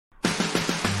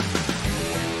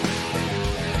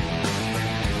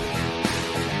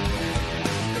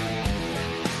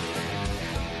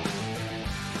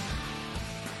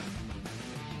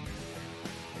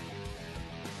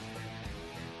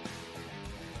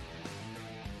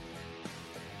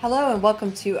Hello and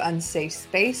welcome to Unsafe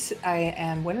Space. I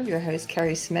am one of your hosts,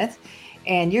 Carrie Smith,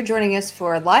 and you're joining us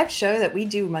for a live show that we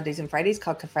do Mondays and Fridays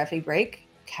called Coffee Break.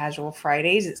 Casual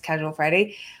Fridays. It's Casual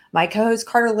Friday. My co-host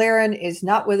Carter Laren is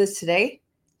not with us today,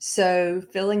 so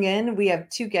filling in, we have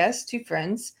two guests, two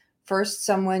friends. First,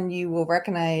 someone you will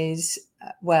recognize.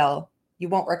 You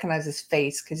won't recognize his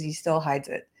face because he still hides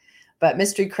it. But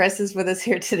Mystery Chris is with us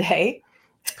here today.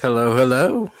 Hello,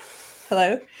 hello.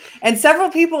 Hello. And several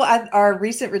people at our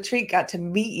recent retreat got to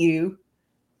meet you.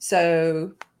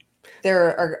 So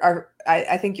there are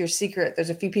I think your secret, there's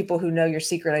a few people who know your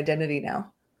secret identity now.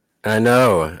 I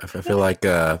know. I feel like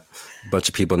a bunch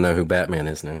of people know who Batman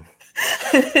is now.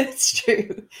 It's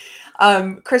true.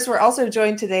 Chris, we're also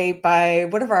joined today by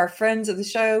one of our friends of the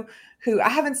show who I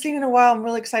haven't seen in a while. I'm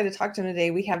really excited to talk to him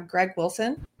today. We have Greg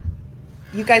Wilson.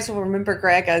 You guys will remember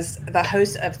Greg as the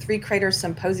host of Three Craters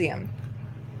Symposium.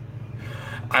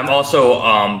 I'm also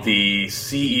the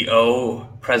CEO,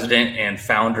 president, and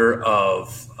founder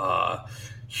of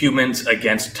Humans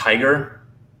Against Tiger.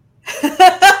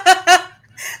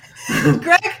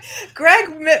 Greg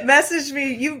messaged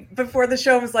me before the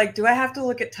show, was like, do I have to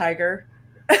look at Tiger?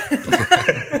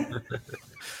 I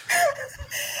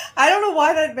don't know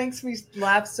why that makes me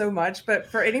laugh so much, but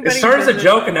for anybody... It started as a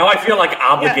joke, and now I feel like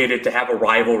obligated to have a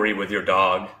rivalry with your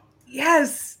dog.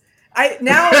 Yes.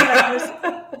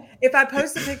 If I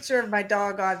post a picture of my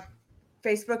dog on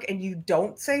Facebook and you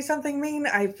don't say something mean,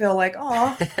 I feel like,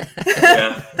 aw.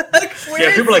 Yeah.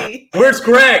 People are like, where's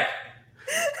Greg?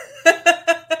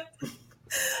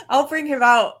 I'll bring him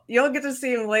out. You'll get to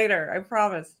see him later, I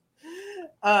promise.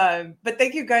 But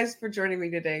thank you guys for joining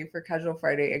me today for Casual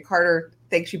Friday. And Carter,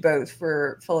 thanks you both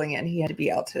for filling in. He had to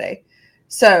be out today.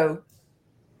 So,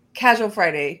 Casual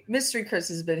Friday. Mystery Chris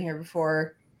has been here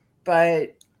before,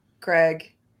 but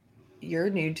Greg,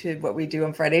 you're new to what we do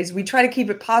on Fridays. We try to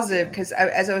keep it positive because,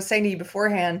 as I was saying to you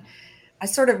beforehand,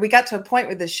 we got to a point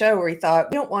with the show where we thought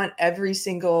we don't want every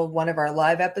single one of our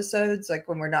live episodes, like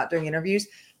when we're not doing interviews,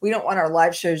 we don't want our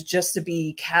live shows just to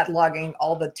be cataloging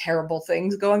all the terrible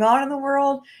things going on in the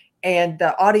world. And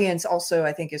the audience also,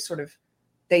 I think, is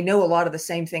they know a lot of the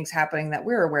same things happening that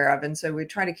we're aware of. And so we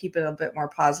try to keep it a bit more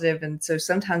positive. And so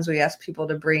sometimes we ask people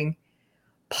to bring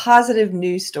positive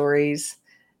news stories.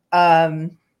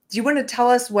 Do you want to tell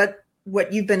us what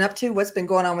you've been up to? What's been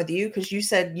going on with you? Because you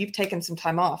said you've taken some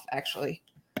time off, actually.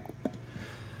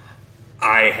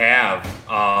 I have.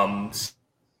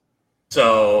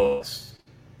 So,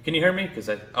 can you hear me?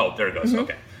 There it goes. Mm-hmm.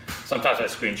 Okay. Sometimes my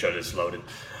screenshot is loaded.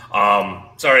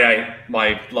 Sorry,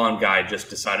 my lawn guy just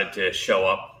decided to show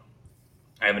up.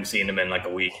 I haven't seen him in like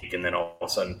a week, and then all of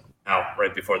a sudden, now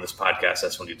right before this podcast,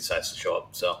 that's when he decides to show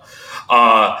up. So,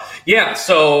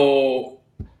 So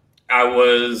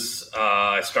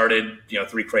I started,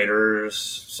 Three Craters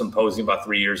Symposium about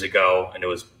 3 years ago, and it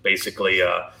was basically,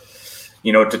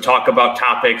 to talk about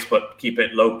topics, but keep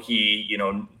it low key,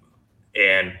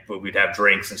 and we'd have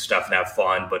drinks and stuff and have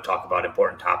fun, but talk about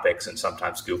important topics and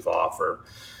sometimes goof off or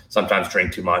sometimes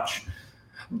drink too much.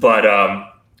 But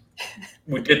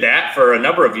we did that for a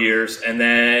number of years, and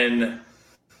then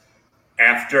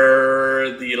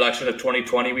after the election of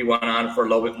 2020, we went on for a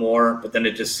little bit more, but then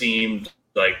it just seemed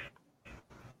like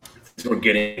we're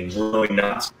getting really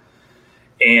nuts.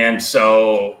 And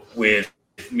so with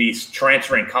me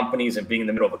transferring companies and being in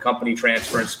the middle of a company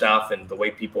transfer and stuff, and the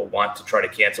way people want to try to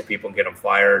cancel people and get them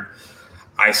fired,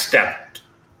 I stepped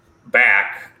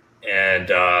back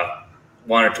and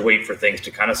wanted to wait for things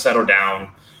to kind of settle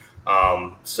down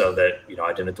so that,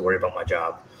 I didn't have to worry about my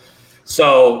job.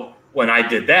 So when I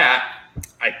did that,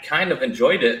 I kind of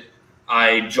enjoyed it.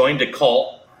 I joined a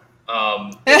cult.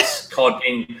 It's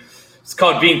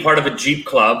called being part of a Jeep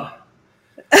club.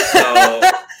 So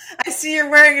I see you're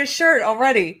wearing a shirt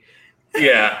already.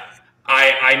 Yeah.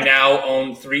 I now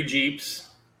own 3 Jeeps.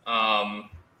 I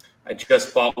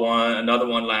just bought another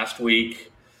one last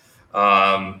week.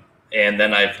 And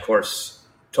then I, of course,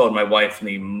 told my wife in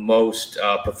the most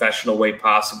professional way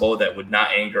possible that would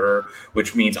not anger her,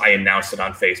 which means I announced it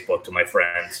on Facebook to my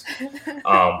friends.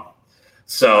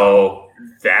 So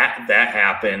that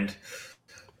happened.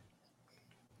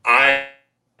 I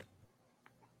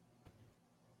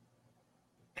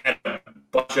had a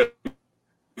bunch of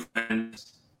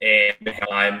friends, and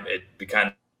it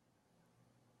became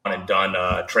and done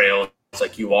trails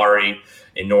like Uwharrie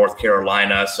in North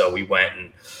Carolina. So we went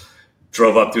and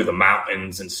drove up through the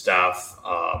mountains and stuff.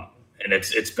 And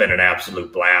it's been an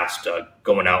absolute blast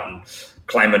going out and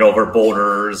climbing over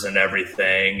boulders and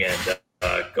everything, and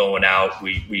going out.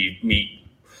 We meet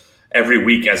every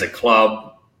week as a club.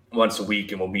 once a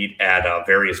week, and we'll meet at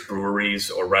various breweries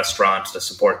or restaurants to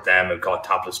support them. We call it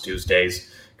Topless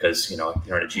Tuesdays because, you know, if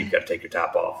you're in a Jeep, you got to take your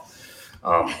top off.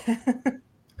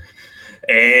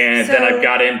 And then I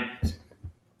got in.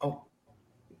 Oh,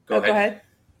 go ahead.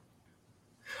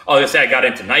 Oh, I got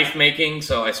into knife making,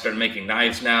 so I started making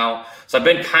knives now. So I've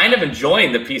been kind of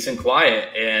enjoying the peace and quiet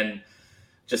and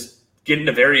just getting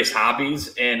to various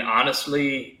hobbies. And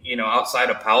honestly, you know, outside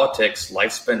of politics,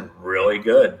 life's been really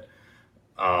good.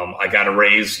 I got a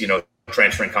raise, you know,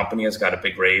 transferring company has got a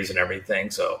big raise and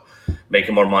everything. So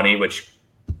making more money, which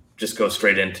just goes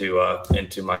straight into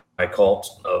my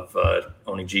cult of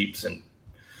owning Jeeps. And,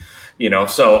 you know,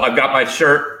 so I've got my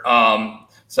shirt.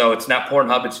 So it's not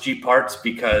Pornhub, it's Jeep Parts,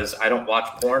 because I don't watch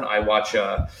porn.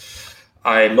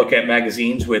 I look at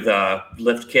magazines with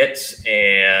lift kits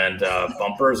and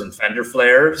bumpers and fender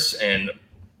flares and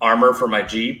armor for my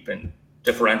Jeep and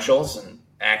differentials and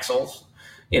axles,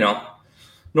 you know,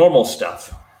 normal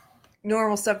stuff.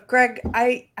 Greg,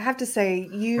 I have to say,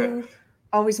 you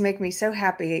always make me so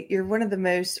happy. You're one of the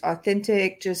most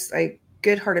authentic, just like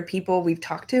good-hearted people we've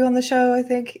talked to on the show, I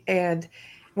think. And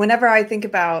whenever I think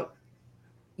about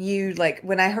you, like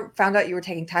when I found out you were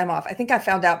taking time off, I think I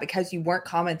found out because you weren't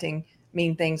commenting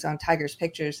mean things on Tiger's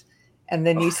pictures. And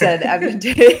then you said, I've been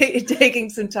taking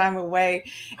some time away.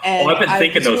 And I've been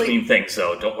thinking those mean things,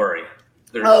 so don't worry.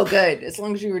 Good. As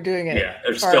long as you were doing it. Yeah,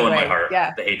 they're still in my heart.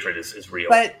 Yeah. The hatred is real.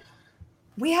 But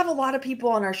we have a lot of people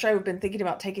on our show who've been thinking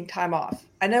about taking time off.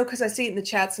 I know because I see it in the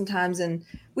chat sometimes, and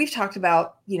we've talked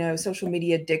about, you know, social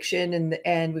media addiction,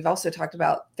 and we've also talked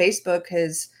about Facebook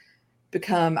has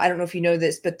become, I don't know if you know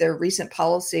this, but their recent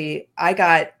policy, I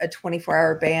got a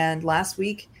 24-hour ban last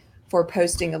week for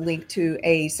posting a link to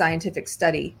a scientific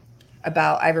study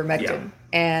about ivermectin. Yeah.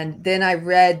 And then I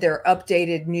read their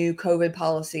updated new COVID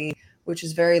policy, which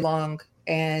is very long.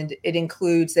 And it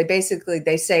includes,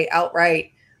 they say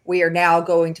outright, we are now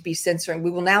going to be censoring.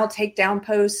 We will now take down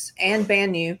posts and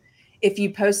ban you if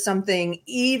you post something,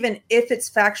 even if it's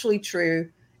factually true,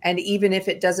 and even if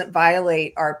it doesn't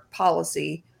violate our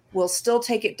policy, we'll still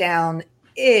take it down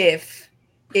if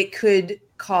it could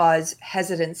cause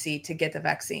hesitancy to get the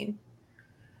vaccine.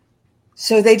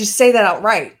 So they just say that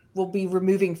outright. We'll be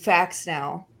removing facts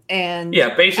now. And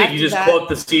yeah, basically you just quote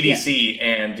the CDC,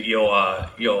 and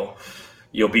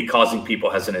you'll be causing people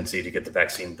hesitancy to get the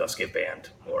vaccine, thus get banned.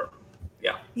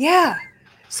 Yeah.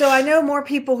 So I know more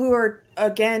people who are,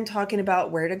 again, talking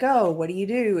about where to go. What do you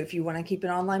do if you want to keep an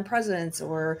online presence,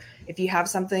 or if you have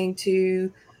something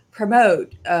to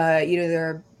promote? There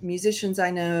are musicians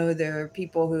I know, there are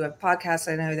people who have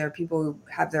podcasts I know, there are people who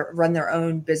have run their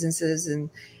own businesses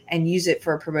and use it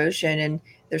for promotion. And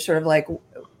they're sort of like,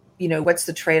 you know, what's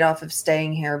the trade-off of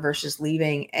staying here versus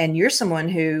leaving? And you're someone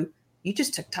who, you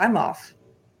just took time off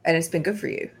and it's been good for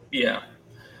you. Yeah.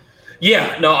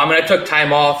 No, I mean, I took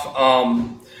time off,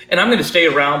 and I'm going to stay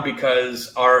around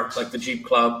because the Jeep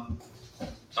Club,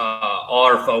 all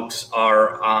our folks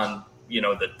are on, you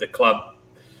know, the club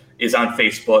is on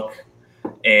Facebook,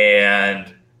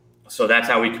 and so that's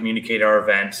how we communicate our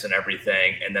events and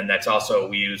everything. And then that's also,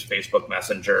 we use Facebook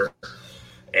Messenger,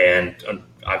 and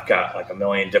I've got like a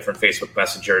million different Facebook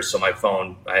messengers. So my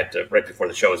phone, I had to, right before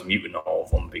the show, I was muting all of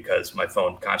them because my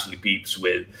phone constantly beeps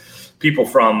with people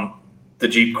from the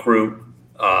Jeep crew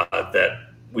that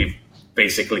we've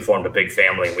basically formed a big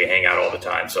family, and we hang out all the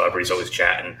time. So everybody's always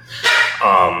chatting.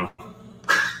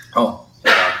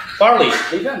 Barley,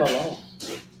 leave him alone.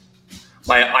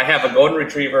 I have a golden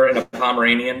retriever and a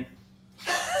Pomeranian,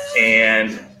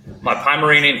 and my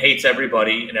Pomeranian hates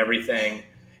everybody and everything.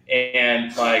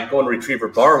 And my golden retriever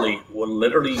Barley will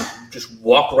literally just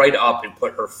walk right up and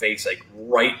put her face like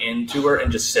right into her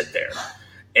and just sit there,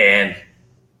 and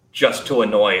just to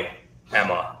annoy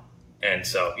Emma. And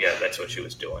so, yeah, that's what she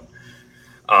was doing.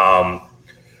 But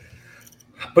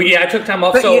yeah, I took time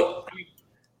off.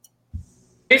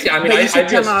 Basically, I mean, I took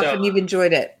time off and you've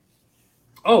enjoyed it.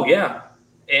 Oh yeah.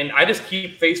 And I just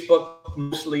keep Facebook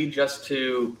mostly just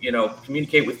to, you know,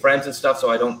 communicate with friends and stuff,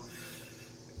 so I don't,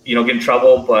 you know, get in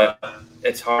trouble. But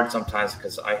it's hard sometimes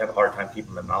because I have a hard time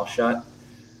keeping my mouth shut.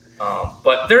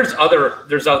 But there's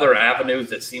other avenues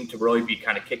that seem to really be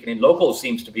kind of kicking in. Local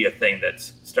seems to be a thing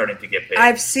that's starting to get big.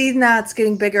 I've seen that it's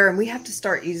getting bigger, and we have to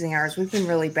start using ours. We've been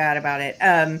really bad about it.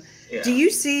 Do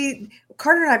you see,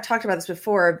 Carter and I have talked about this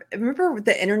before. Remember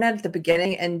the internet at the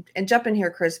beginning, and jump in here,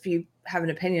 Chris, if you have an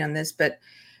opinion on this, but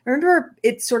remember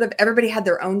it's sort of everybody had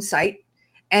their own site,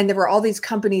 and there were all these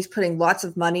companies putting lots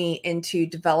of money into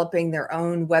developing their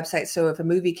own website. So if a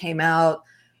movie came out,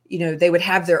 you know, they would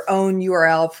have their own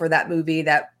URL for that movie.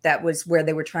 That was where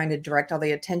they were trying to direct all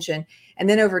the attention. And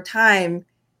then over time,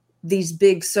 these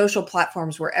big social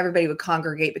platforms where everybody would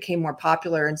congregate became more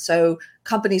popular. And so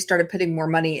companies started putting more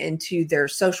money into their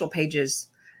social pages.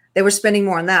 They were spending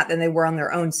more on that than they were on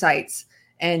their own sites.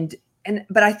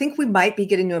 But I think we might be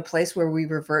getting to a place where we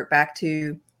revert back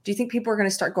to, do you think people are going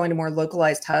to start going to more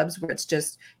localized hubs where it's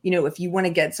just, if you want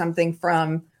to get something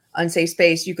from Unsafe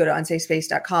Space, you go to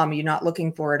unsafespace.com. You're not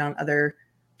looking for it on other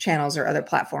channels or other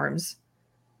platforms.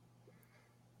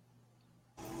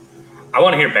 I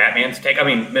want to hear Batman's take. I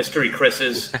mean, Mystery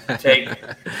Chris's take,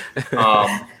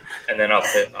 and then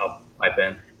I'll pipe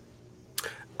in.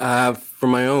 From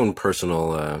my own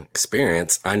personal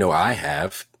experience, I know I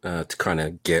have to kind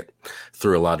of get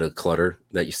through a lot of the clutter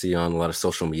that you see on a lot of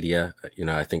social media.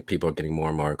 I think people are getting more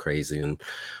and more crazy, and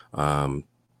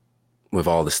with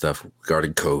all the stuff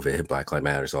regarding COVID, Black Lives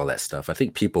Matters, all that stuff, I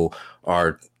think people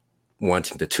are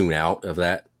wanting to tune out of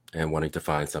that and wanting to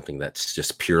find something that's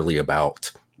just purely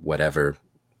about whatever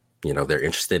they're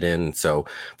interested in. So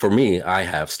for me, I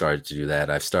have started to do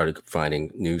that. I've started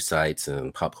finding news sites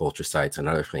and pop culture sites and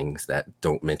other things that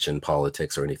don't mention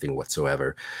politics or anything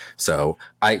whatsoever. So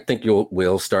I think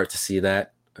we'll start to see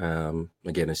that.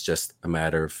 Again, it's just a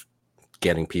matter of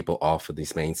getting people off of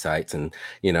these main sites. And,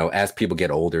 as people get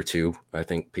older too, I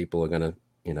think people are going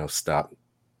to, stop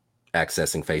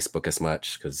accessing Facebook as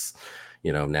much because,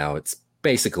 now it's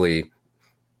basically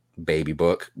baby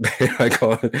book. I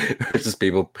call it. It's just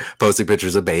people posting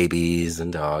pictures of babies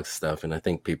and dogs stuff. And I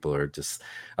think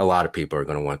a lot of people are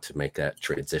going to want to make that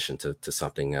transition to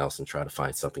something else and try to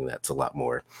find something that's a lot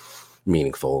more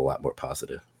meaningful, a lot more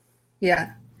positive.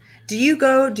 Yeah. Do you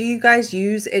guys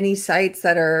use any sites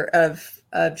that are of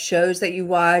shows that you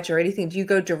watch or anything? Do you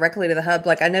go directly to the hub?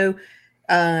 Like I know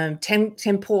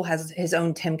Tim Pool has his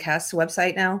own Timcast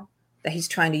website now that he's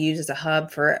trying to use as a hub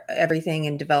for everything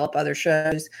and develop other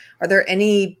shows. Are there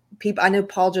any people? I know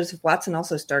Paul Joseph Watson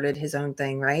also started his own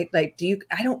thing, right? Like,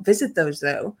 I don't visit those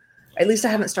though. At least I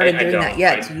haven't started doing that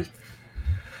yet.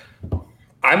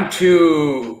 I'm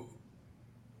too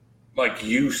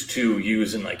used to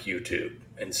using YouTube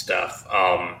and stuff.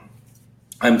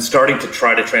 I'm starting to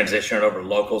try to transition it over to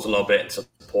locals a little bit and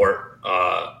support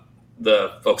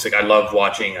the folks. Like I love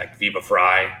watching Viva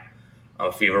Fry.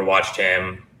 If you ever watched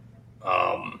him,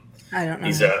 I don't know.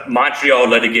 He's a Montreal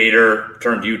litigator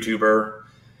turned YouTuber.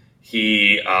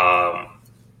 He kind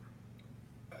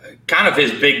of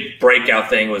his big breakout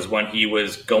thing was when he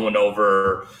was going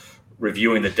over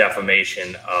reviewing the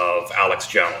defamation of Alex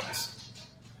Jones,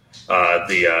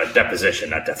 the deposition,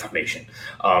 not defamation,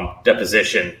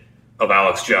 deposition of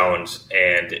Alex Jones,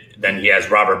 and then he has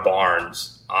Robert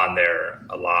Barnes on there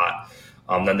a lot.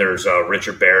 Then there's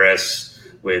Richard Barris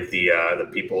with the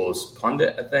People's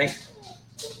Pundit, I think.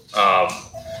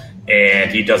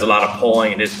 And he does a lot of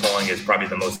polling, and his polling is probably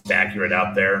the most accurate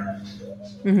out there.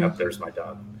 Mm-hmm. Oh, there's my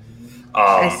dog.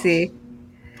 I see.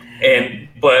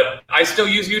 But I still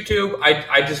use YouTube.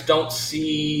 I just don't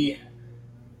see.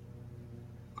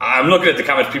 I'm looking at the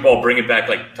comments. People all bring it back,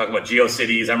 talking about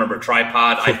GeoCities. I remember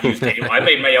Tripod. I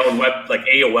made my own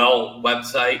AOL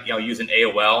website. Using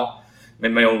AOL.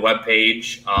 Made my own web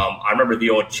page. I remember the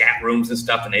old chat rooms and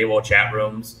stuff in AOL chat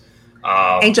rooms.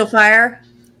 Angel Fire.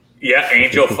 Yeah,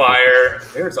 Angel Fire.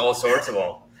 There's all sorts of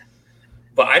them.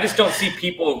 But I just don't see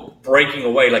people breaking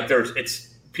away.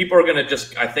 People are going to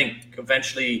just, I think,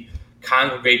 eventually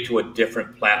congregate to a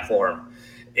different platform.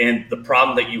 And the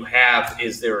problem that you have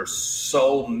is there are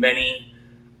so many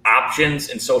options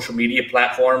in social media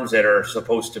platforms that are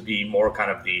supposed to be more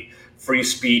kind of the free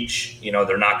speech.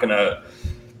 They're not going to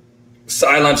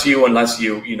silence you unless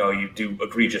you do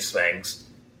egregious things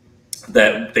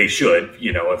that they should.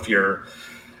 If you're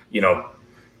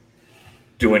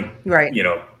doing right,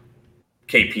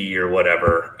 KP or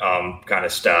whatever kind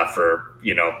of stuff, or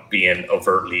being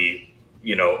overtly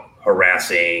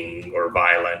harassing or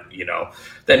violent,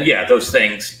 then yeah, those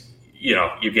things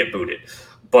you get booted.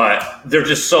 But there's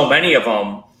just so many of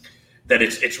them that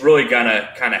it's really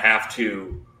gonna kind of have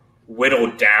to whittle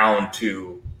down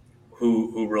to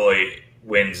who really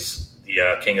wins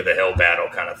the King of the Hill battle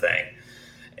kind of thing.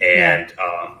 And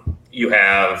you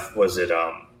have, there's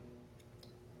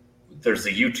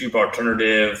the YouTube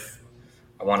alternative.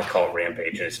 I want to call it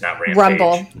Rampage, and it's not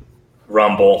Rampage.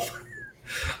 Rumble.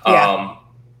 Yeah.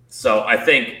 So I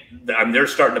think they're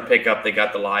starting to pick up. They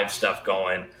got the live stuff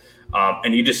going.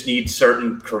 And you just need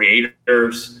certain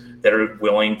creators that are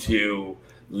willing to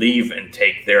leave and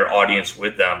take their audience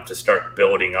with them to start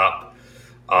building up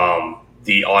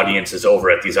the audiences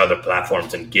over at these other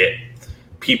platforms and get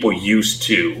people used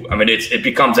to. I mean, it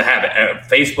becomes a habit.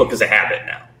 Facebook is a habit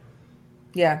now.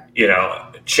 Yeah.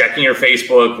 Checking your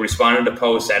Facebook, responding to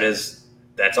posts,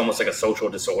 that's almost like a social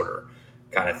disorder.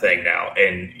 kind of thing now,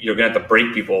 and you're gonna have to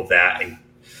break people of that,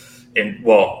 and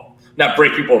well, not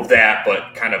break people of that,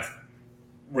 but kind of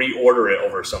reorder it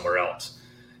over somewhere else.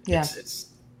 Yeah, it's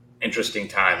interesting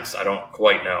times. I don't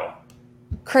quite know.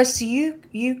 Chris, do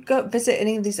you go visit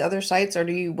any of these other sites, or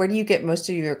where do you get most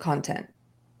of your content?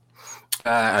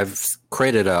 I've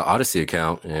created an Odyssey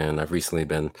account, and I've recently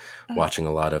been watching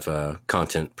a lot of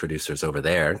content producers over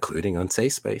there, including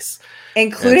Unsafe Space.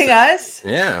 Including us?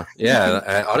 Yeah.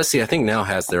 Odyssey, I think, now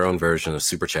has their own version of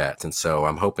Super Chats, and so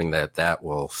I'm hoping that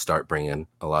will start bringing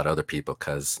a lot of other people,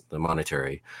 because the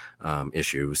monetary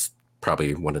issues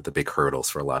probably one of the big hurdles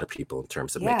for a lot of people in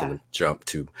terms of making them jump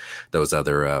to those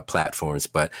other platforms.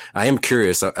 But I am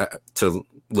curious to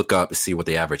look up to see what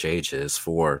the average age is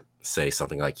for, say,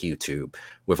 something like YouTube,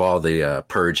 with all the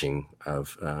purging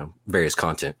of various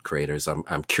content creators.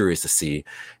 I'm curious to see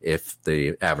if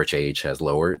the average age has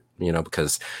lowered,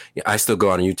 because I still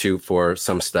go on YouTube for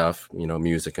some stuff,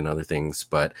 music and other things.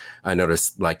 But I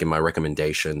noticed, like, in my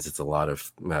recommendations, it's a lot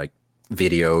of like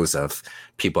videos of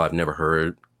people I've never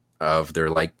heard of. They're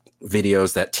like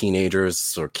videos that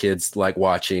teenagers or kids like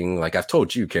watching. Like, I've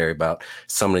told you, Carrie, about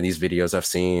some of these videos I've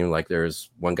seen. Like,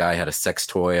 there's one guy had a sex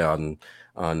toy on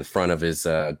the front of his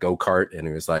go-kart, and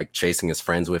he was like chasing his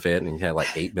friends with it, and he had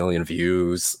like 8 million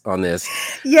views on this.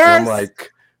 Yes. And I'm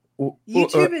like,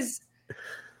 YouTube is,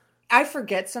 I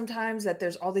forget sometimes that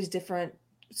there's all these different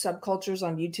subcultures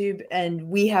on YouTube, and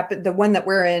the one that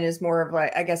we're in is more of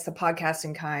like, I guess, the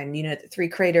podcasting kind, the 3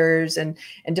 creators and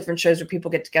different shows where people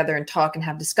get together and talk and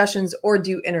have discussions or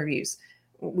do interviews.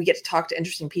 We get to talk to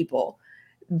interesting people.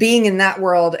 Being in that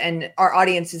world, and our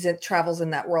audience travels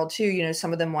in that world too.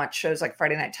 Some of them watch shows like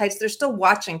Friday Night Tights. They're still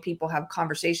watching people have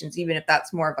conversations, even if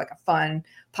that's more of like a fun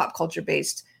pop culture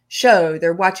based show.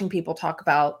 They're watching people talk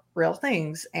about real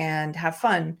things and have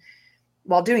fun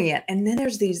while doing it. And then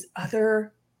there's these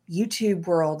other YouTube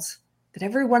worlds that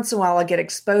every once in a while I get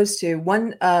exposed to.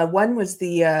 One was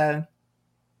the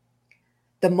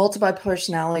multiple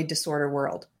personality disorder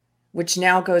world, which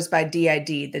now goes by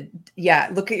DID.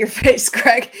 Look at your face,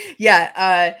 Greg.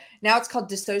 Now it's called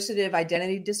dissociative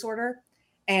identity disorder,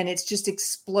 and it's just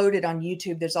exploded on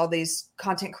YouTube. There's all these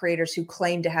content creators who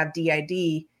claim to have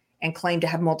DID and claim to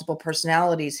have multiple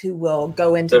personalities, who will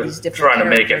go into these different trying to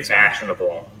make it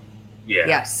fashionable. Yeah.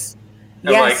 Yes.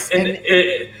 And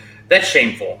that's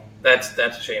shameful.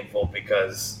 That's shameful,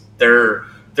 because there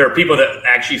are people that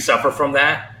actually suffer from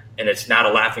that, and it's not a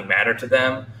laughing matter to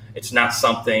them. It's not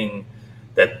something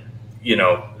that,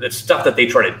 it's stuff that they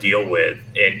try to deal with.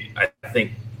 And I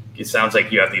think it sounds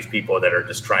like you have these people that are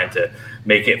just trying to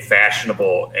make it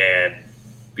fashionable and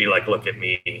be like, look at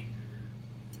me.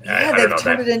 Yeah, they've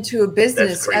turned it into a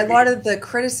business. A lot of the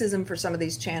criticism for some of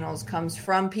these channels comes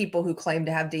from people who claim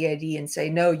to have DID and say,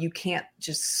 no, you can't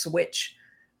just switch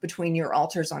between your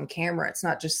alters on camera. It's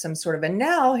not just some sort of, and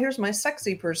now here's my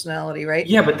sexy personality, right?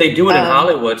 Yeah, but they do it in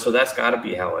Hollywood, so that's got to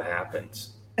be how it happens.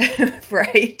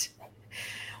 Right.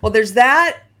 Well, there's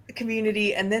that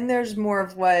community, and then there's more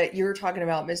of what you were talking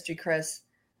about, Mystery Chris,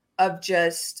 of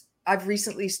just, I've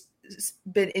recently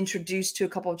been introduced to a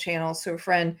couple of channels, so a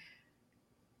friend,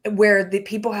 where the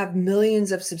people have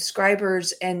millions of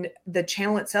subscribers, and the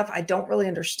channel itself, I don't really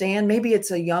understand. Maybe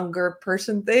it's a younger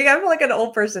person thing. I'm like an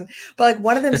old person, but like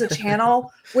one of them is a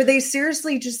channel where they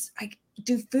seriously just like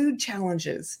do food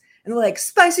challenges, and they're like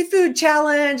spicy food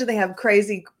challenge, and they have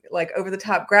crazy like over the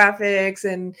top graphics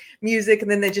and music, and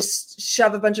then they just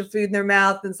shove a bunch of food in their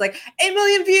mouth, and it's like 8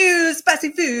 million views,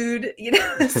 spicy food.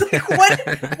 It's like, what?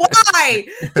 Why?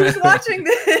 Who's watching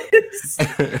this?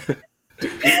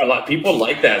 People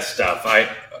like that stuff.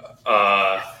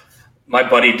 My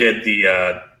buddy did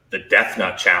the Death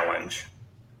Nut challenge,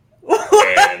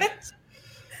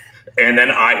 and then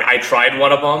I tried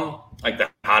one of them, like the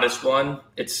hottest one.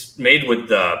 It's made with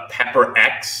the Pepper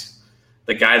X,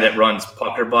 the guy that runs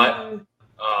Pucker Butt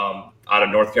out of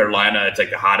North Carolina. It's like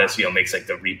the hottest. Makes like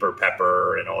the Reaper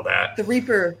pepper and all that. The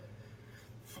Reaper,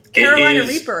 Carolina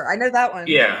Reaper. I know that one.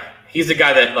 Yeah. He's the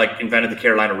guy that like invented the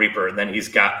Carolina Reaper, and then he's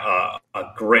got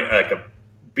a great, like a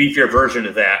beefier version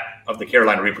of the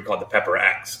Carolina Reaper called the Pepper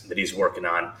X that he's working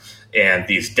on. And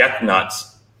these death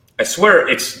nuts, I swear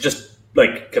it's just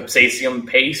like capsaicin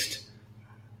paste,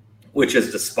 which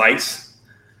is the spice,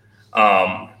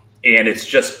 and it's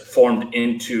just formed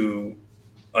into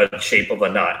a shape of a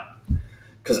nut.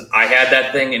 Because I had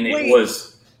that thing, and it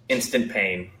was instant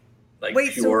pain. Like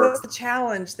wait, pure. So what's the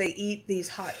challenge? They eat these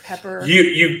hot pepper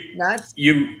nuts?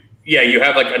 You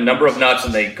have like a number of nuts,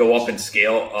 and they go up in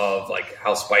scale of like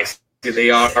how spicy they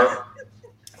are.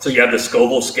 So you have the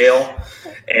Scoville scale,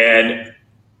 and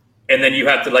then you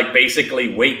have to like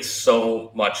basically wait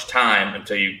so much time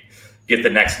until you get the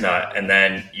next nut, and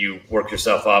then you work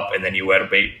yourself up, and then you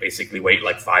basically wait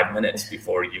like 5 minutes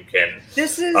before you can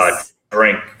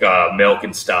drink milk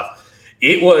and stuff.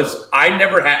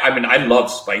 I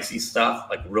love spicy stuff,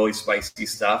 like really spicy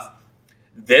stuff.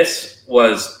 This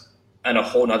was in a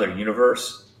whole nother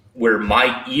universe where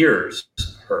my ears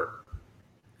hurt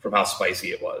from how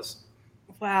spicy it was.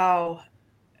 Wow.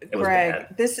 Greg,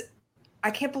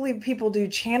 I can't believe people do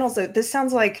channels. This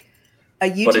sounds like a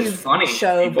YouTube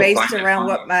show based around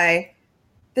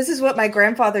this is what my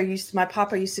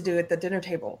papa used to do at the dinner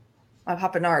table. My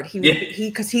Papa Nard.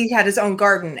 Because he had his own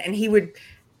garden, and he would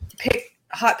pick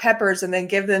hot peppers and then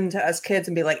give them to us kids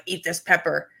and be like, eat this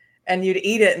pepper. And you'd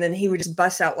eat it, and then he would just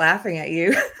bust out laughing at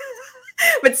you.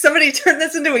 But somebody turned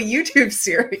this into a YouTube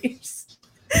series.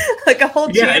 Like a whole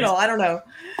channel. I don't know.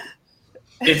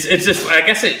 It's just, I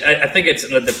guess I think it's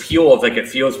the appeal of like, it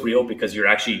feels real because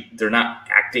they're not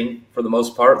acting for the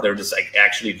most part. They're just like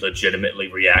actually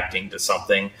legitimately reacting to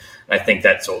something. And I think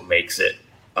that's what makes it,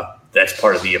 that's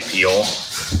part of the appeal.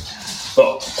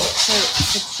 But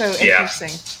it's so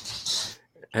interesting.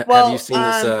 Have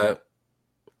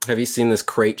you seen this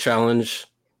crate challenge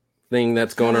thing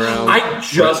that's going around? I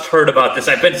just heard about this.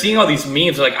 I've been seeing all these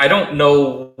memes. Like, I don't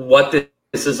know what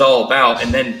this is all about.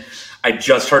 And then I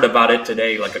just heard about it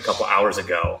today, like a couple hours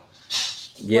ago.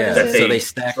 Yeah, so they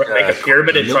stack make a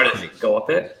pyramid and try to go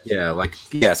up it. Yeah,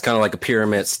 it's kind of like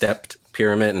a stepped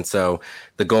pyramid, and so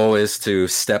the goal is to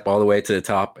step all the way to the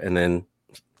top and then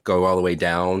go all the way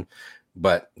down.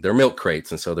 But they're milk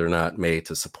crates, and so they're not made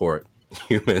to support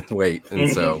human weight,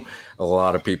 and so a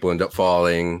lot of people end up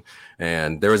falling.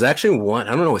 And there was actually one,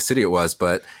 I don't know what city it was,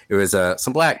 but it was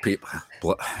some black people.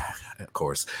 Of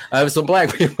course, some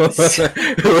black people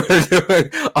who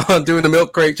were doing the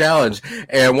milk crate challenge,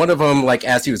 and one of them, like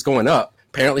as he was going up,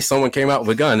 apparently someone came out with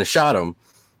a gun and shot him.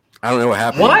 I don't know what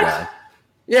happened. What? To the guy.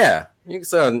 Yeah,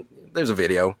 there's a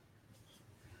video.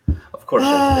 Of course.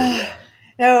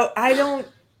 No, I don't.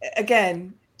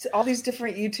 Again, all these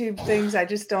different YouTube things, I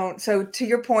just don't. So to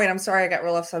your point, I'm sorry I got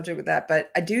real off subject with that, but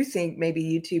I do think maybe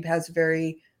YouTube has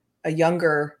a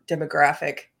younger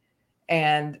demographic.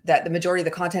 And that the majority of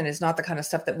the content is not the kind of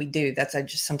stuff that we do.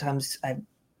 Sometimes I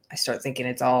start thinking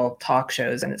it's all talk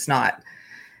shows, and it's not.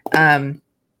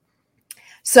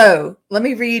 So let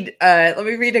me read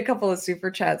a couple of super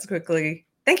chats quickly.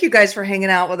 Thank you guys for hanging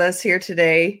out with us here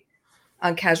today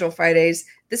on Casual Fridays.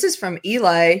 This is from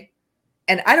Eli,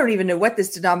 and I don't even know what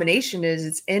this denomination is.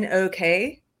 It's NOK,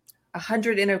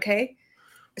 100 NOK. It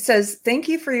says, thank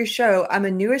you for your show. I'm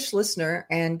a newish listener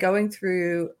and going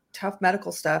through tough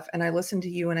medical stuff, and I listen to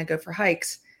you when I go for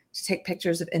hikes to take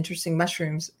pictures of interesting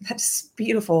mushrooms. That's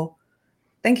beautiful.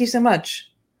 Thank you so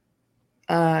much.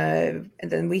 And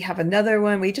then we have another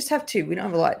one. We just have two. We don't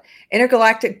have a lot.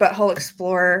 Intergalactic Butthole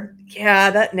Explorer. Yeah,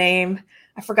 that name.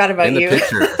 I forgot about you.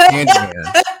 Picture, Handyman.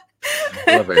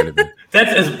 Love Handyman.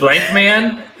 Is Blank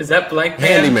Man? Is that Blank Man?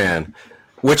 Handyman.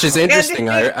 Which is interesting.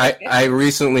 I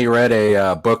recently read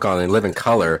a book on Living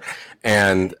Color,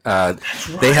 and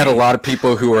they had a lot of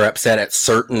people who were upset at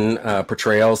certain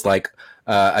portrayals. Like,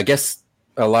 I guess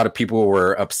a lot of people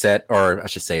were upset, or I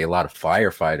should say a lot of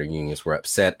firefighter unions were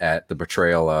upset at the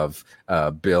portrayal of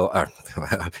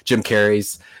Jim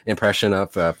Carrey's impression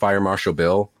of Fire Marshal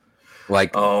Bill.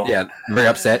 Like, yeah, very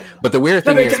upset. But the weird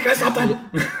thing is,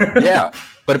 yeah,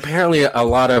 but apparently a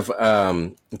lot of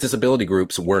disability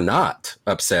groups were not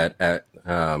upset at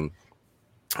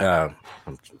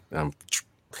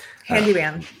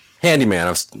Handyman.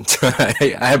 Handyman.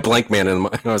 I had Blank Man in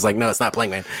mind. I was like, no, it's not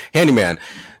Blank Man. Handyman.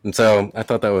 And so I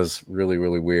thought that was really,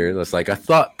 really weird. It's like I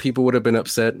thought people would have been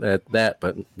upset at that,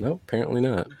 but no, apparently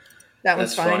not. That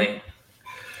was funny.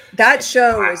 That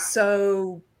show is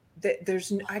so.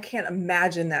 I can't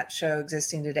imagine that show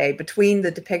existing today. Between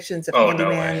the depictions of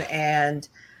Handyman and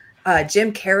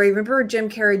Jim Carrey. Remember Jim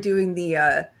Carrey doing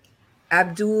the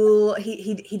Abdul?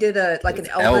 He did an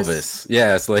Elvis.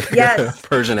 Yeah, it's like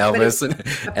Persian Elvis, and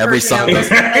every song.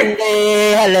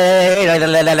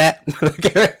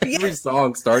 Every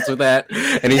song starts with that,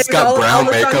 and he's got brown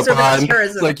makeup on.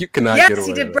 It's like you cannot get away. Yes,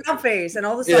 he did brown face, and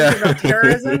all the songs about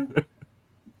terrorism.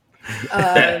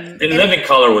 In Living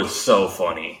Color was so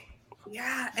funny.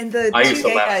 Yeah, and I used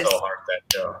to laugh so hard at that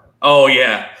show. Oh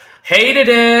yeah, hated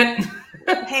it.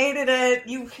 Hated it.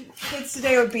 You kids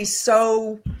today would be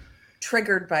so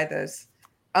triggered by this.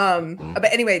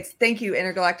 But anyways, thank you,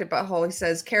 Intergalactic Butthole. He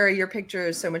says, Carrie, your picture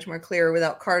is so much more clear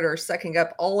without Carter sucking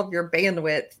up all of your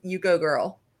bandwidth. You go,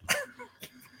 girl.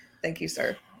 Thank you,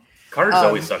 sir. Carter's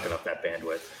always sucking up that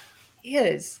bandwidth. He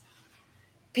is.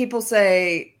 People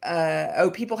say,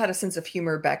 people had a sense of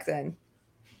humor back then.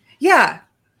 Yeah.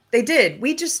 They did.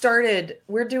 We just started.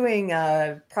 We're doing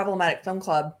a problematic film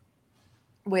club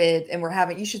and we're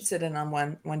having. You should sit in on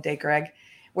one day, Greg,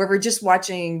 where we're just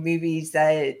watching movies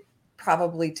that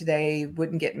probably today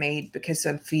wouldn't get made because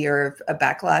of fear of a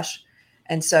backlash,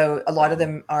 and so a lot of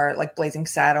them are like Blazing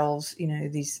Saddles.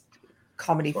 These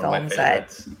comedy films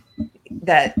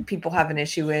that people have an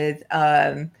issue with.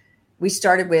 We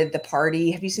started with The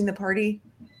Party. Have you seen The Party?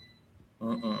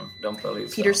 Don't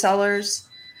believe Peter Sellers.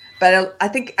 But I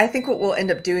think what we'll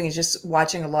end up doing is just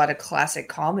watching a lot of classic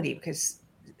comedy, because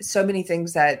so many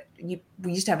things that we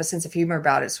used to have a sense of humor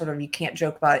about it. Sort of, you can't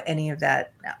joke about any of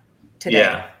that now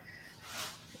today.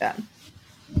 Yeah.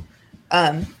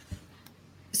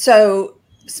 So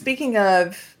speaking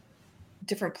of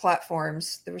different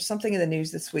platforms, there was something in the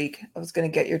news this week I was going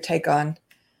to get your take on.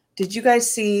 Did you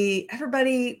guys see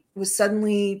everybody was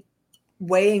suddenly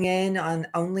weighing in on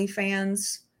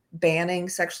OnlyFans banning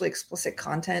sexually explicit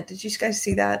content? Did you guys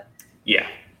see that? Yeah.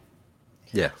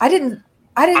 I didn't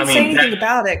say anything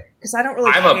about it because I don't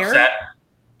really care. I'm upset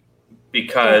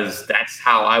because that's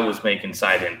how I was making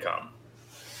side income.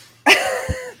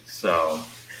 So,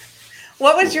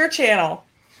 what was your channel?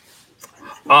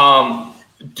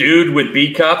 Dude with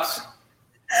B cups.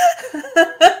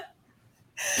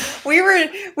 We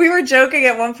were joking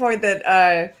at one point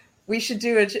that we should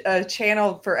do a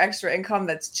channel for extra income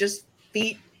that's just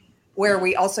feet, where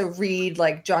we also read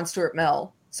like John Stuart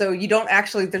Mill. So you don't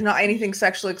actually, there's not anything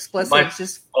sexually explicit. It's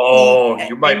just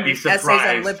you might be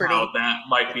surprised how that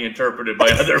might be interpreted by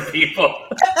other people.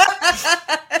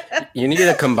 You need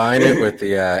to combine it with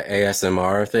the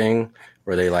ASMR thing,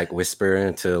 where they like whisper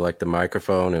into like the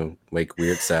microphone and make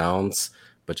weird sounds,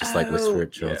 but just like whisper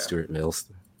at John Stuart Mill.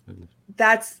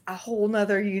 That's a whole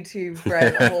nother YouTube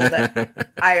rabbit hole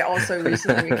that I also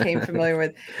recently became familiar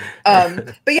with.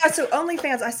 But yeah, so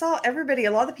OnlyFans, I saw everybody,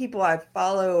 a lot of the people I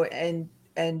follow and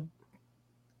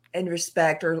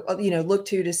respect, or look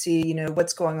to see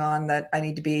what's going on that I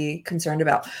need to be concerned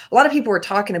about. A lot of people were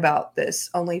talking about this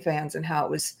OnlyFans and how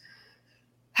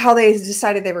they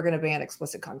decided they were going to ban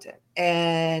explicit content,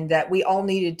 and that we all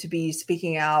needed to be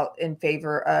speaking out in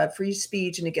favor of free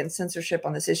speech and against censorship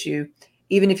on this issue,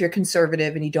 even if you're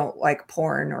conservative and you don't like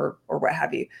porn or what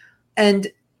have you. And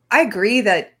I agree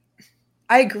that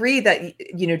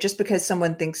just because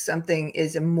someone thinks something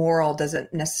is immoral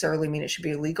doesn't necessarily mean it should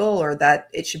be illegal or that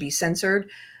it should be censored.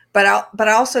 But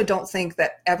I also don't think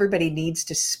that everybody needs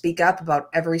to speak up about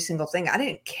every single thing. I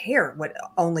didn't care what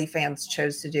OnlyFans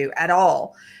chose to do at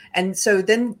all. And so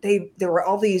then there were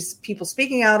all these people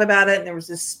speaking out about it, and there was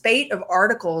this spate of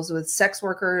articles with sex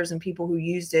workers and people who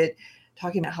used it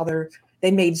talking about how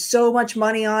they made so much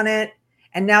money on it,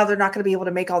 and now they're not going to be able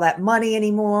to make all that money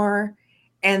anymore.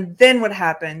 And then what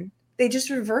happened? They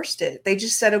just reversed it. They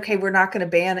just said, okay, we're not going to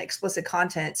ban explicit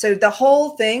content. So the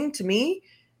whole thing to me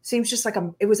seems just like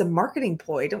it was a marketing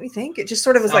ploy, don't you think? It just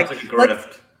sort of was like a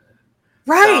grift.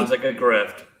 Right. Sounds like a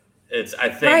grift.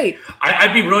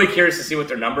 I'd be really curious to see what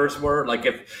their numbers were. Like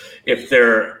if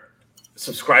their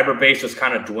subscriber base was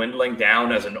kind of dwindling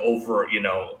down as an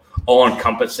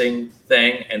all-encompassing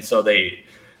thing, and so they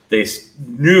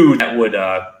knew that would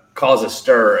cause a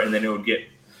stir, and then it would get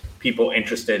people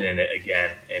interested in it again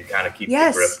and kind of keep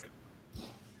the grip.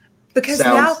 Because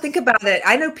now think about it.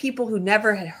 I know people who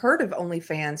never had heard of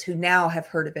OnlyFans who now have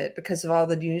heard of it because of all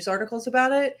the news articles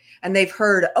about it. And they've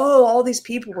heard, all these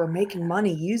people were making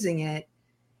money using it.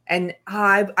 And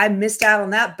I missed out on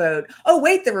that boat. Oh,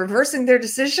 wait, they're reversing their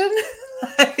decision?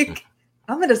 Like,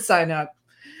 I'm going to sign up.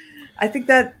 I think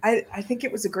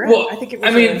it was a grant. Well,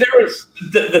 there was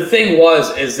the thing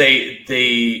is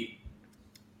they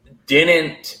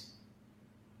didn't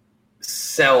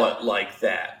sell it like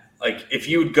that. Like if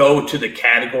you would go to the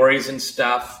categories and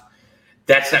stuff,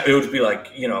 it would be like,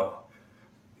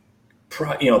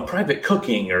 private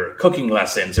cooking or cooking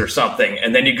lessons or something.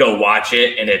 And then you go watch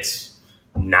it and it's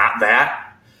not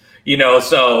that,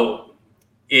 so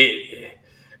it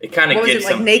kind of gets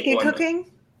like naked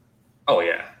cooking. Oh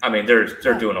yeah. I mean, they're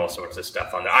doing all sorts of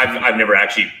stuff on there. I've never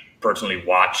actually personally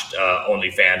watched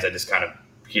OnlyFans. I just kind of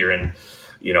hearing,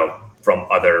 from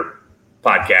other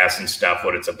podcasts and stuff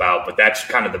what it's about. But that's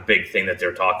kind of the big thing that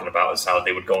they're talking about, is how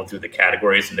they would go through the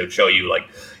categories and they would show you like,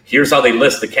 here's how they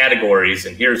list the categories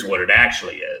and here's what it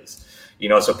actually is.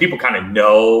 So people kind of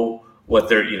know what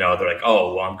they're like,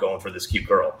 oh, well, I'm going for this cute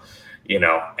girl,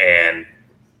 and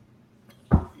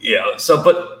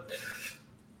but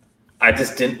I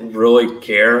just didn't really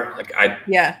care. Like I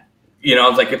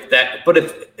was like,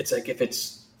 if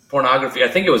it's pornography, I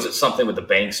think it was something with the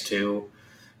banks too,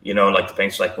 like the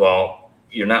banks like, well,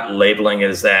 you're not labeling it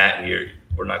as that, and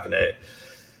we're not going to,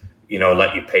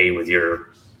 let you pay with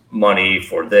your money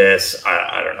for this.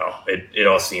 I don't know. It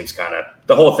all seems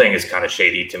the whole thing is kind of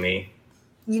shady to me.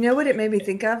 You know what it made me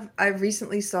think of? I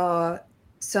recently saw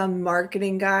some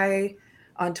marketing guy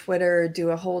on Twitter do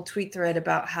a whole tweet thread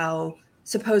about how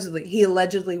supposedly he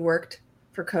allegedly worked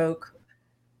for Coke.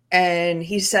 And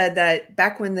he said that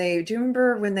back when do you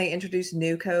remember when they introduced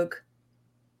New Coke?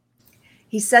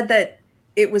 He said that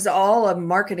it was all a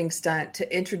marketing stunt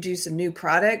to introduce a new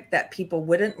product that people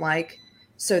wouldn't like.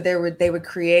 So they would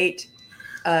create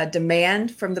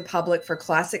demand from the public for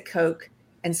classic Coke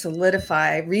and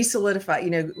re-solidify,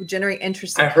 generate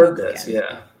interest in I heard Coke this, again.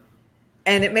 yeah.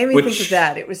 And it made me think of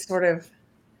that. It was sort of...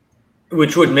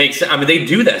 Which would make sense. I mean, they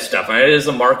do that stuff. It is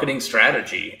a marketing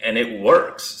strategy, and it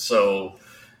works. So,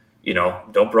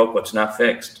 don't broke what's not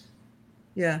fixed.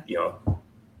 Yeah.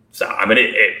 So, I mean,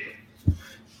 it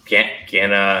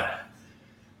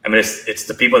it's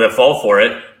the people that fall for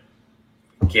it.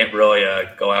 Can't really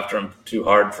go after them too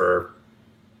hard for,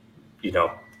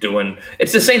 doing.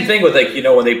 It's the same thing with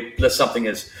when they list something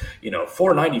as,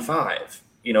 $4.95.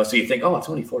 So you think, oh, it's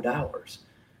only $4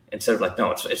 instead of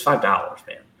no, it's $5,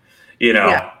 man.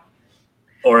 Yeah.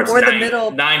 Or it's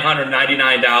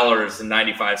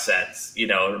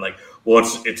 $999.95.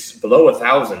 Well, it's below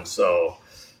 1,000, so.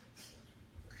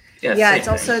 Yeah, it's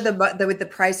also with the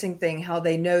pricing thing, how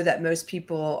they know that most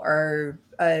people are,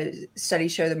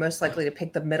 studies show they're most likely to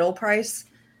pick the middle price,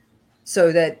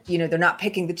 so that, they're not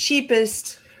picking the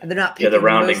cheapest and they're not picking the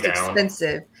most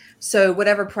expensive. So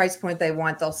whatever price point they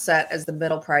want, they'll set as the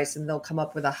middle price, and they'll come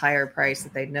up with a higher price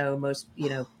that they know most,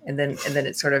 and then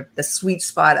it's sort of the sweet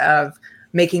spot of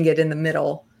making it in the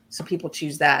middle. So people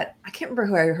choose that. I can't remember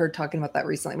who I heard talking about that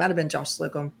recently. It might have been Josh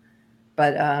Slocum,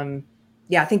 but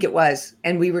yeah, I think it was.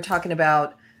 And we were talking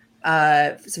about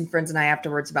some friends and I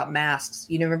afterwards about masks.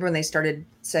 Remember when they started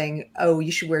saying, "Oh,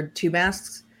 you should wear 2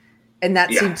 masks," and that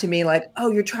seemed to me like,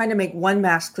 "Oh, you're trying to make one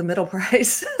mask the middle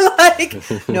price."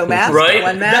 No mask, right?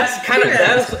 One mask.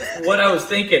 That's what I was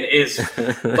thinking. Is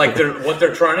what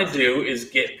they're trying to do is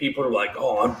get people to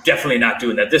 "Oh, I'm definitely not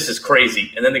doing that. This is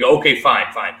crazy." And then they go, "Okay, fine.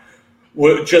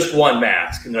 Well, just one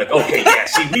mask." And they're like, "Okay, yeah.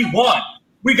 See, we won.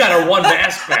 We got our one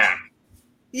mask back."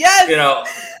 Yes.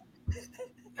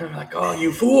 And I'm like, "Oh,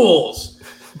 you fools!"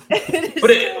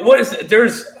 But what is it?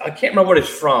 I can't remember what it's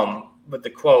from, but the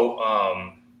quote,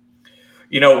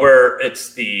 where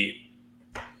it's the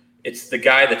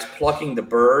guy that's plucking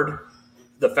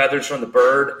the feathers from the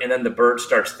bird, and then the bird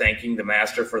starts thanking the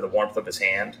master for the warmth of his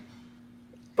hand.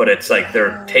 But it's like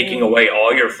they're taking away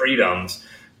all your freedoms,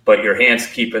 but your hand's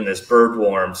keeping this bird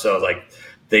warm. So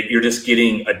you're just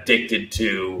getting addicted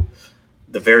to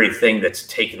the very thing that's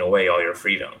taken away all your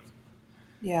freedom.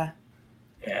 Yeah.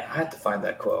 Yeah, I have to find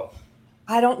that quote.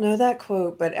 I don't know that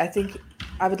quote, but I think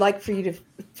I would like for you to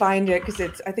find it,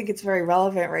 because I think it's very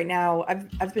relevant right now.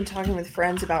 I've been talking with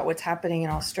friends about what's happening in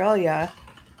Australia,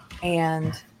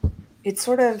 and it's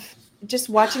sort of just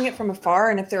watching it from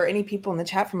afar. And if there are any people in the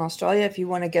chat from Australia, if you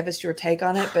want to give us your take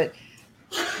on it, but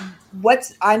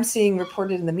what I'm seeing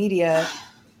reported in the media,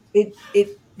 it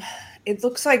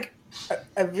looks like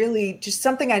a really just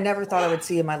something I never thought I would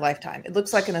see in my lifetime. It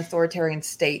looks like an authoritarian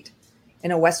state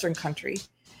in a Western country.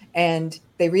 And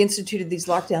they reinstituted these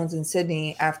lockdowns in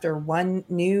Sydney after one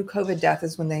new COVID death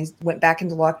is when they went back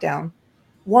into lockdown.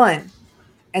 One.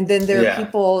 And then there are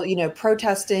people,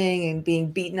 protesting and being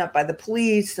beaten up by the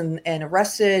police and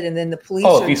arrested. And then the police.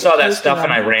 Oh, if you saw that stuff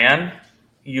in Iran,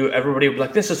 everybody would be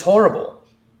like, "This is horrible."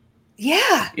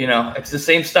 Yeah. It's the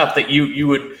same stuff that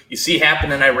you see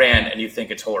happen in Iran and you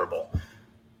think it's horrible.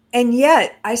 And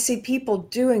yet I see people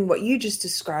doing what you just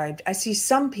described. I see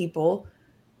some people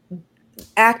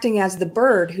acting as the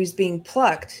bird who's being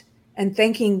plucked and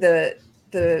thanking the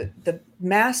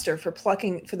master for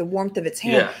plucking, for the warmth of its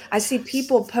hand. Yeah. I see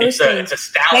people posting, it's a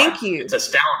Stalin, "Thank you." It's a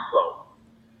Stalin quote.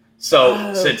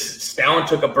 So since Stalin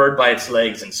took a bird by its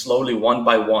legs and slowly, one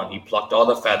by one, he plucked all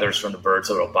the feathers from the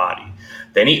bird's little body.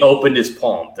 Then he opened his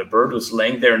palm. The bird was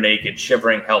laying there naked,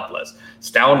 shivering, helpless.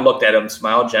 Stalin looked at him,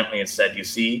 smiled gently, and said, "You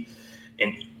see,"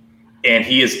 and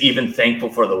he is even thankful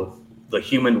for the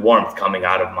human warmth coming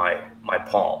out of my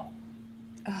palm.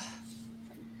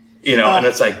 And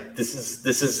it's like this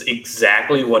is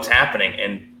exactly what's happening,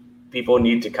 and people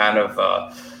need to kind of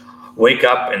wake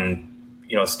up and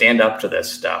stand up to this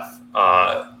stuff.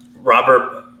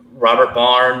 Robert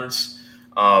Barnes,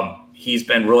 he's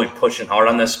been really pushing hard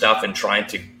on this stuff and trying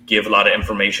to give a lot of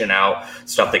information out,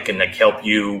 stuff that can help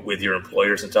you with your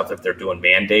employers and stuff if they're doing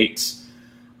mandates.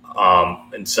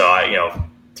 And so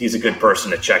he's a good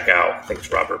person to check out. I think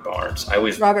it's Robert Barnes.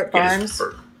 Robert Barnes.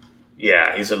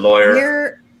 Yeah, he's a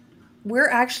lawyer. We're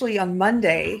actually on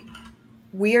Monday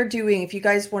we are doing, if you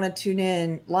guys want to tune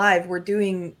in live,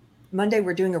 Monday,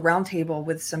 we're doing a roundtable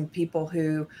with some people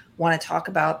who want to talk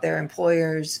about their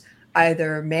employers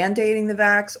either mandating the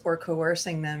vax or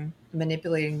coercing them,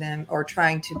 manipulating them, or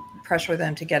trying to pressure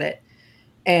them to get it.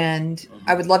 And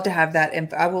I would love to have that.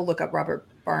 And I will look up Robert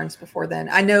Barnes before then.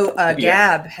 I know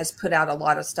Gab has put out a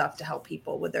lot of stuff to help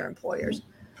people with their employers.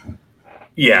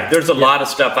 Yeah, there's a lot of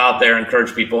stuff out there,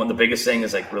 encourage people. And the biggest thing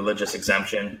is like religious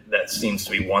exemption. That seems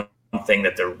to be one thing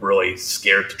that they're really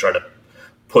scared to try to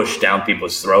push down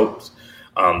people's throats.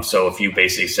 So if you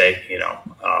basically say,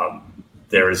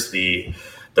 there's the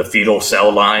fetal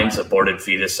cell lines, aborted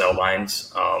fetus cell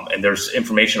lines, and there's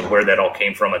information of where that all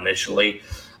came from initially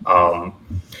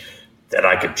that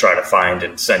I could try to find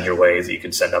and send your way that you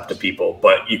can send up to people.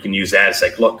 But you can use that as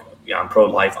like, look, I'm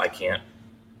pro-life. I can't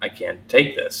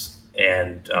take this.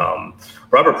 And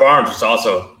Robert Barnes was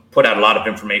also put out a lot of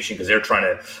information because they're trying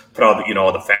to put out,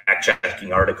 all the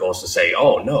fact-checking articles to say,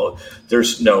 oh, no,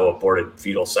 there's no aborted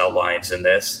fetal cell lines in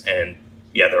this. And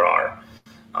yeah, there are.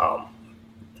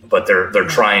 But they're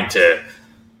trying to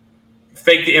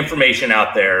fake the information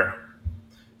out there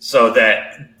so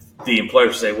that the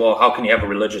employers say, well, how can you have a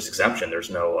religious exemption? There's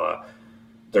no,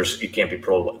 you can't be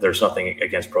there's nothing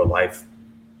against pro-life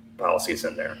policies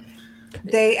in there.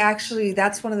 They actually,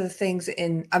 that's one of the things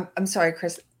I'm sorry,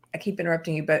 Chris, I keep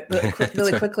interrupting you, but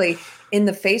really quickly, in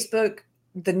the Facebook,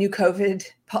 the new COVID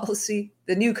policy,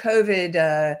 the new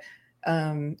COVID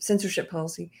censorship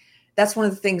policy, that's one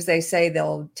of the things they say.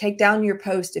 They'll take down your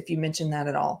post if you mention that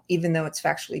at all, even though it's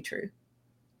factually true.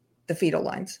 The fetal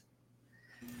lines.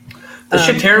 This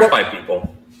should terrify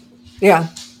people. Yeah.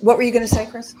 What were you going to say,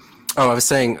 Chris? Oh, I was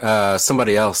saying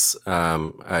somebody else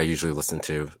I usually listen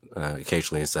to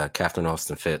occasionally is Catherine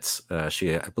Austin Fitz. I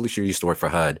believe she used to work for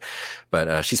HUD,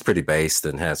 but she's pretty based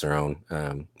and has her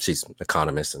own. She's an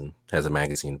economist and has a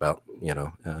magazine about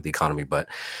the economy. But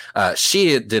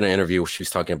she did an interview where she was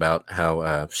talking about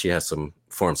how she has some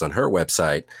forms on her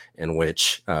website in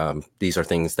which these are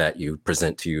things that you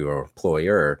present to your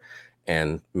employer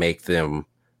and make them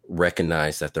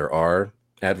recognize that there are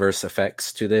adverse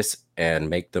effects to this and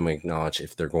make them acknowledge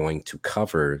if they're going to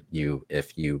cover you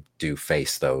if you do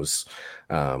face those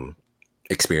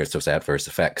experience those adverse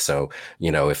effects. So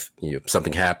if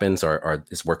something happens,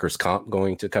 is workers' comp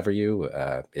going to cover you?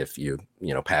 If you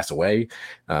pass away,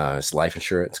 is life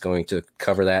insurance going to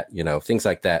cover that? Things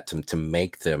like that to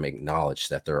make them acknowledge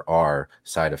that there are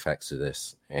side effects to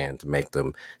this and to make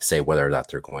them say whether or not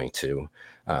they're going to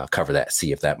cover that,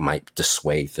 see if that might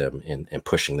dissuade them in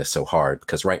pushing this so hard.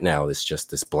 Because right now it's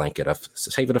just this blanket of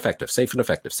safe and effective, safe and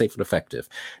effective, safe and effective.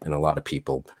 And a lot of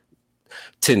people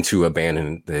tend to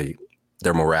abandon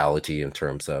their morality in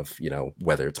terms of,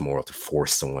 whether it's moral to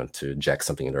force someone to inject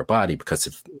something in their body, because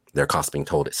if they're constantly being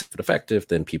told it's safe and effective,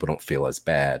 then people don't feel as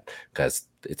bad because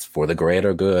it's for the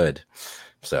greater good.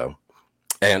 So,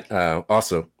 and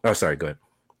also, oh, sorry, go ahead.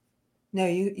 No,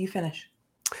 you finish.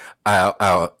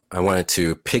 I wanted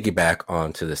to piggyback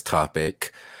onto this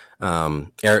topic.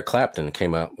 Eric Clapton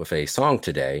came up with a song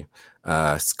today.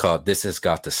 It's called "This Has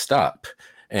Got to Stop,"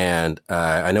 and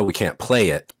I know we can't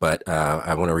play it, but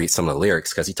I want to read some of the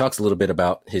lyrics because he talks a little bit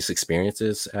about his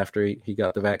experiences after he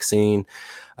got the vaccine,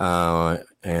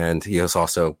 and he was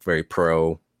also very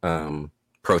pro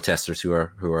protesters who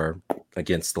are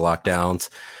against the lockdowns.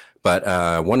 But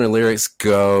one of the lyrics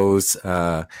goes,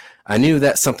 I knew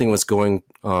that something was going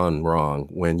on wrong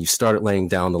when you started laying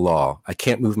down the law. I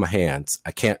can't move my hands.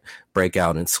 I can't break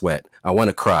out in sweat. I want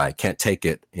to cry. Can't take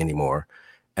it anymore.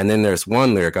 And then there's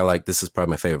one lyric I like. This is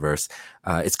probably my favorite verse.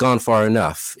 It's gone far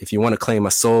enough. If you want to claim my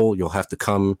soul, you'll have to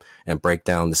come and break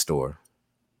down this door.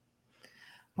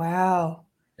 Wow.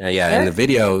 Yeah, in the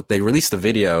video, they released the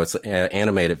video. It's an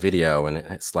animated video, and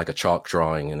it's like a chalk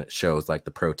drawing, and it shows like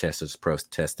the protesters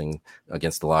protesting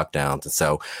against the lockdowns. And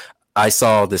so I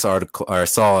saw this article, or I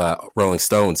saw Rolling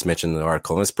Stones mention the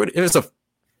article, and it was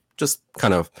just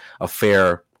kind of a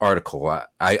fair article.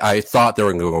 I thought they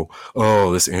were going to go,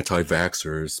 oh, this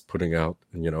anti-vaxxer is putting out,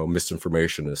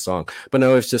 misinformation in the song. But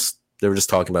no, it's just, they were just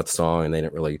talking about the song, and they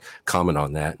didn't really comment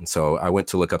on that. And so I went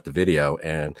to look up the video,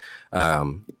 and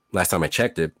last time I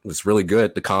checked, it was really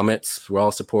good. The comments were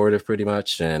all supportive pretty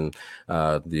much. And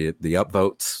the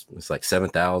upvotes was like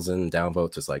 7,000,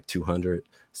 downvotes was like 200.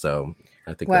 So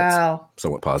I think that's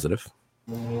somewhat positive.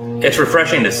 It's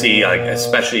refreshing to see, like,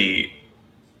 especially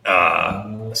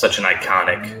such an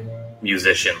iconic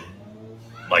musician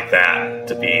like that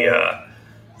to be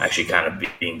actually kind of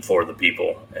being for the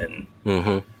people. And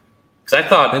because I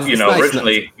thought,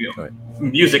 originally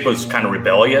music was kind of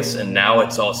rebellious, and now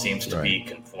it all seems to be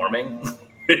conforming.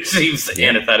 It seems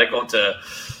antithetical to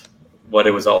what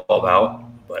it was all about.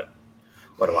 But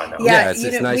what do I know? Yeah,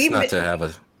 it's nice not to have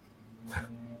a.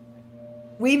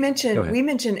 We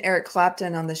mentioned Eric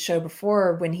Clapton on the show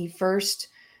before when he first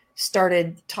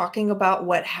started talking about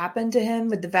what happened to him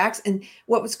with the vax. And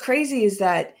what was crazy is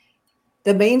that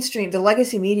the mainstream, the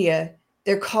legacy media,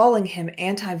 they're calling him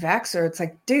anti-vaxxer. It's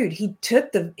like, dude, he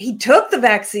took the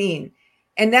vaccine,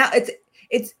 and now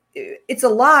it's a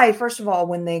lie. First of all,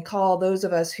 when they call those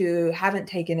of us who haven't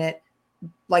taken it,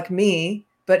 like me,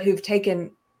 but who've taken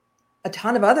a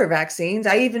ton of other vaccines.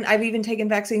 I've even taken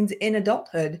vaccines in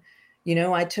adulthood. You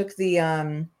know, I took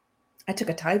a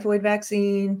typhoid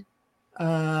vaccine.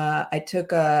 I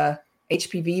took a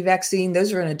HPV vaccine.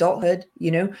 Those are in adulthood,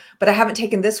 you know, but I haven't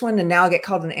taken this one. And now I get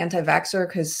called an anti-vaxxer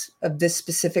because of this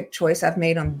specific choice I've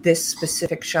made on this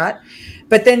specific shot.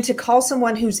 But then to call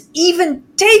someone who's even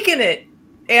taken it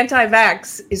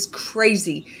anti-vax is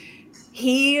crazy.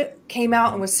 He came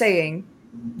out and was saying,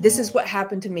 this is what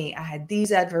happened to me. I had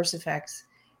these adverse effects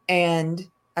and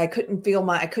I couldn't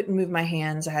move my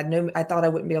hands. I thought I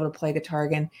wouldn't be able to play guitar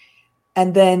again.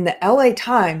 And then the LA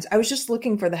Times, I was just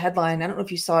looking for the headline. I don't know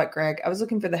if you saw it, Greg. I was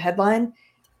looking for the headline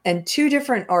and two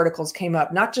different articles came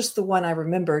up, not just the one I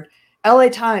remembered. LA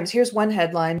Times, here's one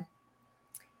headline.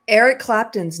 Eric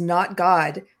Clapton's not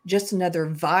God, just another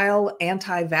vile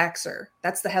anti-vaxxer.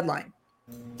 That's the headline.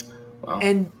 Wow.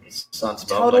 And sounds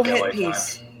total like hit LA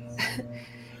piece. Times.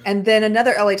 And then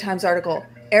another LA Times article.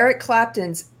 Eric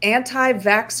Clapton's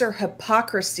anti-vaxxer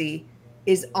hypocrisy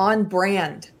is on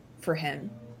brand for him.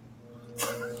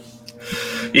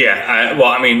 Yeah,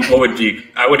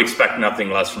 I would expect nothing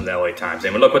less from the LA Times. I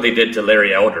mean, look what they did to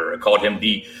Larry Elder. It called him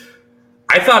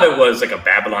I thought it was like a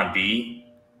Babylon Bee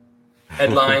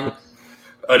headline.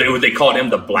 They called him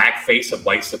the black face of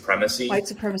white supremacy. White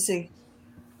supremacy.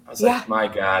 I was like, my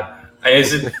God.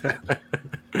 This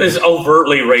is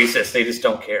overtly racist. They just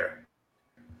don't care.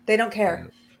 They don't care.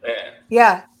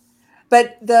 Yeah.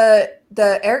 But the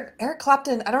Eric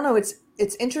Clapton, I don't know,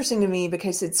 it's interesting to me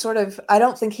because it's sort of, I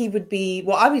don't think he would be,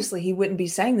 well, obviously he wouldn't be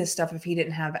saying this stuff if he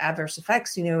didn't have adverse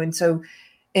effects, you know, and so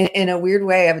in a weird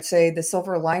way, I would say the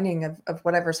silver lining of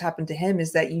whatever's happened to him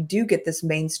is that you do get this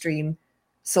mainstream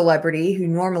celebrity who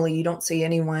normally you don't see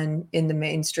anyone in the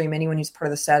mainstream, anyone who's part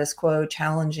of the status quo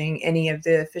challenging any of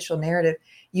the official narrative.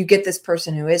 You get this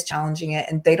person who is challenging it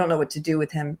and they don't know what to do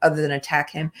with him other than attack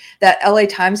him. That LA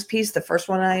Times piece, the first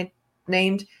one I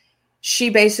named, she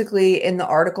basically in the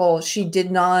article, she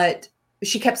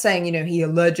kept saying, you know, he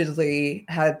allegedly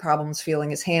had problems feeling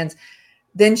his hands.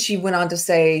 Then she went on to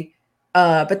say,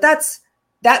 but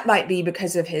that might be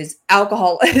because of his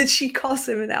alcohol. And she calls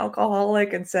him an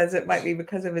alcoholic and says it might be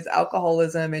because of his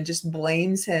alcoholism and just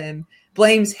blames him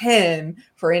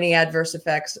for any adverse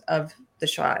effects of the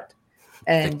shot.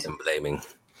 And victim blaming.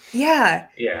 Yeah.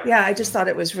 I just thought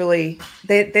it was really,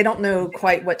 they don't know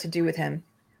quite what to do with him.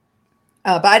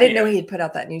 But I didn't know he had put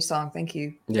out that new song. Thank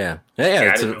you. Yeah.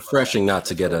 It's refreshing not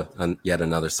to get yet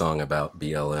another song about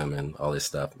BLM and all this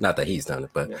stuff. Not that he's done it,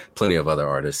 but plenty of other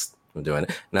artists are doing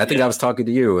it. And I think I was talking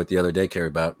to you the other day, Carrie,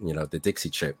 about, you know, the Dixie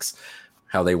Chicks,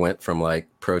 how they went from like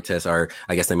protests, or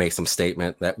I guess they made some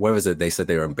statement that, what was it? They said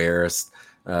they were embarrassed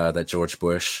that George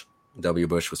W.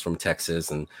 Bush was from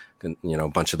Texas, and you know, a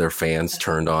bunch of their fans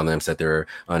turned on them, said they're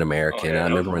un-American. And I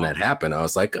remember when that happened, I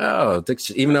was like, oh,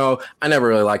 even though I never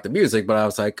really liked the music, but I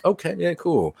was like, okay, yeah,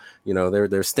 cool. You know,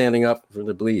 they're standing up for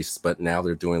their beliefs, but now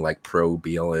they're doing like pro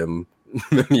BLM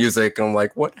music. I'm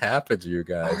like, what happened to you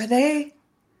guys? Are they?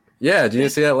 Yeah, did you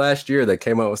see that last year? They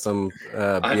came out with some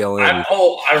BLM.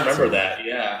 I remember that.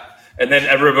 Yeah, and then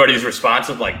everybody's response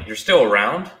of like, "You're still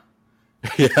around."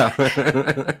 Yeah.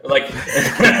 Like,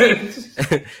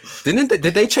 did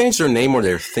they change their name, or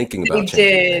they're thinking about changing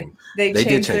their name? They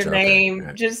changed their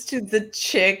name just to the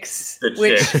Chicks,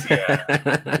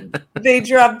 they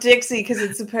dropped Dixie because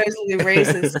it's supposedly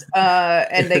racist,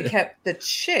 and they kept the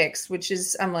Chicks, which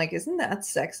is, I'm like, isn't that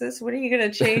sexist? What are you going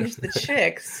to change the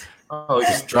Chicks? Oh,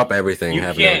 just drop everything.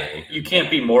 You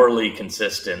can't be morally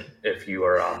consistent if you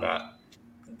are on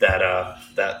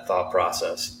that thought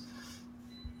process.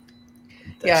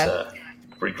 That's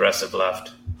regressive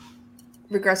left.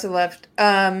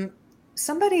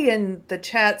 Somebody in the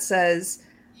chat says,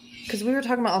 because we were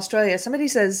talking about Australia, somebody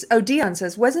says, Dion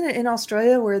says, wasn't it in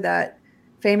Australia where that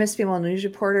famous female news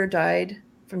reporter died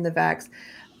from the vax?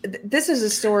 This is a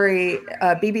story,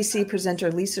 BBC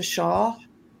presenter Lisa Shaw.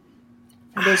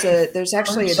 There's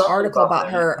actually an article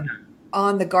about her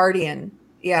on The Guardian.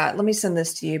 Yeah, let me send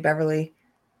this to you, Beverly.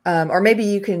 Or maybe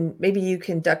you can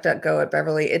DuckDuckGo at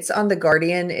Beverly. It's on The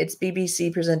Guardian. It's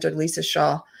BBC presenter Lisa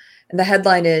Shaw. And the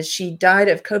headline is, she died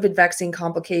of COVID vaccine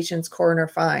complications, coroner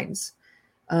finds.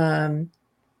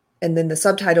 And then the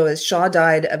subtitle is Shaw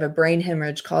died of a brain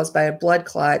hemorrhage caused by a blood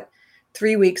clot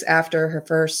 3 weeks after her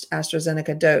first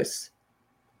AstraZeneca dose.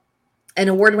 An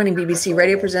award-winning BBC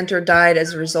radio presenter died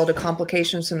as a result of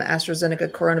complications from the AstraZeneca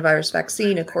coronavirus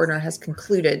vaccine, a coroner has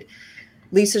concluded.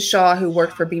 Lisa Shaw, who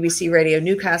worked for BBC Radio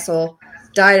Newcastle,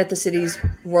 died at the city's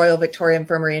Royal Victoria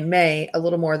Infirmary in May, a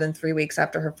little more than 3 weeks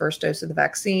after her first dose of the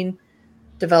vaccine,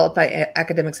 developed by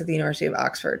academics at the University of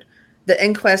Oxford. The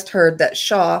inquest heard that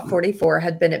Shaw, 44,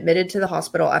 had been admitted to the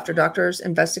hospital after doctors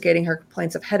investigating her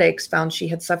complaints of headaches found she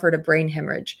had suffered a brain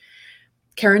hemorrhage.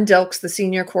 Karen Dilks, the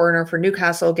senior coroner for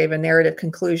Newcastle, gave a narrative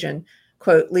conclusion.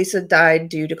 Quote, Lisa died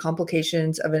due to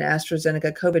complications of an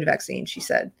AstraZeneca COVID vaccine, she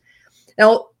said.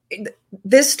 Now,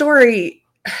 this story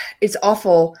is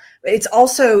awful. It's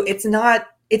also, it's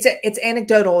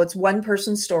anecdotal. It's one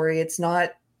person's story. It's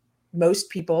not most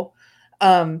people.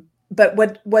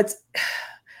 But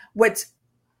what's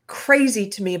crazy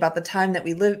to me about the times that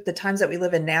we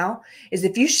live in now is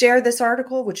if you share this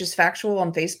article, which is factual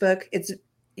on Facebook,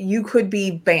 you could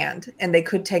be banned and they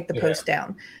could take the post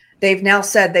down. They've now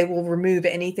said they will remove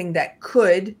anything that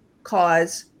could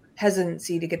cause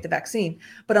hesitancy to get the vaccine.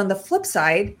 But on the flip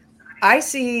side, I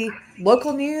see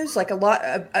local news, like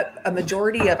a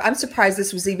majority of, I'm surprised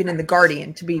this was even in The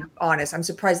Guardian, to be honest. I'm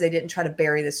surprised they didn't try to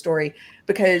bury this story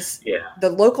because the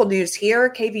local news here,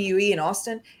 KVUE in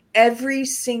Austin, every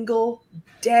single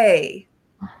day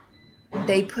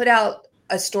they put out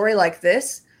a story like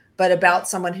this, but about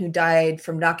someone who died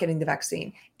from not getting the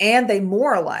vaccine. And they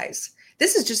moralize.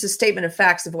 This is just a statement of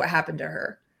facts of what happened to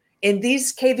her. In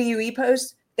these KVUE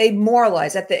posts, they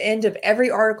moralize. At the end of every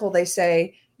article, they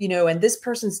say, and this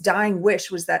person's dying wish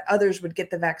was that others would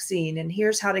get the vaccine, and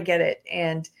here's how to get it.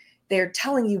 And they're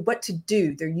telling you what to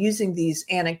do. They're using these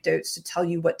anecdotes to tell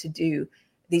you what to do,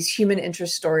 these human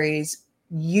interest stories,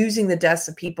 using the deaths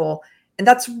of people. And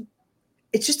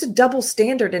it's just a double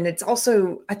standard. And it's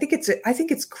also, I think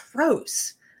it's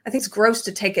gross. I think it's gross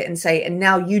to take it and say, and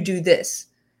now you do this.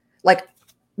 Like,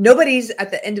 nobody's at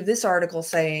the end of this article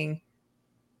saying,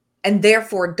 and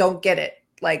therefore don't get it.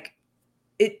 Like,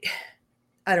 it,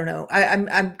 I don't know.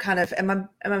 I'm kind of, am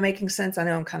I making sense? I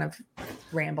know I'm kind of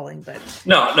rambling, but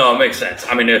no, it makes sense.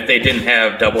 I mean, if they didn't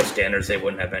have double standards, they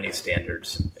wouldn't have any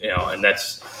standards, and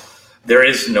there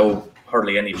is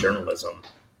hardly any journalism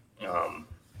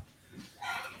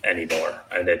anymore.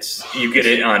 And you get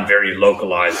it on very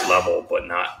localized level, but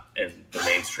not in the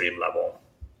mainstream level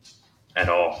at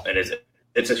all. And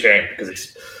it's a shame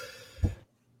because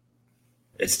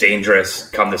it's dangerous.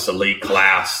 Come this elite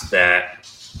class that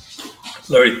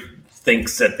Larry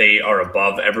thinks that they are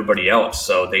above everybody else,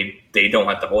 so they don't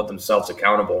have to hold themselves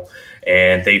accountable,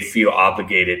 and they feel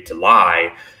obligated to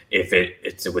lie if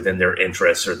it's within their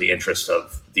interests or the interests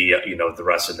of the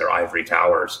rest in their ivory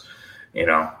towers,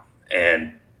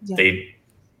 and they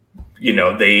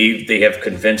have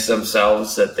convinced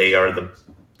themselves that they are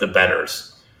the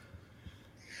betters.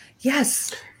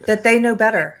 Yes, that they know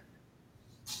better.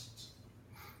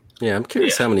 Yeah, I'm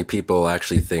curious how many people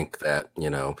actually think that,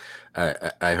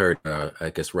 I heard, I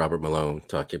guess, Robert Malone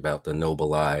talking about the noble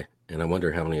lie, and I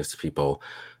wonder how many of these people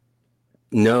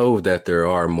know that there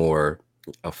are more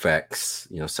effects,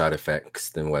 side effects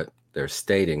than what they're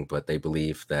stating, but they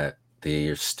believe that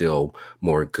there's still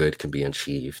more good can be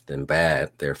achieved than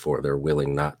bad. Therefore, they're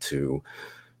willing not to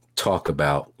talk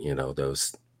about,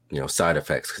 those, side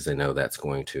effects because they know that's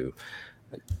going to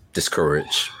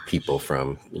discourage people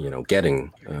from,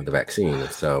 getting the vaccine.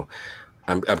 And so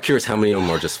I'm curious how many of them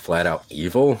are just flat out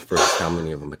evil versus how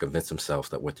many of them have convinced themselves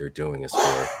that what they're doing is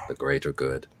for the greater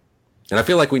good. And I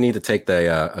feel like we need to take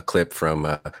a clip from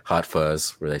Hot Fuzz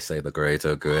where they say the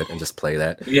greater good and just play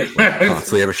that. Yeah.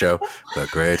 Constantly every show. The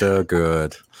greater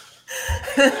good.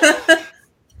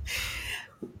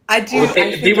 I do. Well,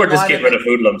 they were just getting rid of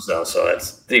hoodlums though, so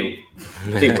they were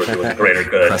doing greater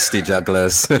good. Crusty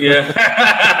jugglers.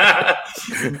 Yeah.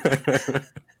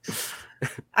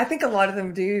 I think a lot of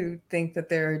them do think that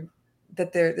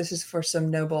this is for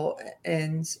some noble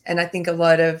ends, and I think a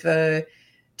lot of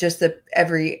just the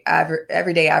everyday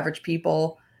average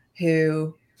people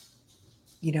who,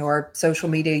 are social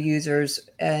media users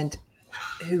and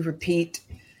who repeat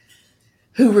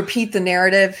the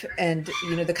narrative, and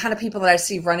the kind of people that I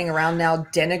see running around now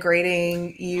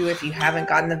denigrating you if you haven't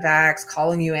gotten the vax,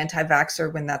 calling you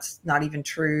anti-vaxxer when that's not even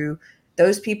true.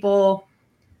 Those people,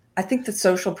 I think the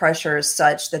social pressure is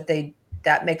such that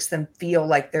that makes them feel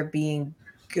like they're being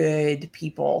good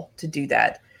people to do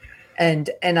that.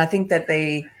 And I think that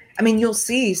you'll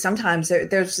see sometimes there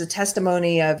was the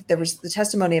testimony of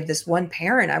this one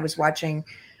parent I was watching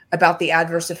about the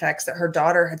adverse effects that her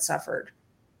daughter had suffered.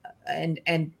 And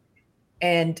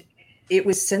it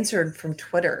was censored from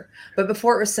Twitter. But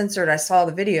before it was censored, I saw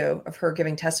the video of her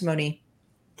giving testimony,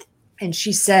 and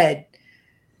she said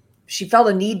she felt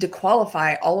a need to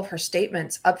qualify all of her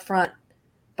statements up front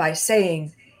by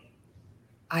saying,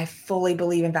 I fully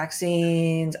believe in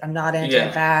vaccines. I'm not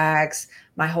anti-vax.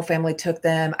 My whole family took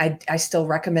them. I still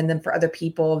recommend them for other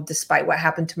people, despite what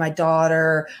happened to my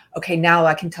daughter. Okay, now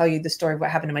I can tell you the story of what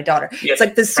happened to my daughter. It's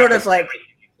like this sort of like,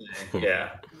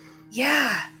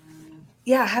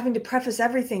 having to preface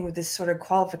everything with this sort of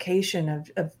qualification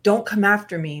of don't come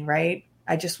after me, right?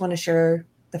 I just want to share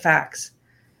the facts.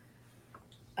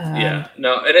 That's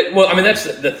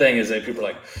the thing is that people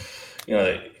are like,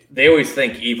 they always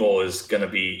think evil is going to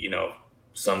be,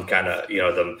 some kind of,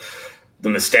 the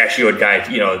mustachioed guy,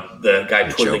 the guy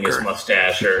twiddling his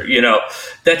mustache, or,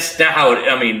 that's not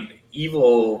how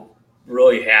evil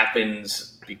really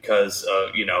happens because,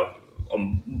 a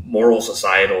moral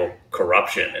societal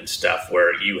corruption and stuff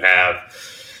where you have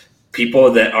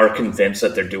people that are convinced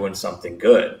that they're doing something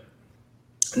good.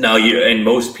 Now,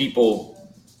 most people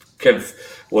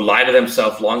will lie to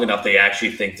themselves long enough they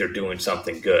actually think they're doing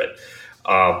something good.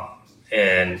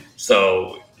 And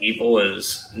so evil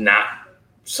is not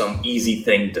some easy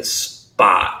thing to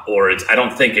spot, or I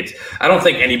don't think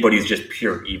anybody's just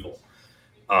pure evil.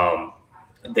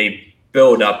 They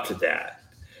build up to that.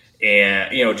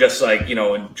 And, just like,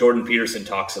 when Jordan Peterson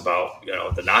talks about,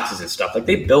 the Nazis and stuff, like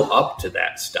they built up to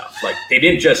that stuff. Like they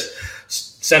didn't just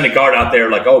send a guard out there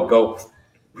like, oh, go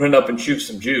run up and shoot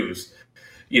some Jews.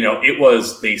 It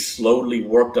was, they slowly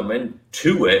worked them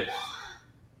into it.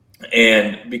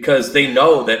 And because they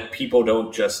know that people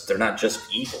they're not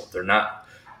just evil. They're not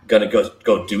going to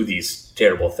go do these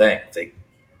terrible things.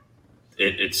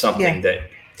 It's something that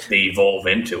they evolve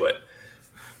into it.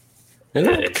 And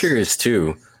I'm curious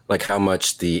too, like how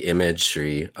much the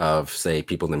imagery of, say,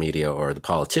 people in the media or the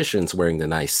politicians wearing the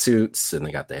nice suits and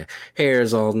they got their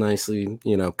hairs all nicely,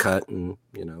 cut and,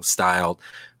 styled.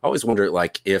 I always wonder,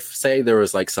 like, if, say, there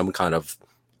was like some kind of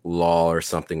law or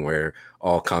something where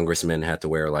all congressmen had to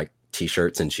wear like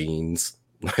t-shirts and jeans,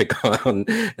 like on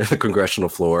the congressional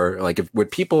floor, like would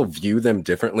people view them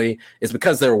differently? It's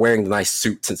because they're wearing nice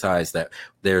suits and ties that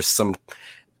there's some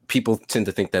people tend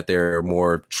to think that they're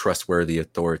more trustworthy,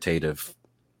 authoritative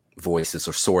voices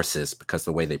or sources because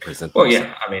the way they present themselves.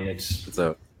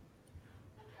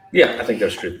 I think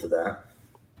there's truth to that.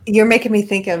 You're making me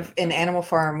think of in Animal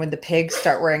Farm when the pigs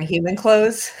start wearing human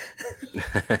clothes.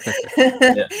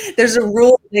 There's a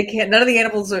rule they can't. None of the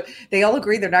animals they all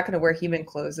agree they're not going to wear human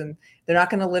clothes and they're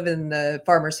not going to live in the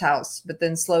farmer's house. But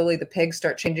then slowly the pigs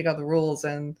start changing all the rules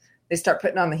and they start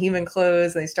putting on the human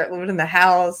clothes and they start living in the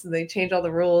house and they change all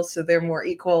the rules so they're more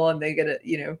equal and they get it.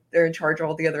 They're in charge of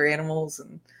all the other animals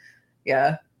and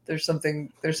there's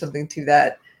something to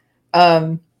that.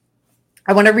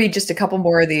 I want to read just a couple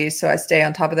more of these so I stay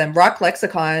on top of them. Rock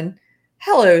Lexicon.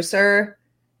 Hello, sir.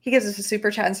 He gives us a super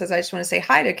chat and says, I just want to say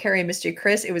hi to Carrie and Mr.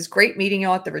 Chris. It was great meeting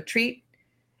y'all at the retreat.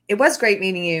 It was great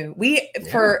meeting you.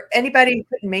 For anybody who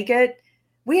couldn't make it,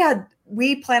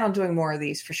 we plan on doing more of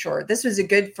these for sure. This was a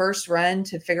good first run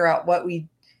to figure out what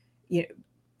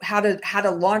how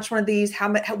to launch one of these,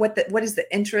 what is the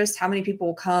interest, how many people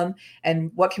will come,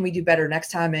 and what can we do better next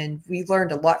time. And we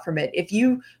learned a lot from it. If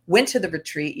you went to the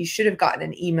retreat, you should have gotten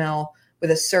an email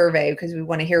with a survey because we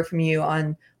want to hear from you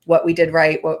on what we did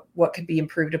right, what could be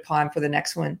improved upon for the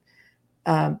next one.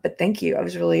 But thank you. I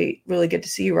was really, really good to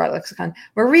see you, Rock Lexicon.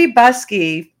 Marie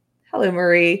Busky. Hello,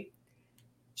 Marie.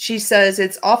 She says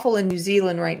it's awful in New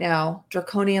Zealand right now.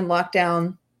 Draconian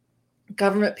lockdown,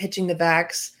 government pitching the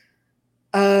vax.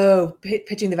 Oh,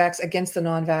 pitching the vax against the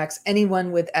non-vax.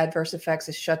 Anyone with adverse effects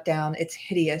is shut down. It's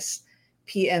hideous.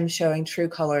 PM showing true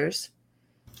colors.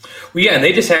 Well, yeah, and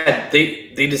they just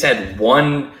had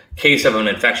one case of an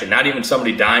infection, not even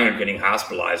somebody dying or getting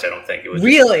hospitalized. I don't think it was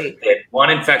really. They had one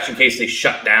infection case. They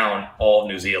shut down all of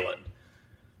New Zealand.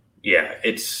 Yeah,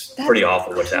 that's pretty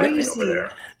awful what's happening over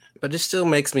there. But it still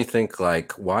makes me think,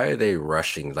 like, why are they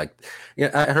rushing? Like,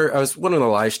 I was one of the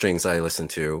live streams I listened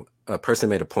to. A person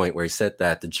made a point where he said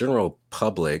that the general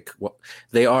public,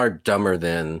 they are dumber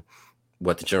than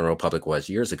what the general public was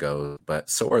years ago, but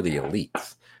so are the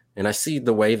elites. And I see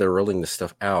the way they're rolling this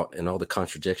stuff out and all the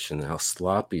contradiction and how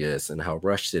sloppy it is and how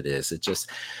rushed it is. It just,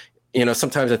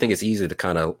 sometimes I think it's easy to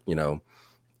kind of,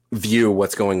 view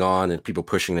what's going on, and people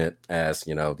pushing it as,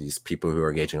 these people who are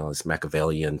engaging in all these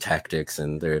Machiavellian tactics,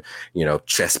 and they're,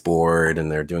 chessboard,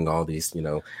 and they're doing all these,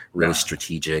 really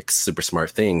strategic, super smart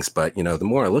things. But, the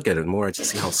more I look at it, the more I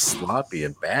just see how sloppy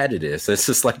and bad it is. It's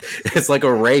just like, it's like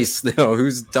a race,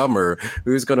 who's dumber,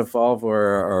 who's going to fall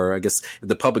for, or I guess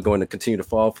the public going to continue to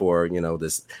fall for,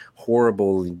 this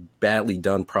horrible, badly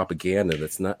done propaganda.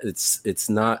 It's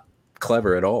not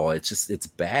clever at all. It's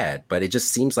bad, but it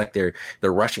just seems like they're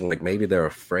rushing, like maybe they're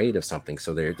afraid of something,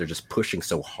 so they're just pushing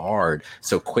so hard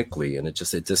so quickly, and it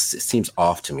seems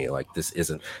off to me, like this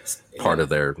isn't part of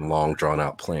their long drawn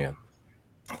out plan.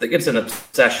 I think it's an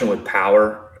obsession with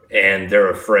power, and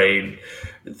they're afraid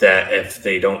that if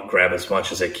they don't grab as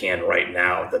much as they can right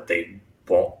now, that they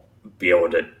won't be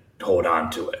able to hold on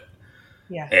to it.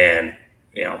 Yeah. And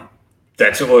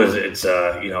that's what it's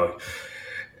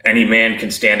any man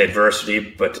can stand adversity,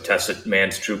 but to test a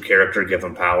man's true character, give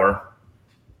him power.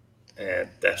 And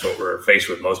that's what we're faced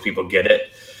with. Most people get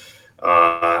it.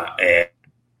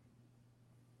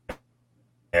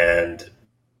 And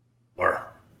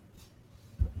more.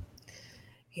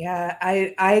 Yeah,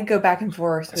 I go back and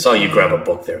forth. I saw you grab a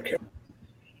book there, Karen.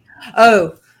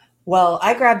 Oh, well,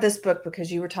 I grabbed this book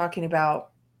because you were talking about,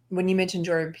 when you mentioned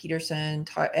Jordan Peterson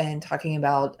and talking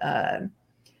about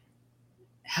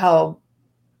how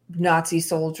Nazi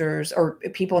soldiers or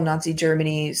people in Nazi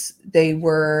Germany, they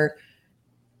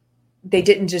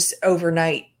didn't just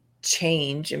overnight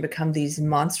change and become these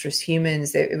monstrous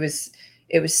humans. It was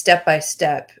step by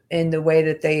step in the way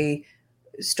that they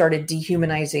started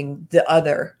dehumanizing the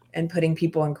other and putting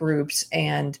people in groups.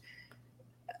 And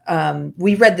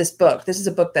we read this book. This is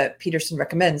a book that Peterson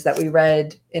recommends that we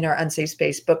read in our Unsafe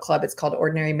Space book club. It's called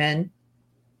Ordinary Men.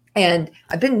 And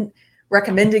I've been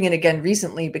recommending it again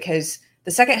recently because the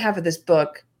second half of this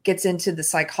book gets into the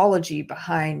psychology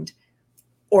behind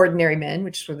ordinary men,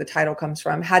 which is where the title comes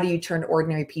from. How do you turn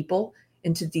ordinary people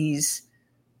into these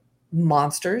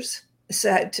monsters,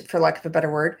 for lack of a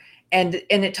better word? And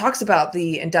it talks about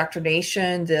the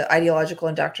indoctrination, the ideological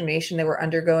indoctrination they were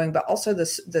undergoing, but also the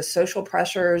social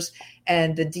pressures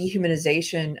and the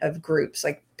dehumanization of groups,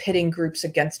 like pitting groups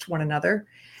against one another.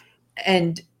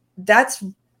 And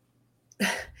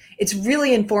it's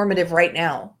really informative right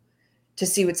now to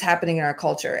see what's happening in our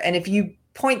culture. And if you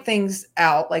point things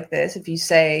out like this, if you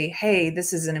say, hey,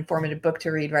 this is an informative book to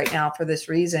read right now for this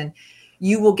reason,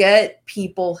 you will get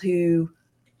people who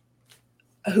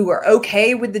are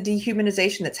okay with the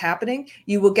dehumanization that's happening.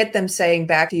 You will get them saying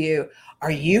back to you, are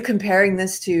you comparing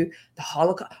this to the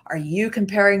Holocaust? Are you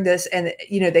comparing this? And,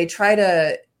 they try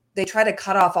to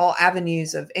cut off all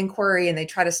avenues of inquiry, and they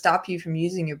try to stop you from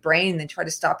using your brain. They try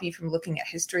to stop you from looking at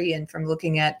history and from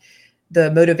looking at the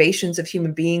motivations of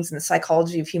human beings and the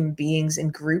psychology of human beings in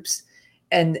groups.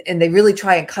 And they really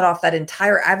try and cut off that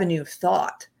entire avenue of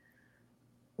thought.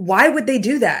 Why would they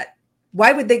do that?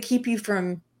 Why would they keep you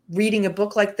from reading a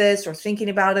book like this, or thinking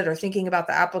about it, or thinking about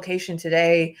the application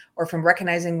today, or from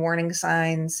recognizing warning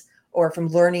signs, or from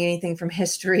learning anything from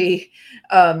history?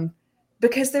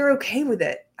 Because they're okay with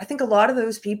it. I think a lot of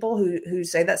those people who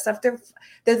say that stuff, they're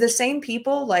the same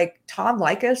people, like Tom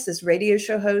Likas, this radio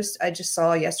show host I just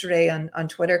saw yesterday on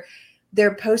Twitter.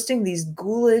 They're posting these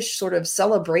ghoulish sort of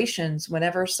celebrations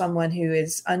whenever someone who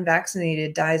is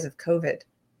unvaccinated dies of COVID,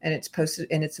 and it's posted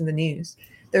and it's in the news.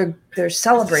 They're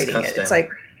celebrating it. It's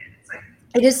like,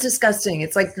 it is disgusting.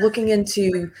 It's like looking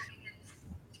into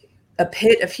a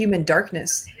pit of human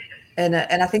darkness. And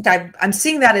I think I'm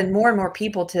seeing that in more and more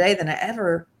people today than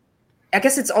I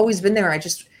guess it's always been there.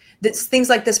 Things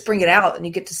like this bring it out, and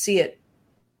you get to see it.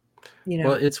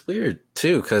 Well, it's weird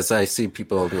too, because I see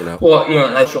people,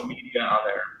 social media on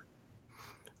there.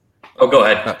 Oh, go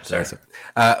ahead. Oh, sorry.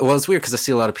 Well, it's weird because I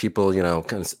see a lot of people,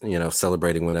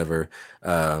 celebrating whenever,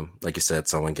 like you said,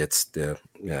 someone gets the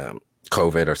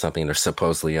COVID or something, they're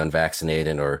supposedly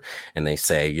unvaccinated, and they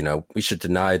say, we should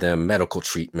deny them medical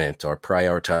treatment or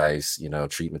prioritize,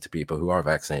 treatment to people who are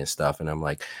vaccinated and stuff. And I'm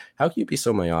like, how can you be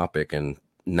so myopic and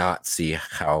not see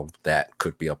how that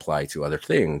could be applied to other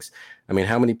things? I mean,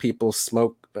 how many people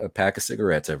smoke a pack of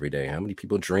cigarettes every day? How many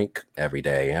people drink every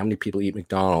day? How many people eat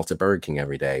McDonald's or Burger King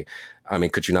every day? I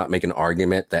mean, could you not make an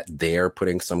argument that they're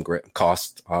putting some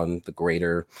cost on the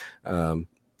greater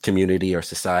community or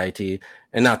society?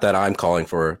 And not that I'm calling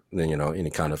for, any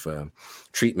kind of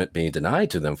treatment being denied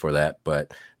to them for that,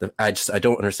 but I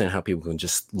don't understand how people can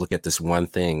just look at this one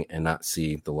thing and not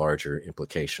see the larger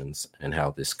implications and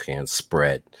how this can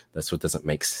spread. That's what doesn't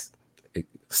make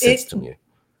sense to me.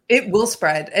 It will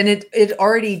spread. And it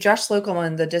already, Josh Slocum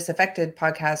on the Disaffected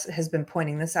podcast has been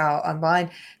pointing this out online.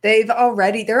 There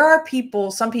are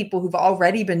some people who've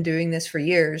already been doing this for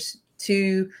years,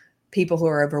 to people who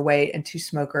are overweight and to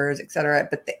smokers, et cetera.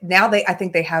 But now I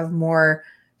think they have more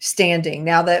standing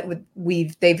now that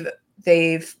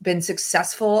they've been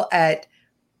successful at,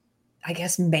 I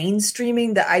guess,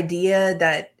 mainstreaming the idea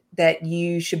that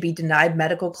you should be denied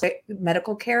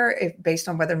medical care based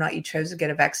on whether or not you chose to get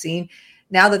a vaccine.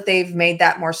 Now that they've made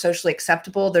that more socially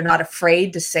acceptable, they're not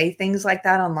afraid to say things like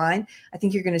that online. I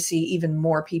think you're going to see even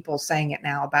more people saying it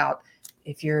now about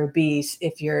if you're obese,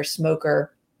 if you're a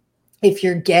smoker, if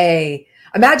you're gay.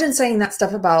 Imagine saying that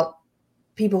stuff about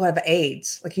people who have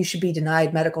AIDS, like you should be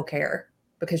denied medical care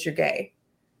because you're gay.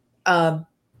 Kind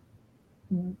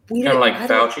of like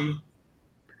Fauci.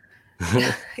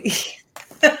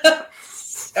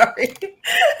 Sorry.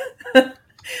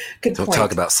 Good Don't point.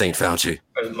 talk about Saint Fauci.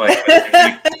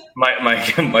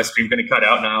 My screen's going to cut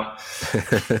out now.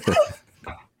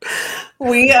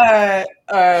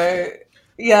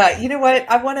 Yeah, you know what?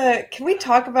 Can we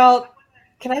talk about,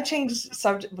 can I change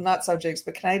subject, well, not subjects,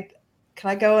 but can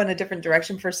I go in a different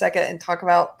direction for a second and talk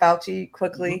about Fauci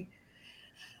quickly? Mm-hmm.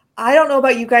 I don't know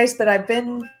about you guys, but I've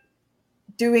been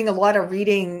doing a lot of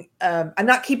reading. I'm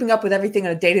not keeping up with everything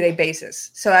on a day-to-day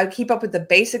basis. So I keep up with the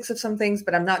basics of some things,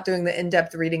 but I'm not doing the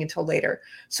in-depth reading until later.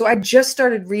 So I just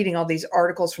started reading all these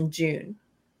articles from June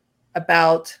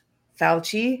about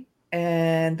Fauci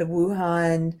and the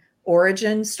Wuhan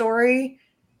origin story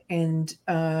and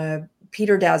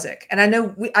Peter Daszak. And I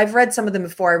know I've read some of them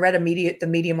before. I read the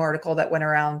Medium article that went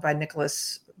around by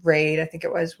Nicholas Wade. I think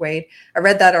it was Wade. I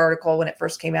read that article when it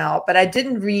first came out, but I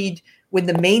didn't read when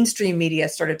the mainstream media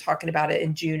started talking about it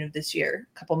in June of this year,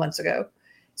 a couple months ago.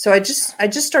 So I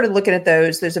just started looking at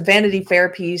those. There's a Vanity Fair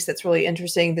piece that's really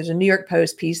interesting. There's a New York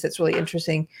Post piece that's really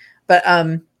interesting. But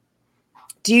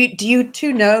do you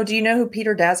two know? Do you know who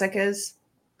Peter Daszak is?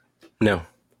 No.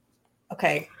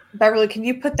 Okay, Beverly, can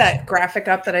you put that graphic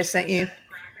up that I sent you?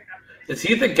 Is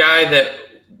he the guy that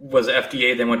was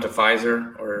FDA then went to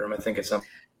Pfizer, or am I thinking something?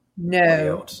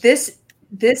 No, this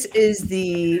is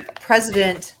the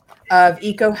president of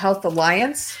EcoHealth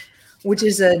Alliance, which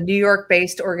is a New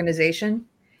York-based organization.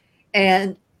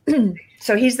 And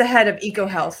so he's the head of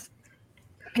EcoHealth.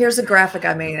 Here's a graphic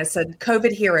I made. I said,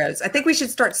 COVID heroes. I think we should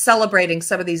start celebrating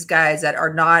some of these guys that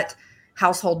are not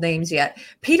household names yet.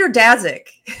 Peter Daszak,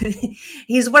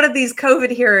 he's one of these COVID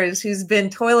heroes who's been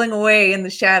toiling away in the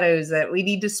shadows that we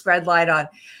need to spread light on.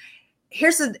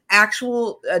 Here's an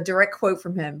actual direct quote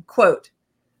from him. Quote,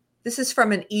 this is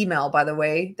from an email, by the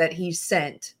way, that he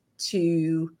sent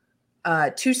to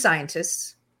two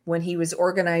scientists when he was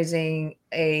organizing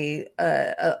a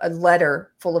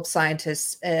letter full of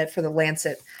scientists for the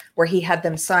Lancet, where he had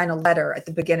them sign a letter at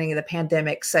the beginning of the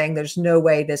pandemic saying there's no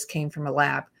way this came from a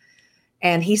lab.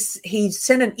 And he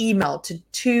sent an email to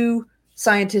two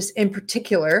scientists in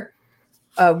particular,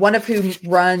 one of whom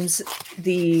runs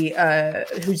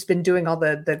who's been doing all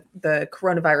the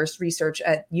coronavirus research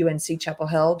at UNC Chapel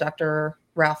Hill, Dr.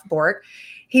 Ralph Borick.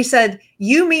 He said,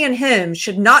 you, me, and him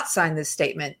should not sign this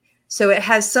statement. So it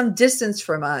has some distance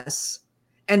from us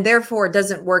and therefore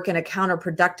doesn't work in a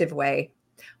counterproductive way.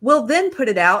 We'll then put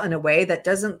it out in a way that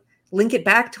doesn't link it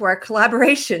back to our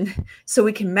collaboration so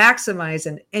we can maximize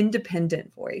an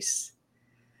independent voice.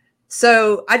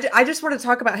 So I just want to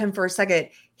talk about him for a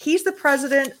second. He's the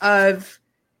president of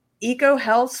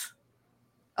EcoHealth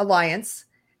Alliance.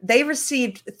 They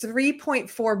received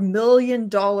 $3.4 million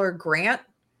grant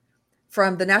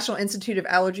from the National Institute of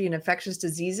Allergy and Infectious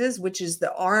Diseases, which is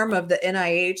the arm of the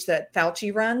NIH that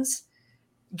Fauci runs,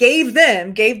 gave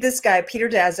this guy, Peter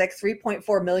Daszak,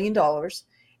 $3.4 million.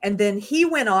 And then he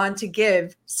went on to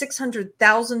give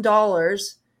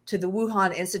 $600,000 to the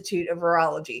Wuhan Institute of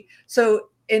Virology. So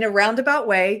in a roundabout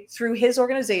way, through his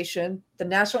organization, the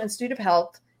National Institute of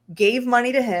Health gave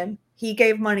money to him. He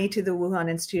gave money to the Wuhan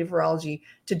Institute of Virology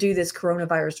to do this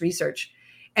coronavirus research.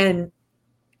 And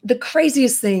the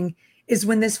craziest thing is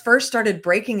when this first started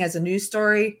breaking as a news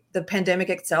story, the pandemic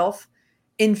itself,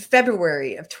 in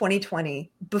February of 2020,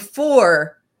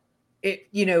 before it,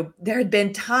 there had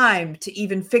been time to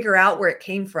even figure out where it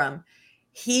came from,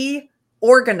 he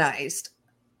organized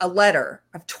a letter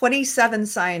of 27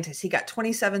 scientists. He got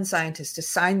 27 scientists to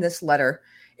sign this letter.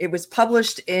 It was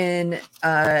published in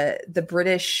the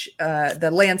British, the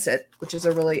Lancet, which is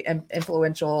a really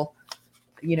influential,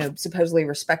 supposedly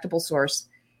respectable source.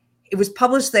 It was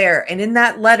published there. And in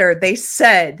that letter, they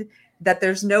said that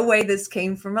there's no way this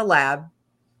came from a lab.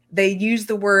 They used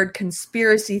the word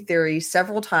conspiracy theory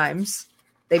several times.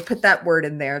 They put that word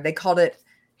in there. They called it,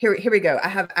 here we go. I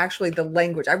have actually the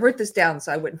language. I wrote this down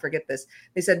so I wouldn't forget this.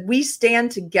 They said, we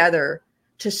stand together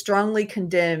to strongly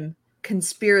condemn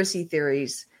conspiracy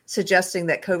theories suggesting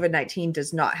that COVID-19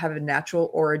 does not have a natural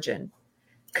origin.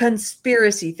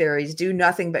 Conspiracy theories do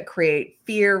nothing but create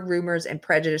fear, rumors, and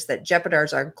prejudice that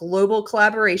jeopardize our global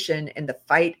collaboration in the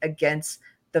fight against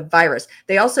the virus.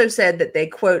 They also said that they,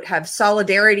 quote, have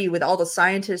solidarity with all the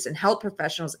scientists and health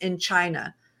professionals in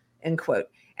China, end quote.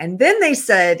 And then they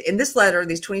said in this letter,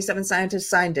 these 27 scientists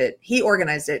signed it. He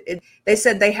organized it. They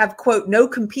said they have, quote, no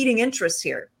competing interests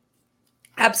here.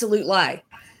 Absolute lie.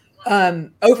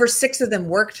 Over 6 of them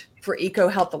worked for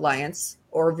EcoHealth Alliance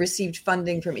or received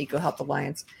funding from EcoHealth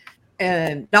Alliance,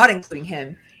 and not including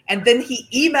him. And then he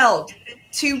emailed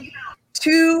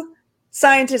two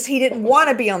scientists he didn't want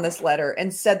to be on this letter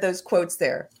and said those quotes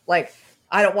there. Like,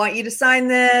 I don't want you to sign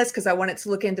this because I want it to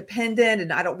look independent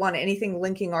and I don't want anything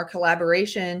linking our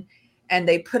collaboration. And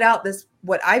they put out this,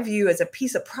 what I view as a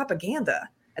piece of propaganda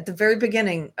at the very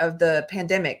beginning of the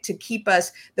pandemic to keep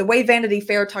us, the way Vanity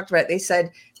Fair talked about it, they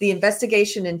said the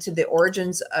investigation into the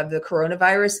origins of the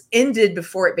coronavirus ended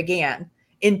before it began,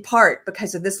 in part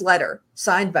because of this letter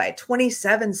signed by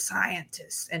 27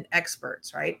 scientists and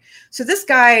experts, right? So this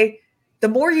guy, the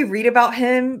more you read about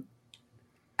him,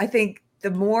 I think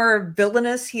the more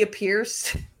villainous he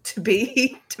appears to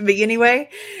be anyway.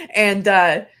 And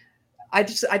I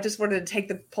just wanted to take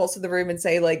the pulse of the room and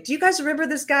say, like, do you guys remember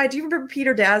this guy? Do you remember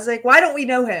Peter Daszak? Why don't we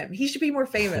know him? He should be more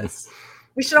famous.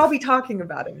 We should all be talking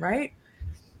about him, right?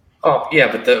 Oh,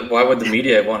 yeah, but why would the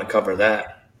media want to cover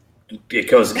that? It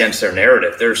goes against their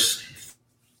narrative.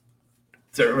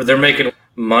 They're making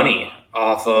money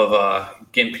off of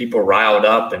getting people riled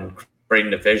up and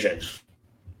creating division.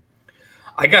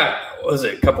 A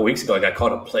couple weeks ago, I got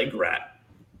called a plague rat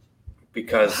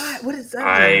because what is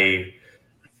that?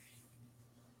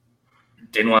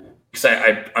 Didn't want because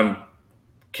I'm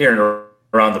carrying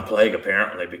around the plague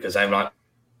apparently because I'm not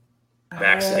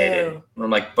vaccinated. Oh. And I'm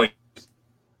like, but you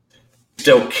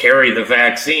still carry the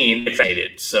vaccine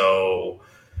vaccinated. So,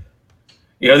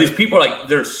 these people are like,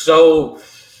 there's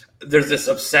this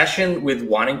obsession with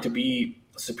wanting to be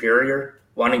superior,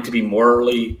 wanting to be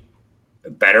morally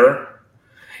better.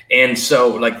 And so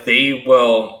like they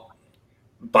will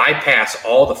bypass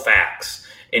all the facts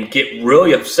and get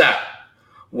really upset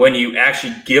when you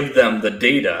actually give them the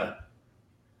data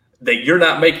that you're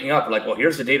not making up. Like, well,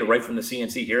 here's the data right from the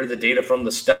CNC. Here's the data from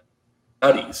the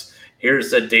studies.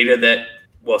 Here's the data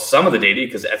some of the data,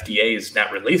 because the FDA is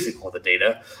not releasing all the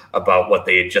data about what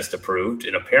they had just approved.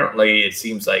 And apparently it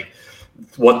seems like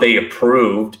what they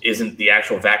approved isn't the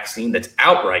actual vaccine that's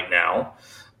out right now.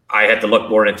 I had to look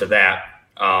more into that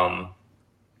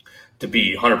to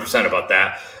be 100% about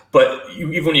that. But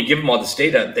even when you give them all this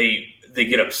data, they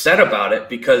get upset about it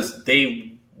because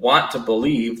they want to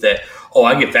believe that, oh,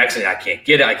 I get vaccinated, I can't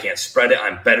get it, I can't spread it,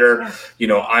 I'm better,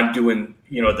 I'm doing,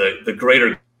 the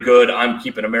greater good, I'm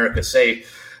keeping America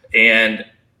safe. And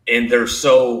they're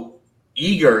so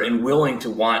eager and willing to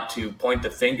want to point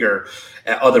the finger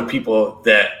at other people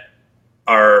that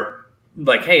are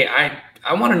like, hey,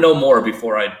 I want to know more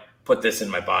before I put this in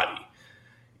my body.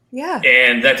 Yeah.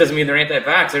 And that doesn't mean they're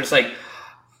anti-vax. They're just like,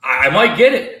 I might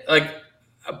get it. Like,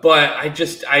 but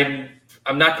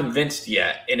I'm not convinced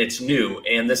yet, and it's new.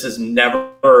 And this is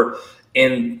never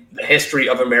in the history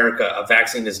of America, a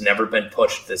vaccine has never been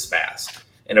pushed this fast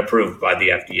and approved by the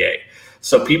FDA.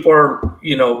 So people are,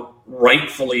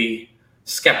 rightfully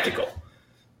skeptical,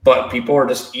 but people are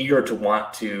just eager to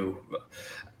want to,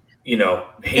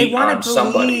 hate on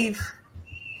somebody.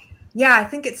 Yeah, I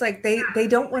think it's like they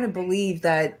don't want to believe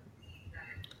that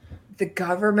the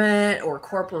government or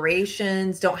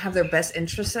corporations don't have their best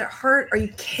interests at heart. Are you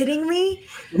kidding me?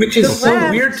 Which is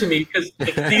so weird to me because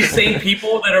these same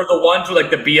people that are the ones with like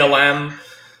the BLM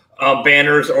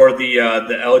banners or the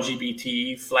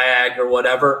LGBT flag or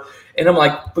whatever. And I'm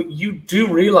like, but you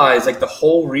do realize like the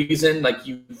whole reason like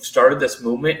you started this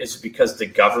movement is because the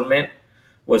government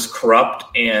was corrupt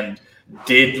and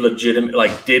did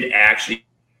actually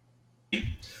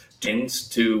things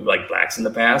to like blacks in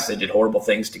the past. They did horrible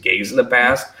things to gays in the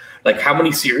past. Like how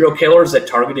many serial killers that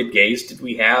targeted gays did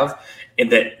we have?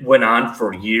 And that went on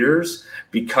for years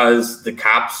because the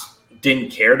cops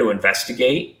didn't care to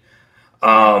investigate.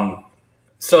 So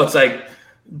it's like,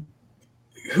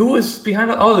 who was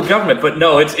behind it? Oh, the government. But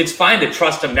no, it's fine to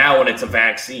trust them now when it's a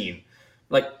vaccine.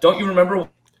 Like, don't you remember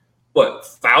what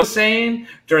Fauci was saying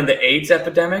during the AIDS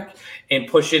epidemic and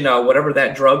pushing whatever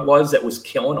that drug was that was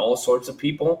killing all sorts of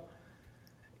people?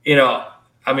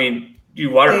 I mean,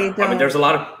 there's a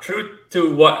lot of truth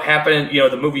to what happened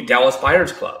in, the movie Dallas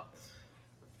Buyers Club,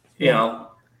 and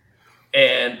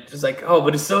it's like, oh,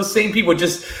 but it's those same people,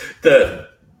 just the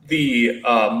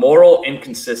moral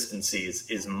inconsistencies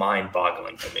is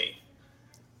mind-boggling to me.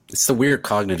 It's the weird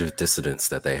cognitive dissonance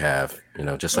that they have,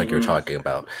 just like you're talking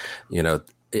about,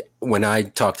 when I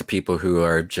talk to people who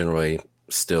are generally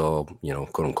still,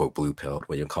 quote unquote blue pilled,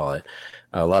 what you call it,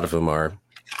 a lot of them are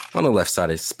on the left side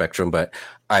of the spectrum, but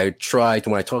I try to,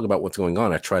 when I talk about what's going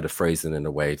on, I try to phrase it in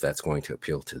a way that's going to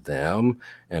appeal to them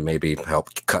and maybe help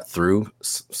cut through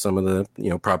some of the,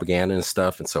 propaganda and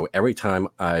stuff. And so every time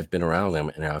I've been around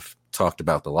them and I've talked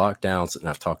about the lockdowns and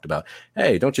I've talked about,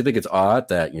 hey, don't you think it's odd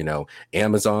that,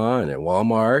 Amazon and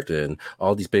Walmart and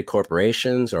all these big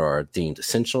corporations are deemed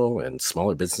essential and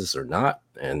smaller businesses are not?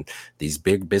 And these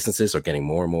big businesses are getting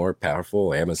more and more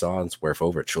powerful. Amazon's worth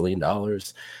over $1 trillion.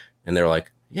 And they're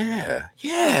like, yeah,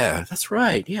 that's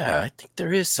right. Yeah, I think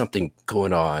there is something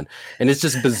going on. And it's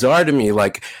just bizarre to me,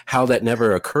 like how that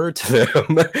never occurred to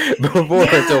them before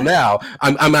until now.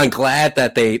 I'm glad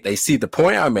that they see the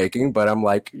point I'm making, but I'm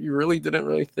like, you really didn't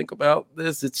really think about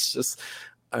this. It's just,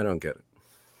 I don't get it.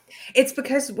 It's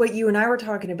because what you and I were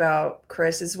talking about,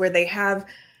 Chris, is where they have,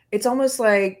 it's almost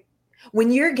like,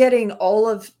 when you're getting all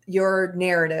of your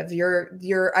narrative,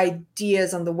 your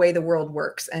ideas on the way the world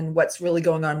works and what's really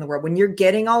going on in the world, when you're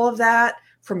getting all of that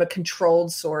from a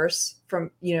controlled source,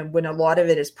 from, when a lot of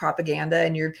it is propaganda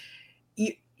and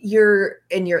you're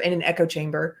in an echo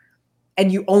chamber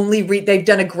and you only read, they've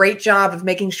done a great job of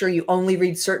making sure you only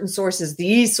read certain sources.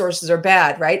 These sources are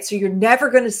bad, right? So you're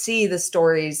never going to see the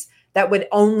stories that would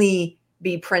only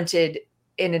be printed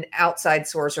in an outside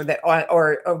source or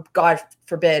God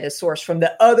forbid, a source from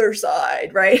the other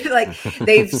side, right? Like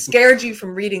they've scared you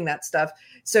from reading that stuff.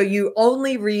 So you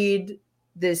only read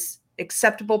this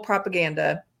acceptable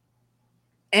propaganda,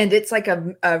 and it's like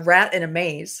a rat in a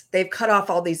maze. They've cut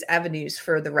off all these avenues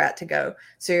for the rat to go.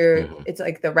 So it's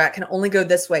like the rat can only go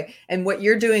this way. And what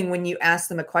you're doing when you ask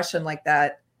them a question like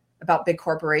that about big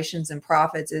corporations and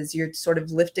profits is you're sort of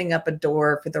lifting up a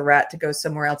door for the rat to go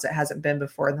somewhere else it hasn't been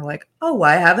before. And they're like, oh,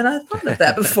 why haven't I thought of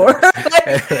that before?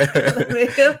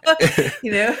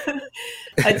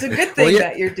 It's a good thing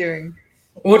that you're doing.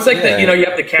 Well, it's like that, you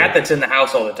have the cat that's in the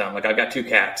house all the time. Like I've got 2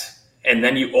 cats, and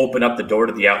then you open up the door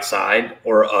to the outside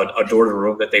or a door to a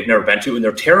room that they've never been to, and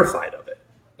they're terrified of it.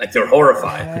 Like they're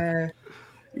horrified.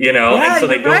 And so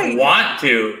they don't want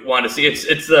to see.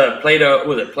 It's the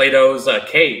Plato's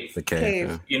cave. The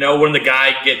cave. When the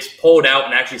guy gets pulled out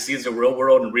and actually sees the real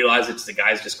world and realizes the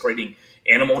guy's just creating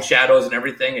animal shadows and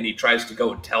everything, and he tries to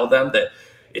go and tell them that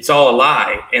it's all a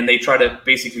lie, and they try to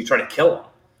kill him.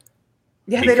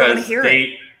 Yeah, they don't want to hear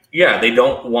it. Yeah, they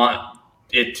don't want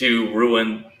it to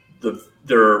ruin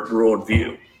their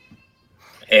worldview.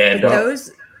 And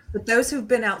but those who've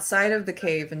been outside of the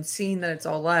cave and seen that it's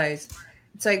all lies.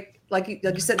 It's like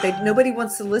you said, nobody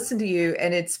wants to listen to you.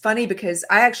 And it's funny because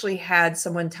I actually had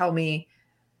someone tell me,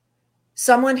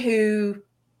 someone who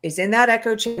is in that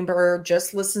echo chamber,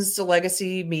 just listens to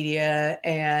legacy media.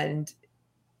 And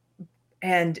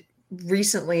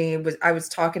recently I was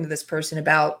talking to this person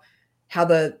about how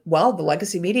the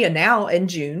legacy media now in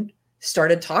June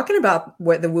started talking about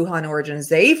what the Wuhan origins.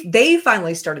 They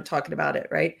finally started talking about it,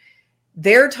 right?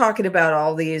 They're talking about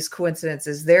all these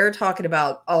coincidences. They're talking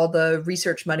about all the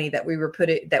research money that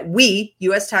we,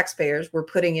 U.S. taxpayers, were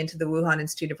putting into the Wuhan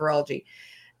Institute of Virology.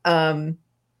 And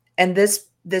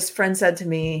this friend said to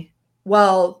me,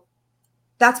 well,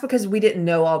 that's because we didn't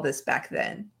know all this back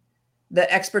then.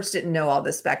 The experts didn't know all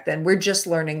this back then. We're just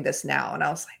learning this now. And I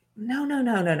was like,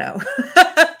 no.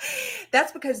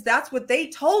 That's because that's what they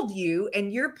told you,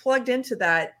 and you're plugged into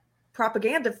that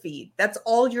propaganda feed. That's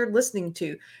all you're listening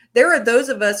to. There are those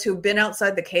of us who've been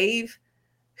outside the cave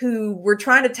who were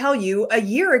trying to tell you a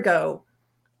year ago,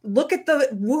 look at the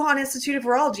Wuhan Institute of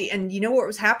Virology. And you know what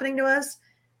was happening to us?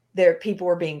 People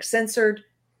were being censored.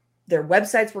 Their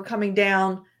websites were coming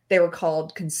down. They were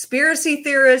called conspiracy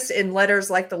theorists in letters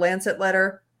like the Lancet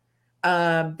letter.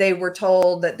 They were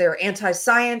told that they're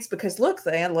anti-science because look,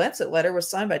 the Lancet letter was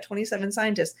signed by 27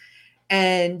 scientists.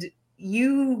 And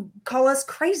you call us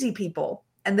crazy people.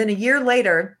 And then a year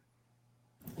later,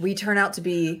 we turn out to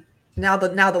be now the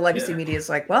legacy media is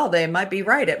like, well, they might be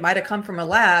right. It might have come from a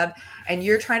lab. And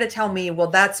you're trying to tell me,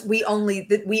 well, we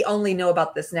only know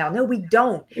about this now. No, we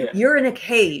don't. Yeah. You're in a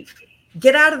cave.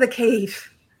 Get out of the cave.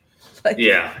 Well,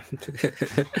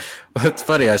 it's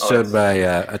funny. I showed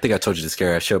I think I told you this,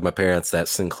 Gary. I showed my parents that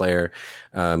Sinclair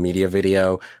media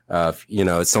video.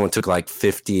 Someone took like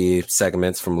 50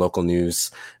 segments from local news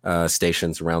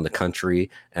stations around the country,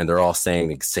 and they're all saying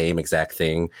the same exact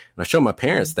thing. And I showed my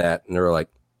parents that, and they were like,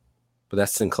 but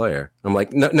that's Sinclair. I'm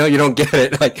like, no, you don't get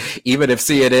it. Like, even if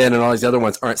CNN and all these other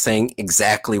ones aren't saying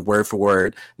exactly word for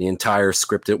word the entire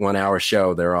scripted 1 hour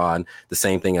show, they're on the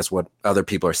same thing as what other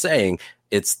people are saying.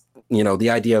 it's, the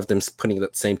idea of them putting the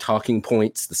same talking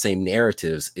points, the same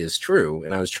narratives is true.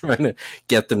 And I was trying to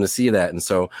get them to see that. And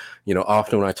so,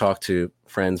 often when I talk to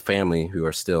friends, family who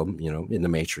are still, in the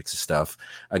matrix of stuff,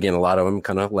 again, a lot of them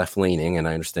kind of left leaning, and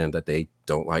I understand that they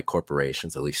don't like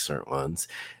corporations, at least certain ones.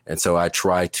 And so I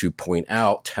try to point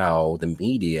out how the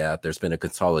media, there's been a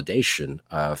consolidation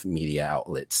of media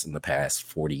outlets in the past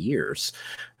 40 years,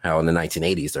 how in the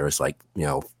 1980s, there was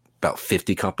about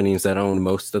 50 companies that own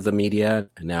most of the media.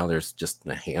 And now there's just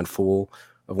a handful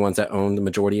of ones that own the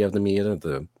majority of the media,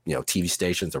 the TV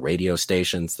stations, the radio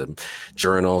stations, the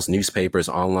journals, newspapers,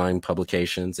 online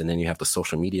publications. And then you have the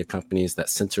social media companies that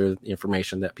censor the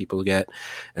information that people get.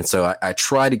 And so I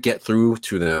try to get through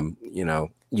to them,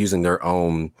 using their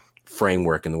own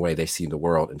framework and the way they see the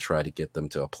world, and try to get them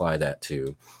to apply that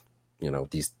to,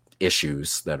 these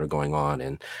issues that are going on.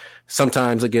 And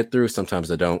sometimes I get through,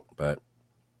 sometimes I don't, but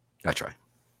I try.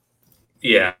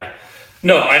 Yeah.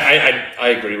 No, I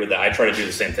agree with that. I try to do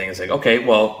the same thing. It's like, okay,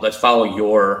 well, let's follow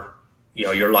your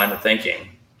line of thinking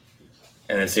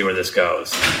and then see where this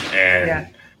goes.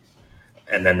 And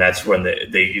then that's when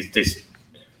they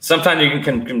sometimes you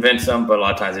can convince them, but a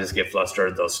lot of times they just get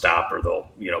flustered. They'll stop, or they'll,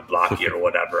 block you or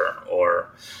whatever. Or,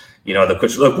 they'll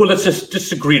quit. Look, well, let's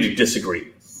just agree to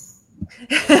disagree.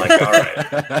 I'm like, all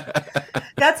right.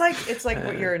 It's like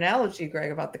what your analogy,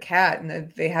 Greg, about the cat,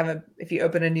 and they haven't, if you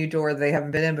open a new door they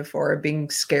haven't been in before, being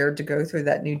scared to go through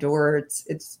that new door.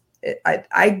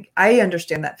 I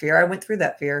understand that fear. I went through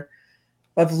that fear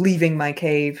of leaving my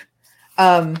cave.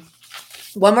 One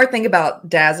more thing about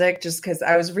Daszak, just because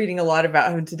I was reading a lot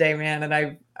about him today, man, and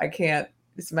I can't,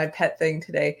 this is my pet thing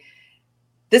today.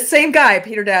 This same guy,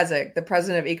 Peter Daszak, the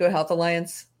president of EcoHealth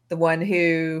Alliance, the one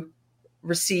who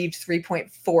received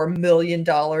 $3.4 million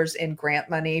in grant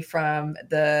money from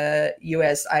the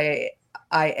USAID,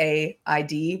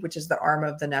 which is the arm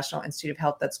of the National Institute of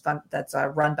Health that's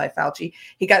run by Fauci.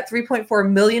 He got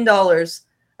 $3.4 million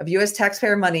of U.S.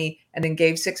 taxpayer money, and then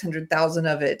gave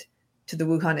 $600,000 of it to the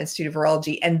Wuhan Institute of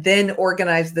Virology, and then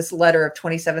organized this letter of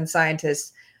 27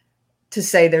 scientists to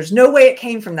say there's no way it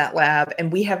came from that lab,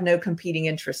 and we have no competing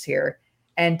interests here.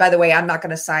 And by the way, I'm not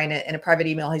going to sign it. In a private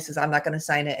email, he says, I'm not going to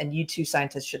sign it. And you two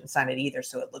scientists shouldn't sign it either.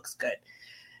 So it looks good.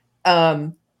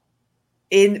 Remember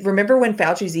when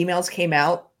Fauci's emails came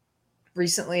out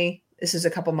recently? This is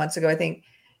a couple months ago, I think,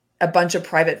 a bunch of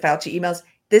private Fauci emails.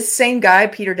 This same guy,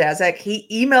 Peter Daszak, he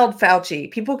emailed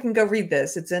Fauci. People can go read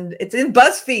this. It's in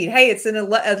BuzzFeed. Hey, it's in a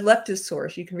leftist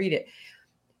source. You can read it.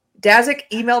 Daszak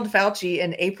emailed Fauci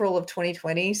in April of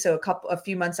 2020, so a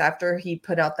few months after he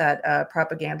put out that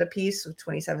propaganda piece with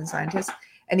 27 scientists,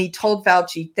 and he told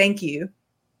Fauci, "Thank you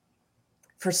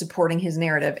for supporting his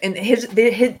narrative." And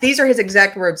these are his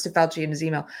exact words to Fauci in his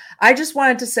email. "I just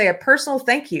wanted to say a personal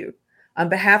thank you on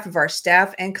behalf of our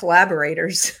staff and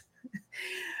collaborators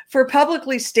for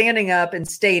publicly standing up and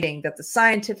stating that the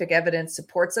scientific evidence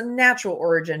supports a natural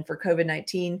origin for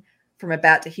COVID-19 from a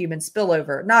bat to human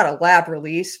spillover, not a lab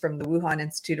release from the Wuhan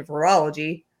Institute of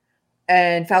Virology."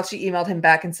 And Fauci emailed him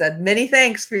back and said, "Many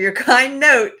thanks for your kind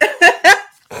note."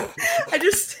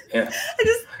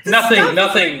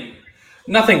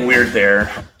 Nothing weird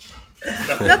there.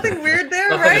 Nothing weird there,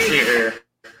 nothing right? To see here.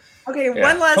 Okay,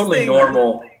 one last totally thing.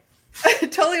 Normal.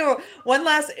 Totally normal. One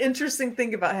last interesting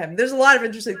thing about him. There's a lot of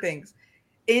interesting things.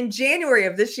 In January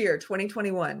of this year,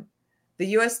 2021, the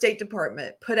U.S. State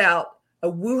Department put out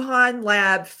a Wuhan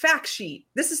lab fact sheet.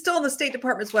 This is still on the State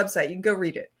Department's website. You can go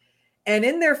read it. And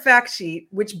in their fact sheet,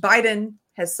 which Biden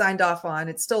has signed off on,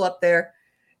 it's still up there.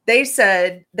 They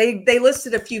said they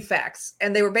listed a few facts,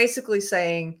 and they were basically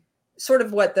saying sort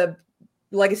of what the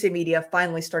legacy media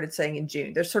finally started saying in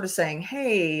June. They're sort of saying,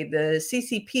 hey, the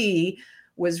CCP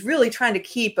was really trying to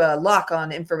keep a lock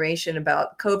on information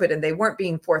about COVID, and they weren't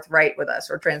being forthright with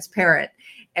us or transparent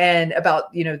and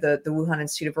about, the Wuhan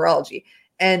Institute of Virology.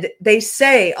 And they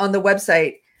say on the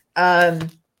website,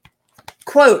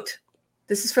 quote,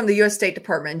 this is from the U.S. State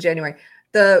Department in January,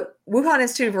 "The Wuhan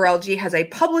Institute of Virology has a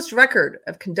published record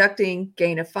of conducting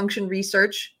gain-of-function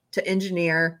research to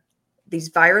engineer these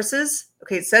viruses."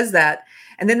 Okay, it says that.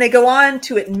 And then they go on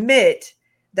to admit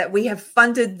that we have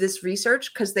funded this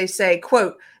research because they say,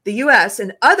 quote, "The U.S.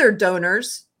 and other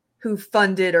donors who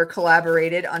funded or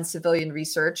collaborated on civilian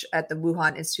research at the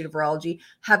Wuhan Institute of Virology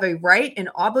have a right and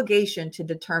obligation to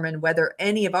determine whether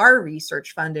any of our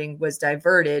research funding was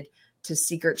diverted to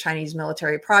secret Chinese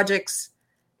military projects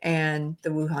and the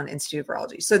Wuhan Institute of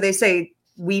Virology." So they say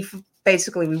we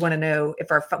want to know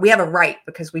if we have a right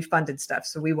because we funded stuff.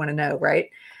 So we want to know, right?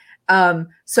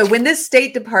 So when this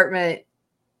State Department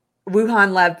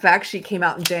Wuhan lab fact sheet came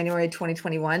out in January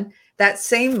 2021, that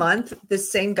same month,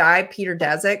 this same guy, Peter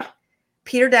Daszak,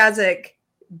 Peter Daszak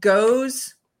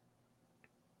goes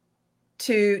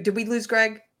to, did we lose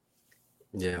Greg?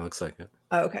 Yeah, looks like it.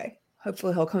 Oh, okay.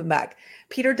 Hopefully he'll come back.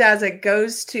 Peter Daszak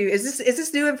goes to, is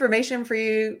this new information for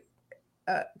you,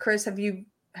 Chris? Have you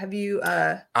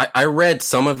I read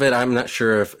some of it. I'm not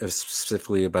sure if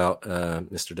specifically about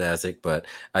Mr. Daszak, but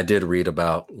I did read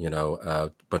about,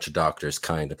 a bunch of doctors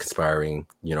kind of conspiring,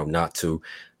 not to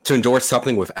endorse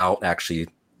something without actually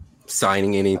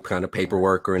signing any kind of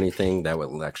paperwork or anything that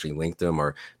would actually link them,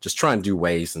 or just try and do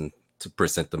ways and to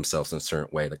present themselves in a certain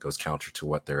way that goes counter to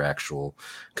what their actual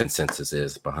consensus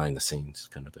is behind the scenes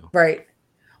kind of deal. Right.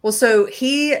 Well,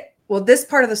 this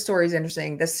part of the story is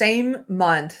interesting. The same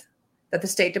month that the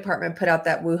State Department put out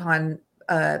that Wuhan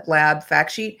lab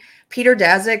fact sheet, Peter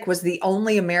Daszak was the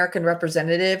only American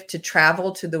representative to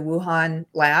travel to the Wuhan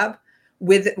lab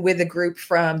with a group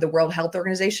from the World Health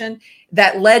Organization.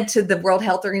 That led to the World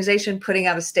Health Organization putting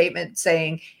out a statement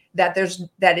saying that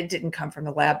it didn't come from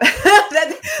the lab.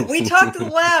 That we talked to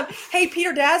the lab. Hey,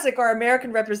 Peter Daszak, our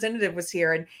American representative, was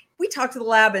here, and we talked to the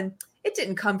lab, and it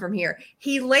didn't come from here.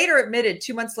 He later admitted,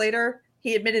 2 months later,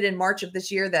 he admitted in March of this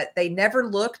year that they never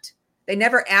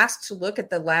asked to look at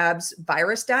the lab's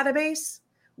virus database,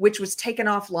 which was taken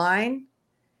offline.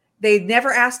 They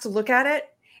never asked to look at it.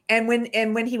 And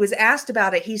when he was asked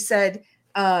about it, he said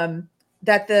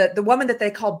that the woman that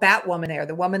they call Batwoman there,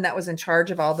 the woman that was in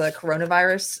charge of all the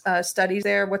coronavirus studies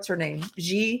there, what's her name?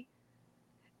 Xi.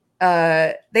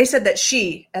 They said that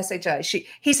he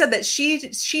said that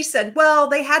she said, well,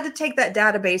 they had to take that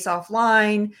database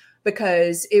offline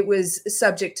because it was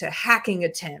subject to hacking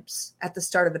attempts at the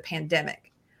start of the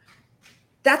pandemic.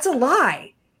 That's a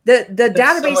lie. The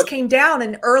database came down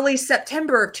in early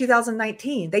September of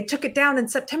 2019. They took it down in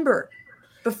September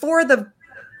before the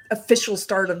official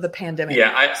start of the pandemic.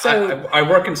 Yeah, I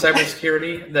work in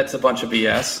cybersecurity. That's a bunch of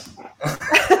BS. I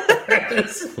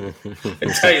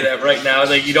tell you that right now,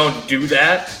 that you don't do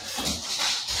that.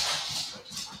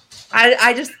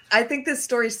 I think this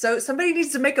story somebody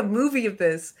needs to make a movie of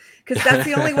this, because that's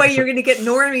the only way you're going to get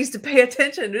normies to pay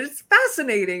attention. It's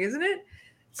fascinating, isn't it?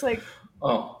 It's like,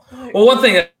 well, one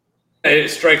thing that it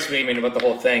strikes me, about the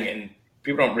whole thing, and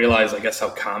people don't realize, I guess, how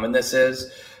common this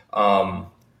is.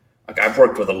 I've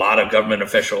worked with a lot of government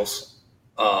officials,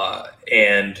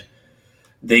 and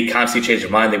they constantly change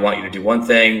their mind. They want you to do one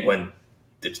thing when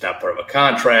it's not part of a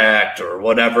contract or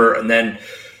whatever, and then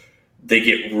they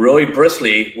get really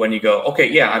bristly when you go, okay,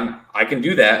 yeah, I can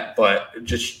do that, but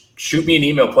just shoot me an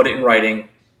email, put it in writing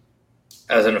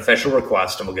as an official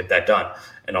request, and we'll get that done.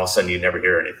 And all of a sudden, you never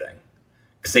hear anything,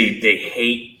 because they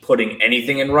hate putting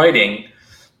anything in writing,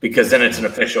 because then it's an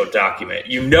official document.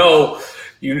 You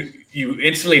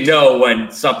instantly know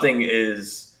when something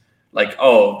is like,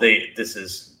 this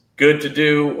is good to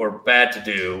do or bad to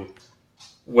do,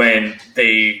 when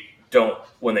they all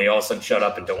of a sudden shut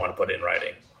up and don't want to put it in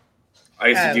writing. I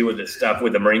used to deal with this stuff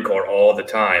with the Marine Corps all the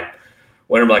time.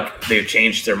 When they've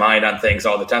changed their mind on things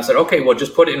all the time. I said, okay, well,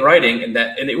 just put it in writing, and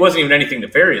it wasn't even anything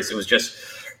nefarious. It was just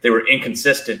they were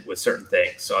inconsistent with certain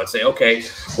things. So I'd say, okay,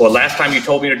 well, last time you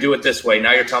told me to do it this way,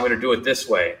 now you're telling me to do it this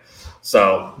way.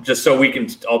 So just so we can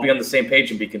all be on the same page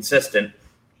and be consistent,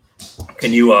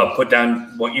 can you put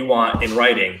down what you want in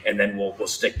writing, and then we'll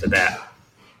stick to that.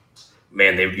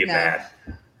 Man, they would get mad.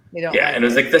 And it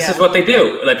was like, this is what they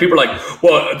do. Like, people are like,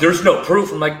 well, there's no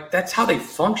proof. I'm like, that's how they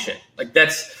function. Like,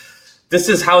 this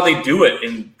is how they do it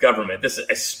in government. This is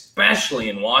especially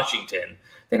in Washington.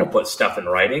 They don't put stuff in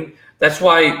writing. That's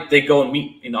why they go and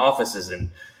meet in offices and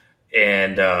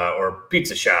or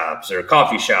pizza shops or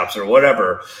coffee shops or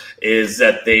whatever, is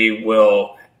that they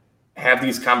will have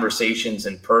these conversations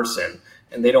in person,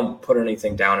 and they don't put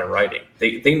anything down in writing.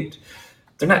 They're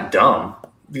not dumb.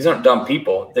 These aren't dumb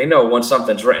people. They know once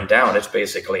something's written down, it's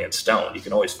basically in stone. You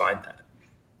can always find that.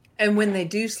 And when they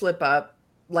do slip up,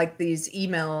 like these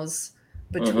emails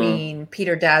between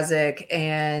Peter Daszak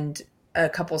and a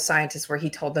couple of scientists where he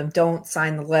told them, don't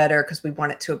sign the letter because we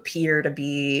want it to appear to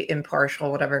be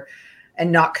impartial, whatever, and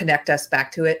not connect us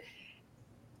back to it.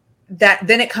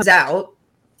 Then it comes out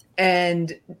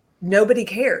and nobody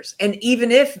cares. And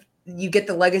even if you get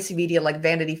the legacy media like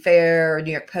Vanity Fair or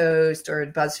New York Post or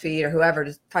BuzzFeed or whoever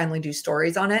to finally do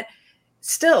stories on it,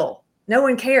 still no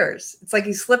one cares. It's like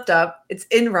he slipped up. It's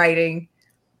in writing.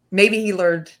 Maybe he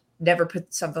learned never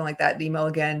put something like that in email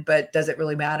again, but does it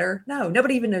really matter? No,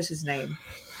 nobody even knows his name.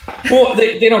 Well,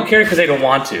 they don't care because they don't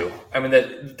want to. I mean,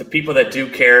 the people that do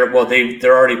care, well,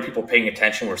 there are already people paying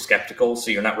attention. We're skeptical,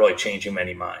 so you're not really changing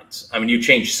many minds. I mean, you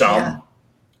change some.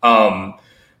 Yeah.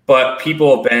 But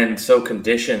people have been so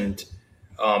conditioned,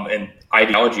 and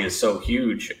ideology is so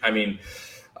huge. I mean,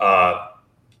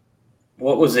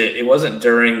 what was it? It wasn't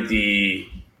during the.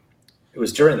 It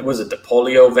was during. Was it the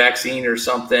polio vaccine or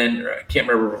something? I can't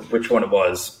remember which one it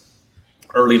was.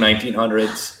 Early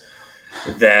 1900s.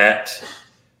 That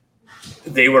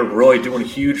they were really doing a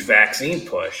huge vaccine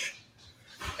push,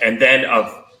 and then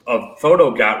a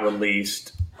photo got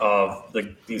released of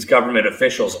these government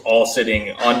officials all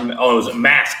sitting on. Oh, it was a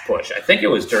mask push. I think it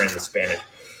was during the Spanish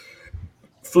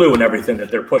flu and everything that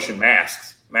they're pushing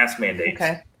mask mandates.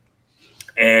 Okay.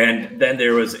 And then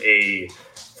there was a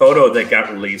photo that got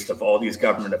released of all these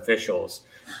government officials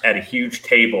at a huge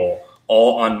table,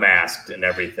 all unmasked and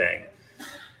everything.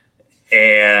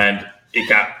 And it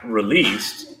got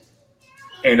released,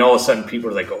 and all of a sudden people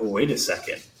are like, oh, wait a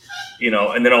second.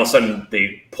 And then all of a sudden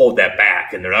they pulled that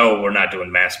back and they're, oh, we're not doing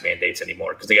mask mandates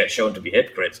anymore because they got shown to be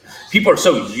hypocrites. People are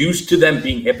so used to them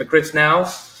being hypocrites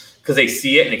now because they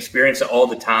see it and experience it all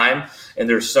the time, and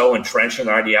they're so entrenched in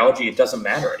their ideology, it doesn't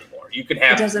matter anymore. You can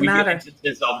have get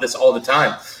instances of this all the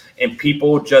time, and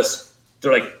people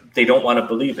they're like, they don't want to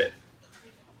believe it.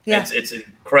 Yeah. It's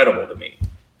incredible to me.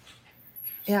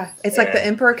 Yeah. It's like the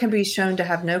emperor can be shown to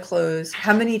have no clothes.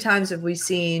 How many times have we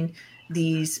seen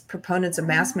these proponents of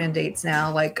mask mandates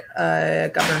now, like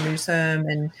Governor Newsom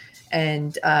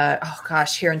and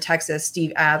here in Texas,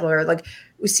 Steve Adler, like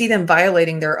we see them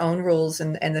violating their own rules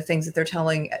and the things that they're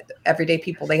telling everyday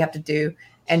people they have to do.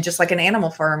 And just like an animal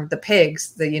farm, the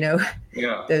pigs,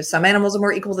 some animals are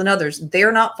more equal than others.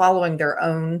 They're not following their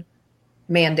own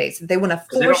mandates. They want to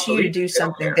force you to do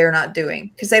something they're not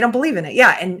doing because they don't believe in it.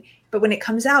 Yeah. But when it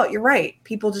comes out, you're right.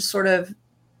 People just sort of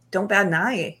don't bat an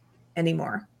eye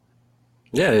anymore.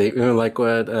 Yeah, like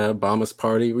what Obama's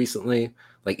party recently,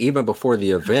 like even before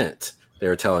the event, they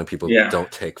were telling people don't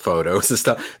take photos and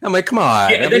stuff. I'm like, come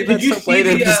on. Yeah, did you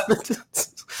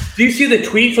see the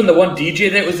tweet from the one DJ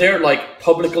that was there, like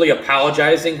publicly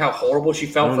apologizing how horrible she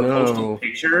felt for posting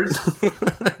pictures?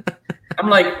 I'm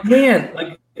like, man,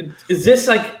 like, is this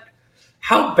like,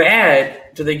 how bad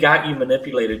do they got you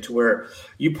manipulated to where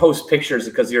you post pictures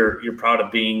because you're proud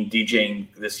of being DJing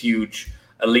this huge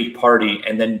elite party,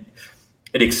 and then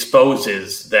it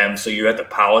exposes them, so you have to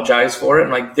apologize for it?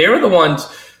 And like, they're the ones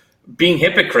being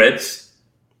hypocrites,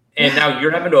 and now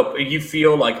you're having to. You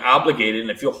feel like obligated, and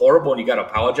it feel horrible, and you got to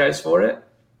apologize for it.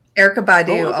 Erica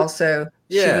Badu also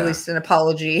she released an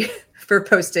apology for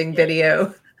posting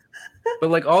video.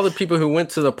 But like all the people who went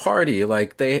to the party,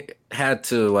 like they had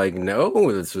to like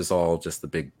know this was all just a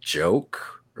big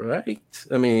joke, right?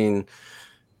 I mean,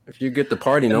 if you get the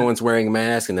party, no one's wearing a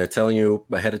mask, and they're telling you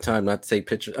ahead of time not to take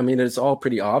pictures. I mean, it's all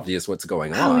pretty obvious what's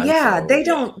going on. Oh yeah, so,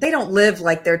 they don't live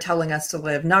like they're telling us to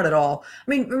live. Not at all.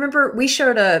 I mean, remember we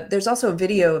showed there's also a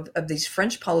video of these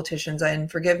French politicians,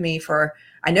 and forgive me for,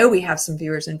 I know we have some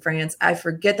viewers in France. I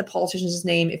forget the politician's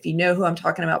name. If you know who I'm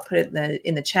talking about, put it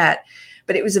in the chat.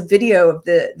 But it was a video of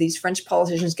these French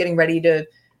politicians getting ready to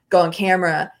go on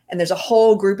camera, and there's a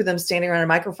whole group of them standing around a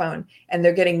microphone, and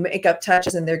they're getting makeup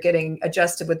touches and they're getting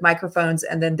adjusted with microphones,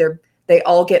 and then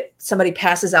somebody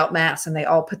passes out masks and they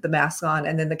all put the mask on,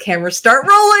 and then the cameras start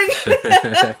rolling.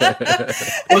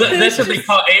 Well, that's what they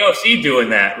call AOC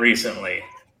doing that recently,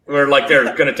 where like they're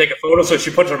going to take a photo, so she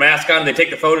puts her mask on, they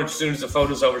take the photo, as soon as the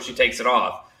photo's over, she takes it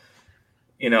off.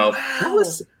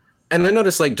 And I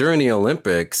noticed, like, during the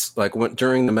Olympics, like,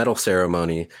 during the medal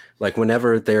ceremony, like,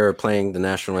 whenever they're playing the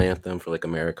national anthem for, like,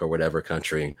 America or whatever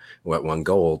country what won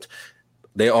gold,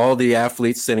 all the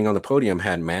athletes sitting on the podium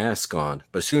had masks on.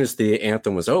 But as soon as the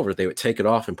anthem was over, they would take it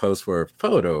off and pose for a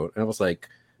photo. And I was like,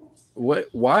 what?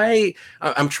 Why?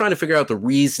 I'm trying to figure out the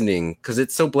reasoning, because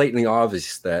it's so blatantly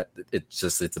obvious that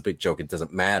it's a big joke. It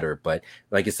doesn't matter. But,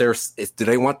 like, do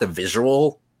they want the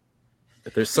visual?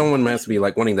 If there's someone has to be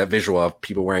like wanting that visual of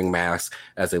people wearing masks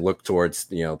as they look towards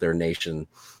their nation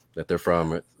that they're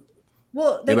from.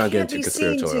 Well, they can't be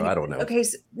seen to. I don't know. Okay,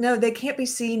 no, they can't be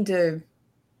seen to.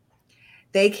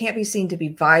 They can't be seen to be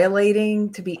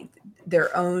violating, to be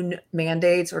their own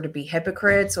mandates, or to be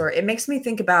hypocrites. Or it makes me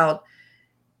think about,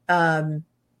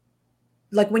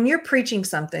 like when you're preaching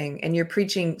something and you're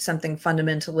preaching something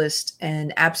fundamentalist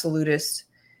and absolutist,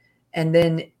 and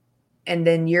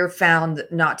then you're found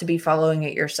not to be following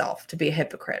it yourself, to be a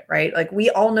hypocrite, right? Like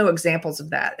we all know examples of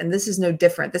that. And this is no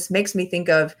different. This makes me think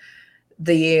of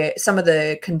some of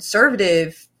the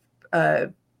conservative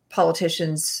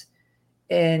politicians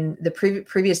in the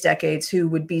previous decades who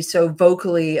would be so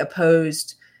vocally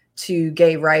opposed to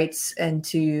gay rights and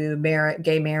to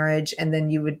gay marriage. And then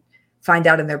you would find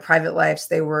out in their private lives,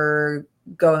 they were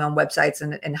going on websites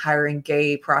and hiring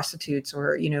gay prostitutes,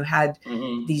 or had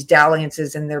these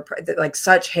dalliances, and they're like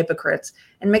such hypocrites.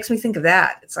 And it makes me think of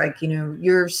that. It's like,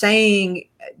 you're saying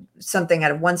something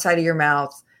out of one side of your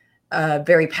mouth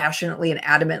very passionately and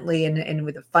adamantly and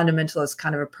with a fundamentalist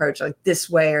kind of approach, like this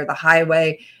way or the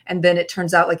highway. And then it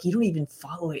turns out like you don't even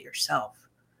follow it yourself.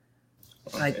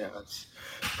 Like, yeah, it's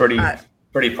pretty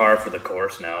par for the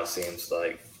course now, it seems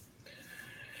like.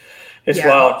 It's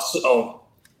wild. So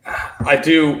I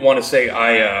do want to say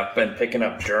I've been picking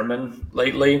up German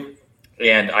lately,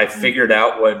 and I figured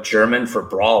out what German for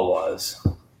brawl was.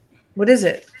 What is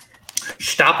it?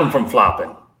 Stoppen from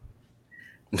flopping.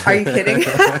 Are you kidding?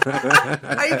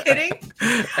 Are you kidding?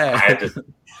 I just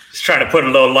trying to put a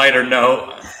little lighter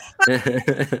note.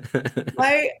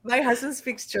 My husband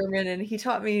speaks German, and he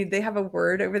taught me they have a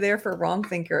word over there for wrong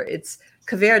thinker. It's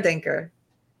Querdenker.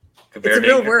 It's a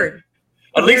real word.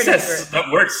 At least that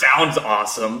word sounds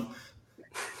awesome.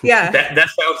 Yeah. That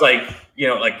sounds like,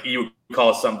 like you would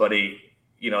call somebody,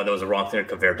 that was a wrong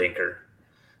thinker, Querdenker.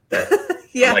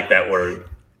 Yeah. I like that word.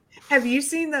 Have you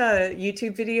seen the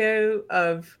YouTube video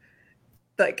of,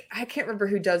 like, I can't remember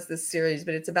who does this series,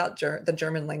 but it's about the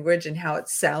German language and how it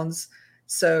sounds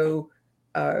so,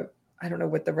 I don't know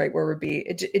what the right word would be.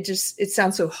 It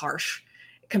sounds so harsh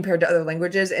compared to other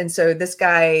languages. And so this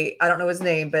guy, I don't know his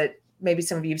name, but maybe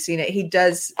some of you have seen it.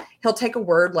 He'll take a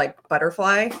word like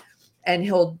butterfly and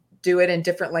he'll do it in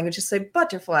different languages, say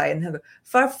butterfly, and he'll go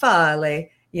farfalle,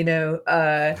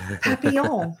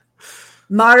 papillon.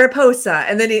 Mariposa,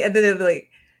 and then they're like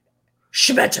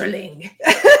Schmetterling,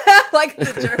 like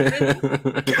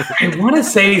the I German. want to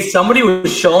say somebody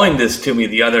was showing this to me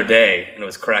the other day, and it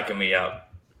was cracking me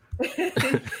up.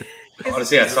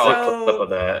 Honestly, I saw a clip of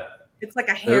that. It's like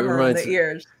a hammer on the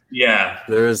ears. Yeah,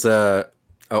 there's a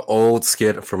old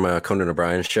skit from a Conan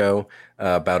O'Brien show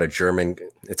about a German.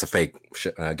 It's a fake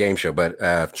game show, but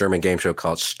a German game show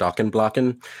called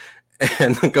Stockenblocken.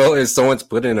 And the goal is someone's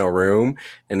put in a room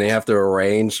and they have to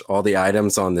arrange all the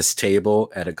items on this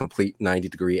table at a complete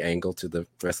 90-degree angle to the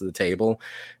rest of the table.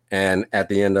 And at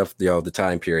the end of the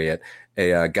time period,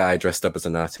 a guy dressed up as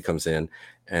a Nazi comes in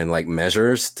and like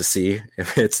measures to see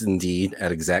if it's indeed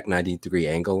at exact 90-degree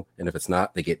angle. And if it's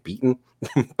not, they get beaten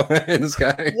by this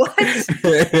guy. What?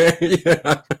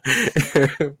 Yeah.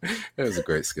 It was a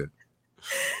great skit.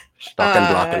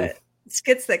 Stockenblocken.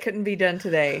 Skits that couldn't be done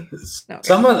today. No.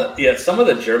 Some of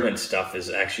the German stuff is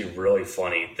actually really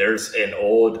funny. There's an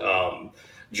old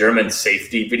German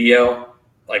safety video,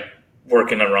 like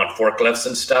working around forklifts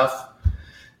and stuff.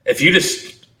 If you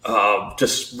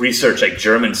just research like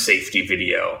German safety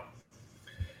video,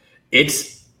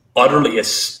 it's utterly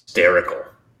hysterical.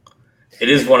 It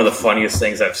is one of the funniest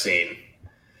things I've seen,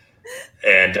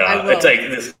 and it's like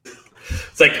this.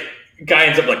 It's like. Guy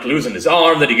ends up like losing his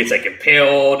arm, then he gets like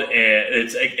impaled, and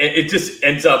it just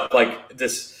ends up like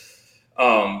this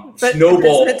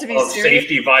snowball of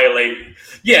safety violation.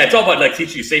 Yeah, it's all about like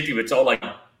teaching you safety, but it's all like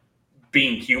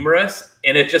being humorous,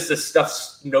 and it just this stuff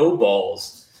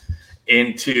snowballs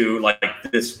into like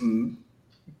this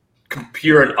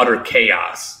pure and utter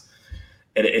chaos,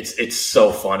 and it's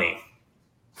so funny.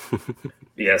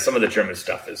 Yeah, some of the German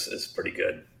stuff is pretty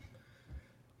good.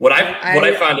 What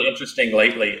I found interesting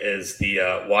lately is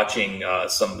the watching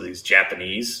some of these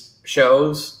Japanese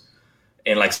shows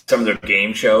and like some of their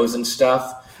game shows and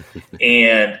stuff,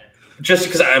 and just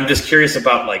because I'm just curious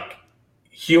about like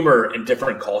humor in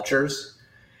different cultures,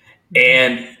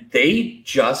 and they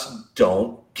just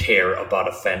don't care about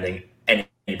offending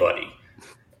anybody,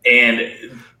 and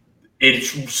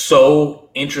it's so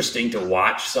interesting to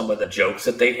watch some of the jokes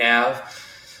that they have.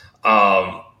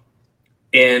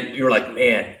 And you're like,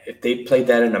 man, if they played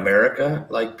that in America,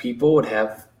 like people would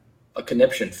have a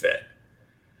conniption fit.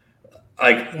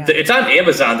 Like It's on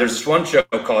Amazon. There's this one show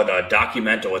called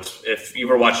Documental. It's if you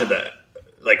were watching the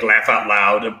like Laugh Out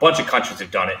Loud. A bunch of countries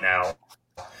have done it now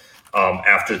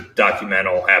after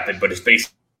Documental happened. But it's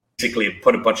basically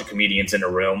put a bunch of comedians in a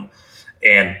room,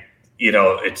 and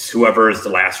it's whoever is the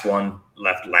last one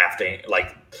left laughing.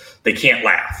 Like they can't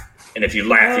laugh, and if you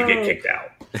laugh, you get kicked out.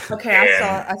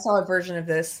 Okay, I saw a version of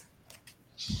this.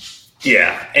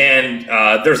 Yeah, and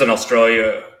there's an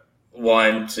Australia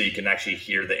one, so you can actually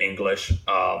hear the English,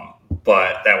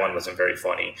 but that one wasn't very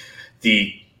funny.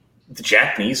 The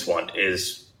Japanese one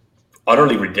is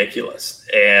utterly ridiculous,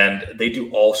 and they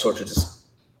do all sorts of just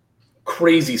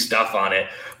crazy stuff on it.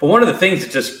 But one of the things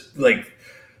that just like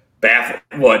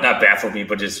not baffled me,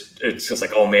 but it's just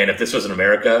like, oh man, if this was in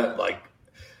America, like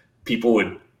people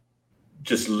would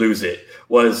just lose it.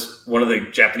 Was one of the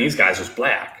Japanese guys was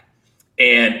black,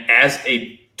 and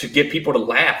to get people to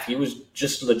laugh, he was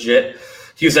just legit.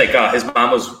 He was like his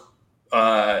mom was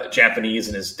Japanese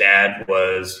and his dad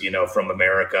was from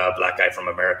America, black guy from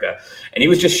America, and he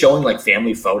was just showing like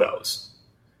family photos,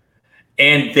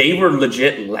 and they were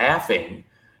legit laughing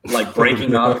like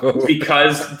breaking up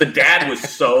because the dad was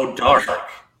so dark.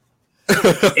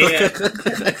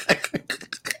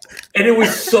 And it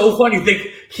was so funny.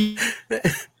 He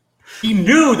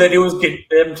knew that it was getting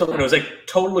them to, it was like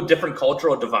totally different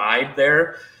cultural divide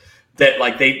there, that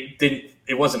like they didn't,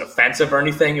 it wasn't offensive or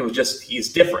anything. It was just,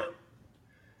 he's different,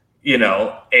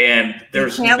 and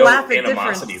there's no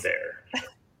animosity there.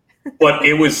 But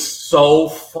it was so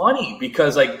funny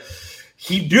because like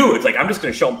he knew, it's like, I'm just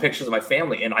going to show him pictures of my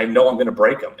family and I know I'm going to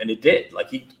break them. And it did. Like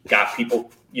he got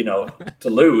people, to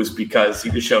lose because he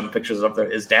just showed them pictures of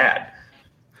his dad.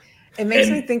 It makes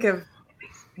me think of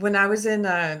when I was in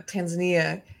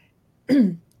Tanzania,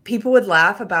 people would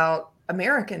laugh about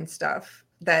American stuff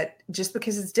that just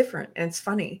because it's different and it's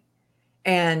funny.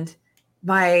 And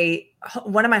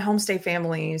one of my homestay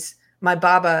families, my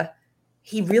Baba,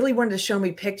 he really wanted to show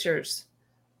me pictures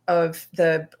of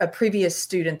a previous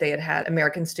student they had,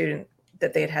 American student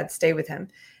that they had stay with him.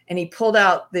 And he pulled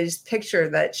out this picture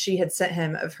that she had sent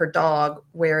him of her dog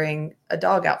wearing a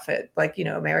dog outfit. Like,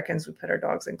 Americans, we put our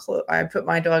dogs in clothes. I put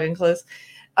my dog in clothes.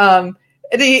 And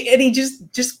he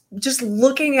just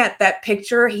looking at that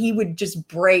picture, he would just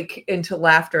break into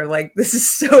laughter. Like, this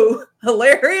is so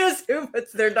hilarious. Who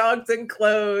puts their dogs in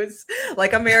clothes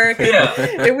like Americans? Yeah.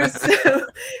 It was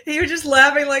he was just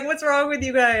laughing like, what's wrong with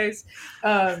you guys?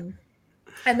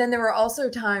 And then there were also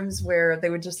times where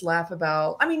they would just laugh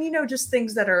about, just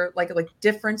things that are like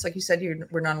difference. Like you said,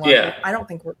 we're not allowed. Yeah. I don't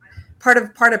think we're part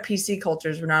of PC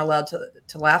cultures. We're not allowed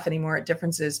to laugh anymore at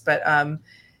differences, but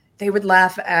they would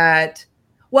laugh at,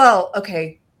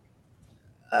 the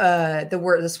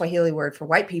Swahili word for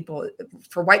white people,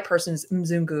 for white persons,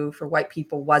 mzungu, for white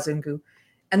people, wazungu.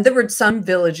 And there were some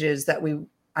villages that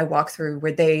I walked through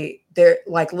where they're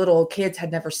like little kids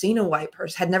had never seen a white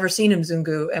person, had never seen a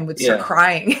mzungu, and would start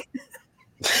crying.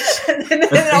 and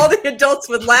then all the adults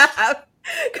would laugh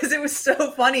because it was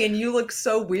so funny and you look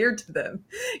so weird to them.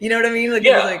 You know what I mean? Like,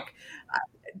 it was like,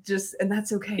 and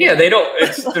that's okay. Yeah, they don't,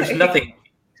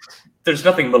 there's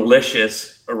nothing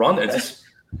malicious or wrong. It's just,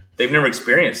 they've never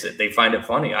experienced it. They find it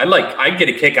funny. I get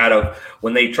a kick out of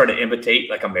when they try to imitate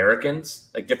like Americans,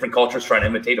 like different cultures trying to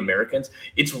imitate Americans.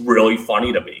 It's really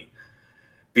funny to me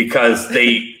because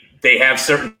they have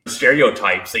certain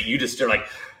stereotypes that you're like,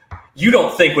 you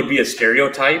don't think would be a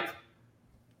stereotype.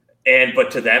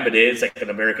 But to them it is like an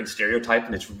American stereotype,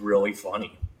 and it's really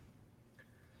funny.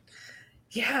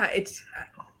 Yeah.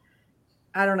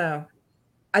 I don't know.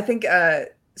 I think,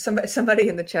 somebody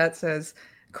in the chat says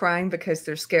crying because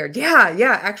they're scared.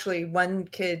 Yeah. Actually, one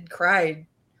kid cried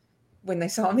when they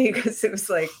saw me because it was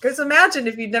like, because imagine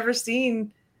if you'd never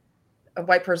seen a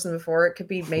white person before, it could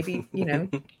be maybe,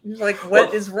 like,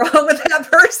 what is wrong with that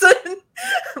person?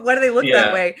 Why do they look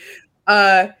that way?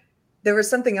 There was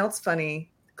something else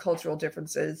funny, cultural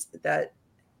differences that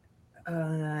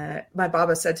my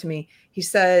Baba said to me. He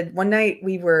said one night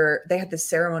they had this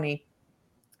ceremony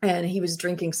and he was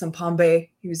drinking some Pombe.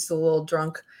 He was a little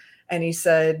drunk. And he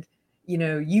said,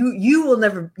 you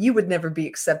would never be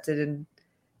accepted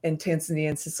in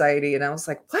Tanzanian society. And I was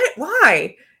like, what?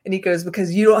 Why? And he goes,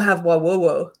 because you don't have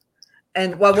wawowo.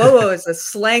 And wawowo is a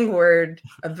slang word,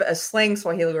 a slang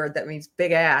Swahili word that means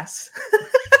big ass.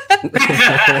 And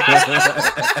I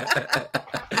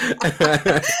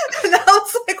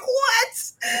was like,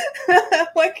 what?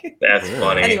 Like, that's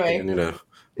funny. Anyway,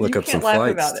 look up some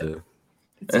flights too.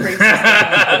 It's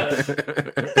racist.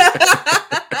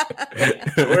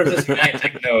 Where's this guy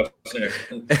take notes?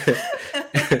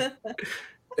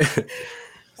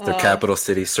 It's the capital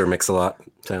city, Sir Mix-a-Lot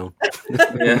town.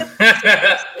 Yeah.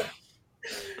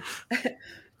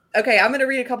 Okay, I'm going to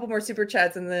read a couple more super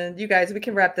chats, and then you guys, we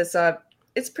can wrap this up.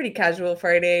 It's pretty casual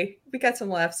Friday. We got some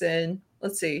laughs in.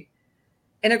 Let's see.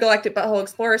 Intergalactic Butthole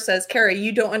Explorer says, Carrie,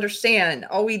 you don't understand.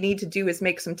 All we need to do is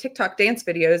make some TikTok dance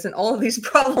videos and all of these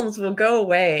problems will go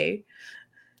away.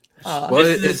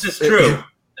 This is true.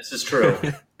 This is true.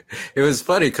 It was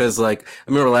funny because, like, I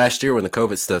remember last year when the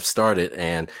COVID stuff started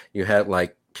and you had,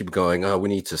 like, people going, oh, we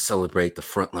need to celebrate the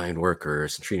frontline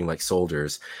workers and treating like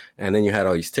soldiers. And then you had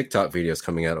all these TikTok videos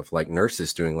coming out of, like,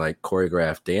 nurses doing, like,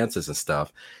 choreographed dances and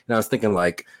stuff. And I was thinking,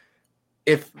 like,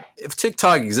 if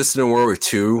TikTok existed in World War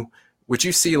II, would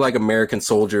you see like American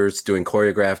soldiers doing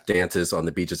choreographed dances on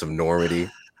the beaches of Normandy?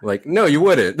 Like, no, you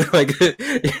wouldn't. Like,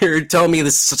 you're telling me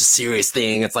this is such a serious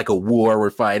thing. It's like a war we're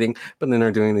fighting, but then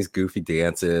they're doing these goofy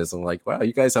dances. I'm like, wow,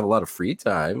 you guys have a lot of free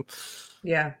time.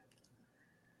 Yeah.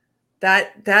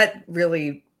 That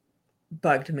really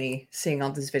bugged me seeing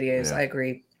all these videos. Yeah. I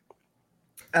agree.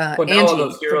 But now all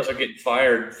those heroes are getting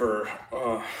fired for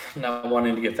not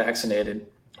wanting to get vaccinated.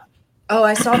 Oh,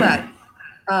 I saw that.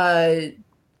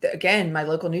 again, my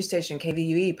local news station,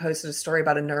 KVUE, posted a story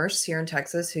about a nurse here in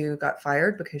Texas who got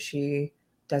fired because she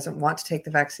doesn't want to take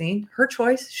the vaccine. Her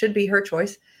choice, should be her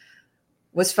choice,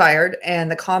 was fired.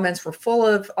 And the comments were full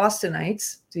of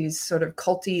Austinites, these sort of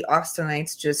culty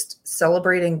Austinites, just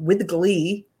celebrating with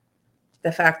glee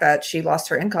the fact that she lost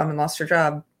her income and lost her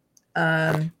job.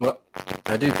 Well,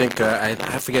 I do think I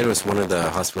forget, it was one of the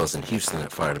hospitals in Houston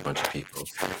that fired a bunch of people,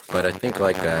 but I think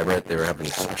I read they were having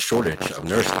a shortage of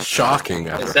nurses. Shocking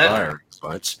after firing a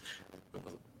bunch.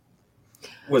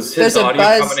 Was his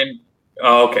audio coming in?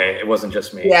 Oh, okay. It wasn't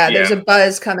just me. Yeah, there's a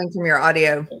buzz coming from your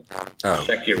audio. Oh.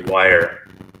 Check your wire.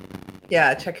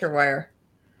 Yeah, check your wire.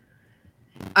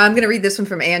 I'm going to read this one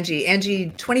from Angie. Angie,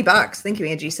 $20. Thank you,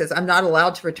 Angie. Says, I'm not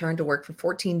allowed to return to work for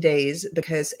 14 days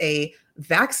because a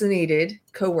vaccinated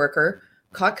coworker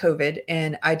caught COVID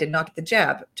and I did not get the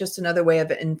jab. Just another way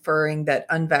of inferring that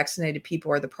unvaccinated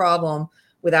people are the problem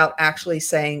without actually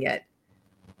saying it.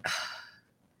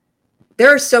 There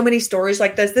are so many stories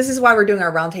like this. This is why we're doing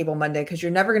our Roundtable Monday, because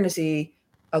you're never going to see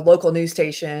a local news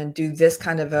station do this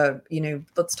kind of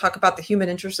let's talk about the human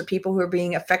interests of people who are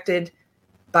being affected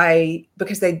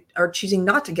because they are choosing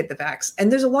not to get the vax.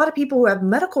 And there's a lot of people who have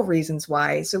medical reasons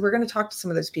why. So we're going to talk to some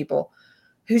of those people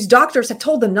whose doctors have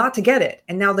told them not to get it.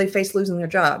 And now they face losing their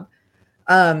job.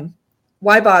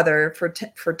 Why bother for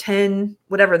 10,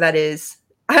 whatever that is.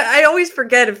 I always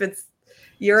forget if it's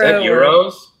euro. Is that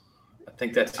euros? I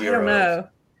think that's euros. I don't know.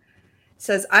 It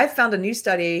says, I've found a new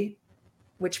study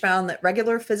which found that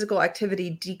regular physical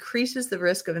activity decreases the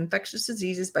risk of infectious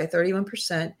diseases by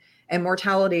 31% and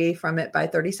mortality from it by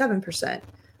 37%.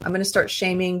 I'm going to start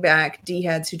shaming back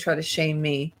D-heads who try to shame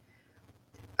me.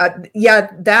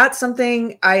 Yeah, that's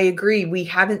something I agree. We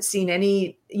haven't seen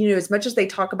any, as much as they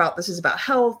talk about this is about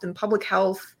health and public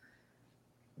health,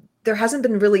 there hasn't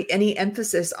been really any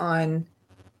emphasis on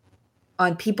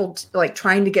people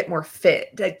trying to get more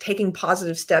fit, taking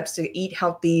positive steps to eat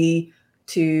healthy,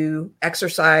 to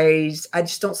exercise. I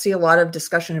just don't see a lot of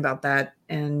discussion about that.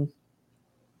 And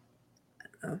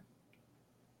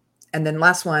then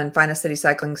last one, Finest City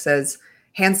Cycling says,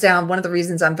 hands down, one of the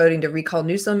reasons I'm voting to recall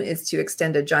Newsom is to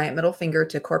extend a giant middle finger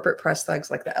to corporate press thugs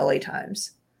like the LA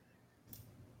Times.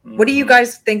 Mm-hmm. What do you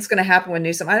guys think is going to happen with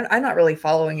Newsom? I'm not really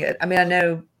following it. I mean, I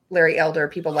know Larry Elder,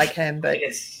 people like him, but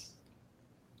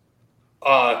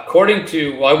according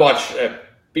to, I watch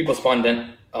People's Pundit,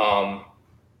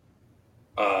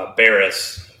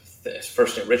 Barris, his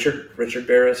first name, Richard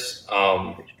Barris.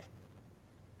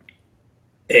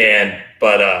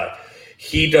 But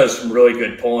he does some really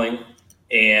good polling,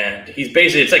 and he's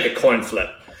basically, it's like a coin flip,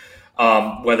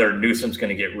 whether Newsom's going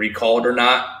to get recalled or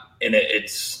not. And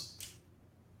it's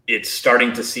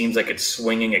starting to seem like it's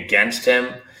swinging against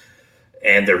him,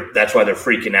 and that's why they're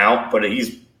freaking out. But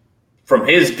from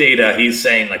his data, he's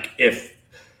saying if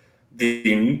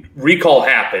the recall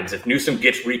happens, if Newsom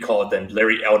gets recalled, then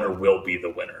Larry Elder will be the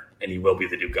winner and he will be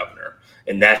the new governor.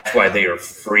 And that's why they are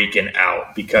freaking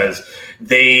out, because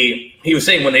he was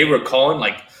saying when they were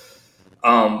calling,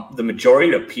 the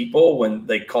majority of people, when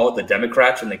they called the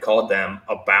Democrats and they called them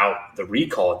about the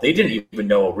recall, they didn't even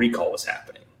know a recall was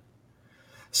happening.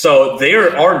 So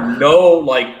there are no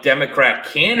Democrat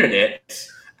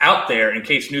candidates out there in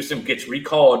case Newsom gets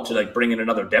recalled to bring in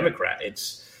another Democrat.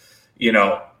 It's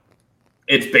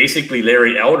basically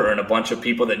Larry Elder and a bunch of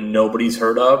people that nobody's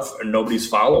heard of or nobody's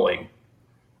following.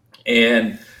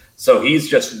 And so he's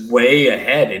just way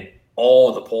ahead in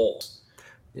all the polls.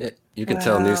 Yeah, you can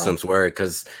tell Newsom's worried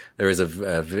because there was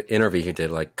a interview he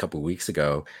did a couple of weeks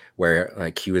ago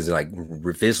where he was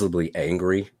visibly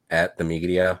angry at the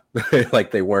media,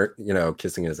 they weren't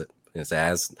kissing his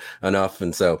ass enough,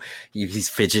 and so he's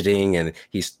fidgeting, and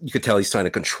you could tell he's trying to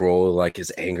control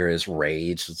his anger, his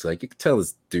rage. It's you could tell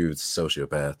this dude's a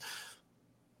sociopath.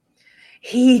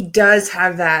 He does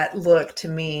have that look to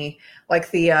me,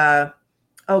 the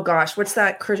oh gosh, what's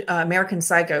that American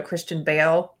Psycho, Christian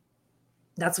Bale?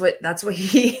 That's what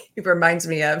he reminds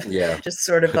me of. Yeah, just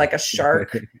sort of like a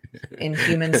shark in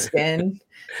human skin,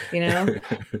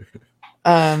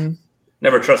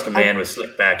 Never trust a man with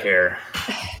slick back hair.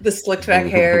 The slicked back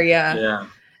hair, yeah.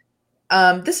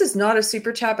 This is not a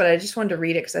super chat, but I just wanted to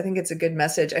read it because I think it's a good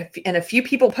message. And a few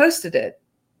people posted it.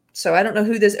 So I don't know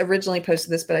who this originally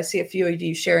posted this, but I see a few of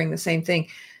you sharing the same thing.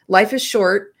 Life is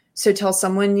short, so tell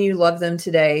someone you love them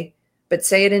today, but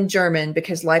say it in German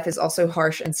because life is also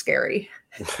harsh and scary.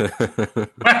 That's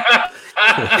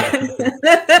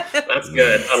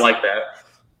good. I like that.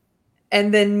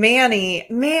 And then Manny,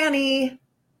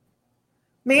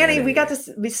 we got to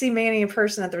see Manny in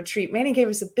person at the retreat. Manny gave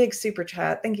us a big super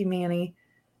chat. Thank you, Manny.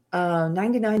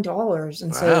 $99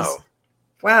 and says,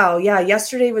 Wow. Yeah.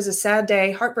 Yesterday was a sad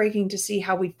day. Heartbreaking to see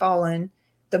how we've fallen.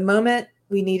 The moment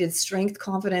we needed strength,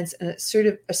 confidence, and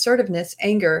assertiveness,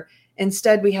 anger.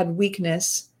 Instead, we had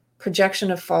weakness,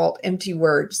 projection of fault, empty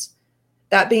words.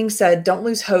 That being said, don't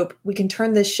lose hope. We can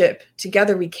turn this ship.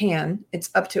 Together we can. It's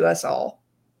up to us all.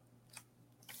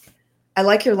 I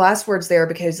like your last words there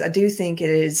because I do think it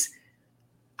is.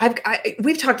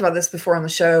 We've talked about this before on the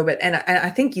show, but and I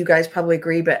think you guys probably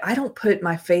agree, but I don't put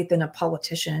my faith in a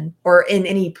politician or in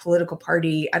any political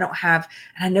party. I don't have,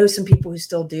 and I know some people who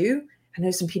still do. I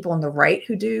know some people on the right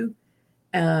who do,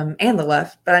 and the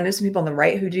left, but I know some people on the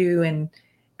right who do, and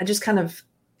I just kind of,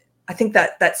 I think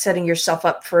that that's setting yourself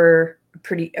up for a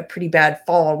pretty bad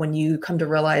fall when you come to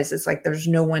realize it's like there's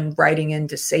no one writing in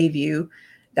to save you.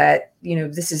 That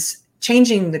this is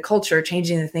changing the culture,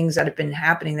 changing the things that have been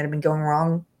happening, that have been going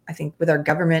wrong. I think with our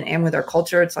government and with our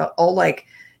culture, it's all like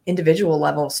individual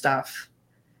level stuff.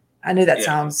 I know that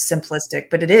sounds simplistic,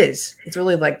 but it is. It's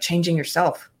really like changing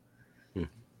yourself.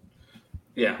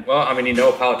 Yeah. Well, I mean,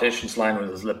 a politician's lying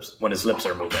when his lips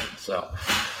are moving. So.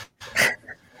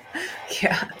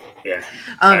 Yeah. Yeah.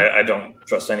 I don't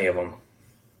trust any of them.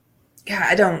 Yeah,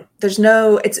 I don't. There's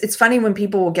no. It's funny when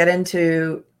people will get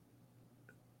into,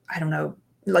 I don't know,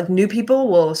 like new people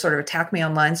will sort of attack me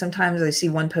online. Sometimes they see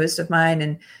one post of mine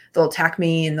and they'll attack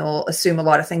me and they'll assume a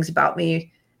lot of things about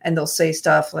me, and they'll say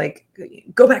stuff like,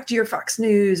 go back to your Fox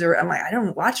News, or I'm like, I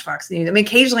don't watch Fox News. I mean,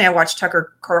 occasionally I watch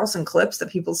Tucker Carlson clips that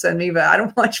people send me, but I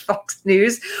don't watch Fox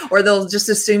News. Or they'll just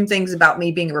assume things about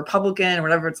me being a Republican or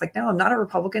whatever. It's like, no, I'm not a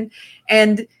Republican.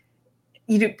 And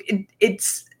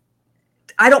it's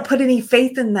I don't put any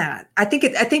faith in that. I think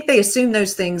they assume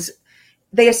those things.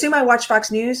 They assume I watch Fox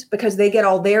News because they get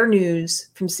all their news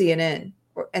from CNN.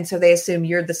 And so they assume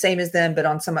you're the same as them, but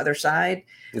on some other side.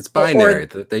 It's binary.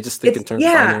 They just think in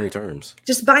binary terms.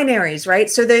 Just binaries, right?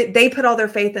 So they put all their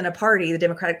faith in a party, the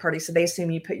Democratic Party. So they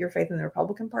assume you put your faith in the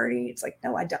Republican Party. It's like,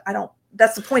 no, I don't.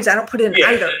 That's the point. I don't put it in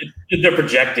either. They're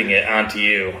projecting it onto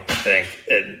you, I think.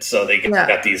 And so they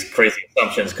got these crazy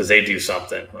assumptions because they do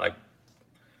something. Like,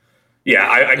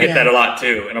 I get that a lot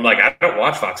too. And I'm like, I don't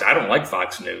watch Fox. I don't like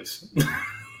Fox News.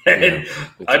 And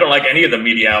I don't like any of the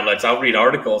media outlets. I'll read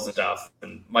articles and stuff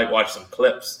and might watch some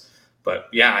clips. But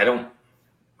I don't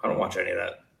watch any of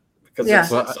that because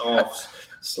it's all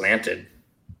slanted.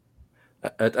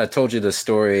 I told you the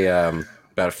story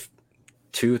about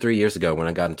 2 or 3 years ago when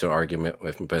I got into an argument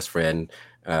with my best friend.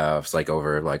 It was like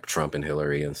over like Trump and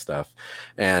Hillary and stuff.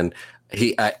 And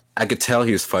I could tell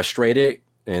he was frustrated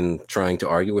and trying to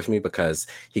argue with me because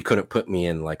he couldn't put me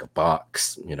in like a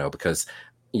box, because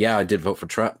I did vote for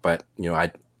Trump, but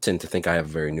I tend to think I have a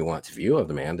very nuanced view of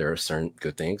the man. There are certain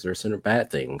good things, there are certain bad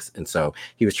things. And so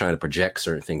he was trying to project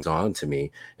certain things onto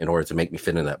me in order to make me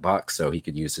fit in that box so he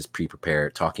could use his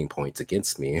pre-prepared talking points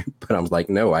against me. But I'm like,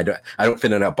 no, I don't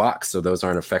fit in that box. So those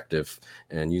aren't effective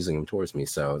and using them towards me.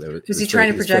 So was he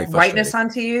trying to project whiteness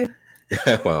onto you?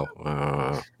 Well,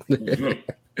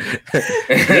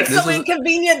 it's so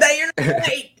inconvenient that you're not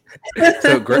white.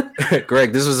 So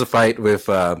Greg, this was a fight with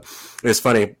it was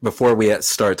funny. Before we had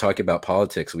started talking about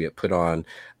politics, we had put on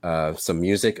some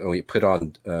music, and we put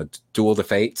on Duel the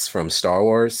Fates from Star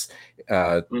Wars,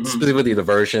 specifically the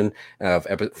version of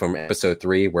from episode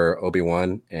 3 where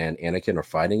Obi-Wan and Anakin are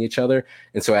fighting each other.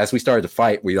 And so as we started to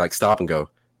fight, we like stop and go,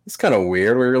 it's kind of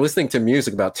weird. We were listening to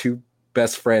music about two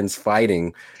best friends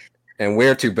fighting, and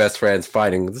we're two best friends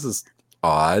fighting. This is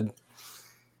odd.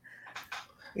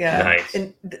 Yeah. Nice.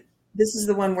 And this is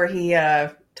the one where he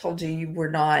told you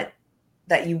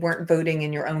that you weren't voting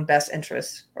in your own best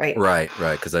interest, right? Right.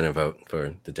 Because I didn't vote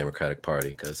for the Democratic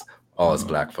Party because all us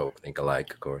black folk think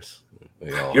alike, of course.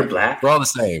 You're black? We're all the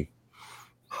same.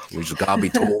 We just gotta be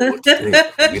told what to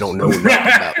think. We don't know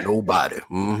nothing about nobody.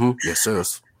 Mm-hmm. Yes, sir.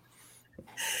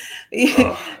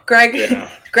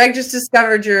 Greg just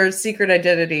discovered your secret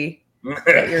identity.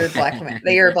 That you're a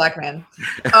black man.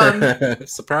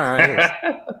 Surprise.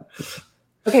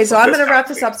 Okay, so I'm going to wrap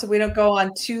this up so we don't go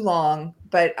on too long.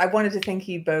 But I wanted to thank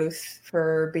you both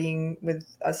for being with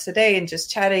us today and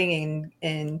just chatting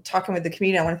and talking with the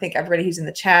community. I want to thank everybody who's in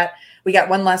the chat. We got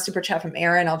one last super chat from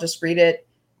Aaron. I'll just read it.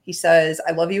 He says,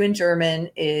 "I love you in German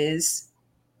is,"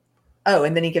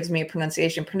 and then he gives me a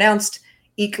pronunciation, pronounced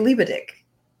 "Ich liebe dich."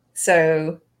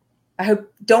 So I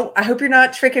hope you're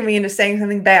not tricking me into saying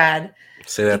something bad.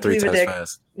 Say that 3 times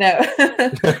fast. No.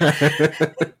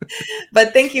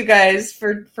 But thank you guys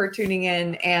for tuning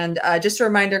in. And just a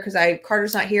reminder, because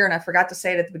Carter's not here and I forgot to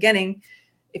say it at the beginning.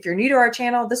 If you're new to our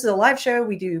channel, this is a live show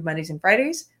we do Mondays and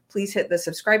Fridays. please hit the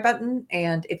subscribe button.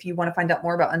 And if you want to find out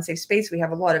more about Unsafe Space, we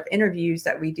have a lot of interviews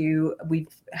that we do.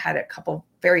 We've had a couple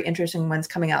very interesting ones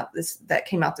coming out that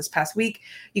came out this past week.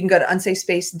 You can go to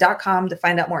unsafespace.com to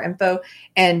find out more info.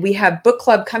 And we have book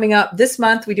club coming up this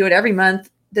month. We do it every month.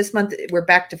 This month, we're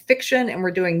back to fiction, and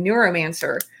we're doing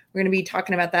Neuromancer. We're going to be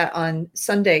talking about that on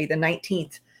Sunday, the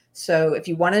 19th. So if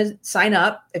you want to sign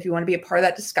up, if you want to be a part of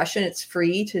that discussion, it's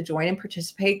free to join and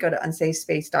participate. Go to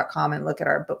unsafespace.com and look at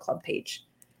our book club page.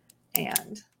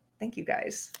 And thank you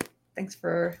guys. Thanks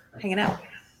for hanging out.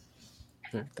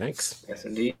 Thanks. Yes,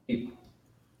 indeed.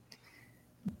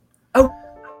 Oh,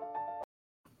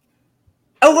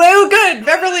 good.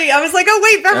 Beverly. I was like, oh,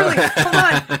 wait, Beverly, hold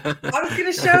on. I was going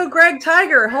to show Greg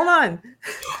Tiger. Hold on.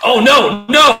 Oh,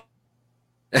 no.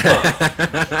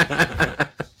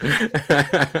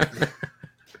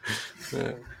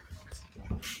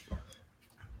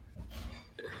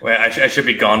 Wait, I should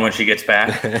be gone when she gets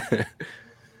back.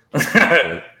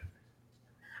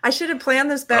 I should have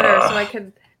planned this better so I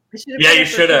could. Yeah, you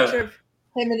should have.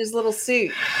 Him in his little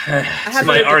suit. It's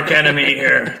my arch enemy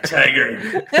here,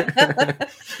 Tiger.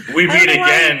 We meet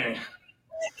again.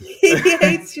 He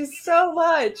hates you so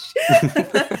much.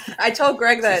 I told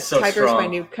Greg that so Tiger's strong. my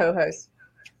new co-host.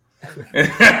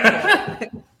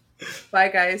 Bye,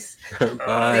 guys.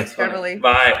 Bye. Thanks, Beverly.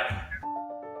 Bye.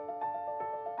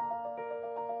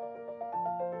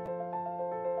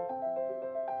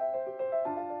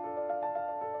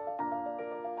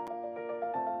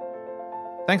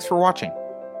 Thanks for watching.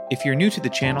 If you're new to the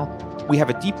channel, we have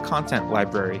a deep content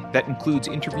library that includes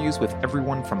interviews with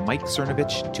everyone from Mike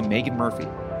Cernovich to Megan Murphy,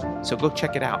 so go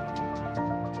check it out.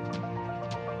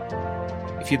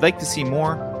 If you'd like to see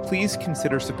more, please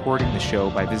consider supporting the show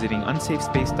by visiting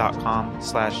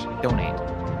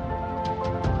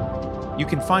unsafespace.com/donate. You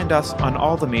can find us on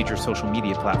all the major social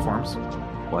media platforms.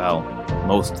 Well,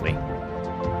 mostly.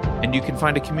 And you can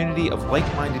find a community of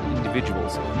like-minded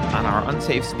individuals on our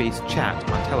Unsafe Space chat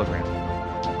on Telegram.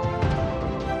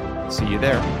 See you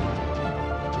there.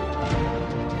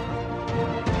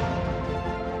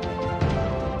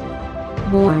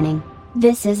 Warning.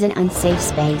 This is an unsafe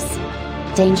space.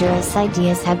 Dangerous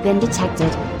ideas have been detected.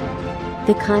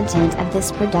 The content of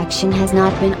this production has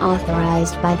not been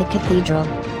authorized by the Cathedral.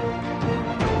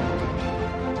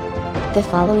 The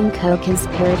following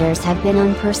co-conspirators have been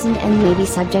unpersoned and may be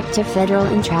subject to federal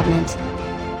entrapment.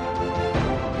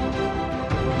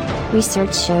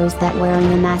 Research shows that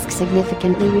wearing a mask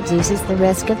significantly reduces the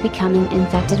risk of becoming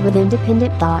infected with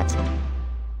independent thought.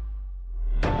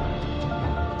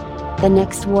 The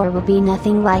next war will be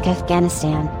nothing like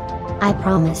Afghanistan. I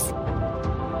promise.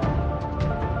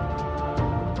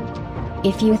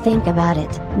 If you think about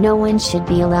it, no one should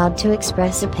be allowed to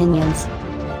express opinions.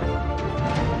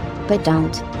 But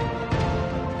don't.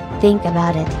 Think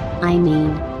about it, I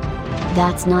mean.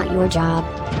 That's not your job.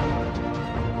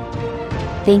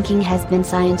 Thinking has been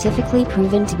scientifically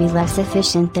proven to be less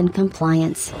efficient than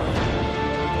compliance.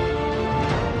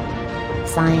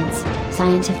 Science,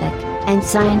 scientific, and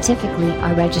scientifically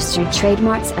are registered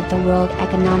trademarks of the World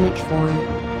Economic Forum.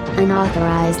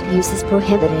 Unauthorized use is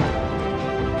prohibited.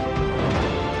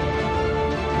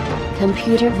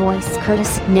 Computer voice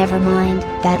courtesy. Never mind,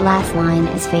 that last line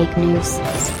is fake news.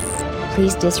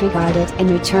 Please disregard it and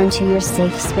return to your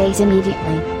safe space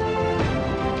immediately.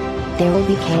 There will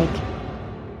be cake.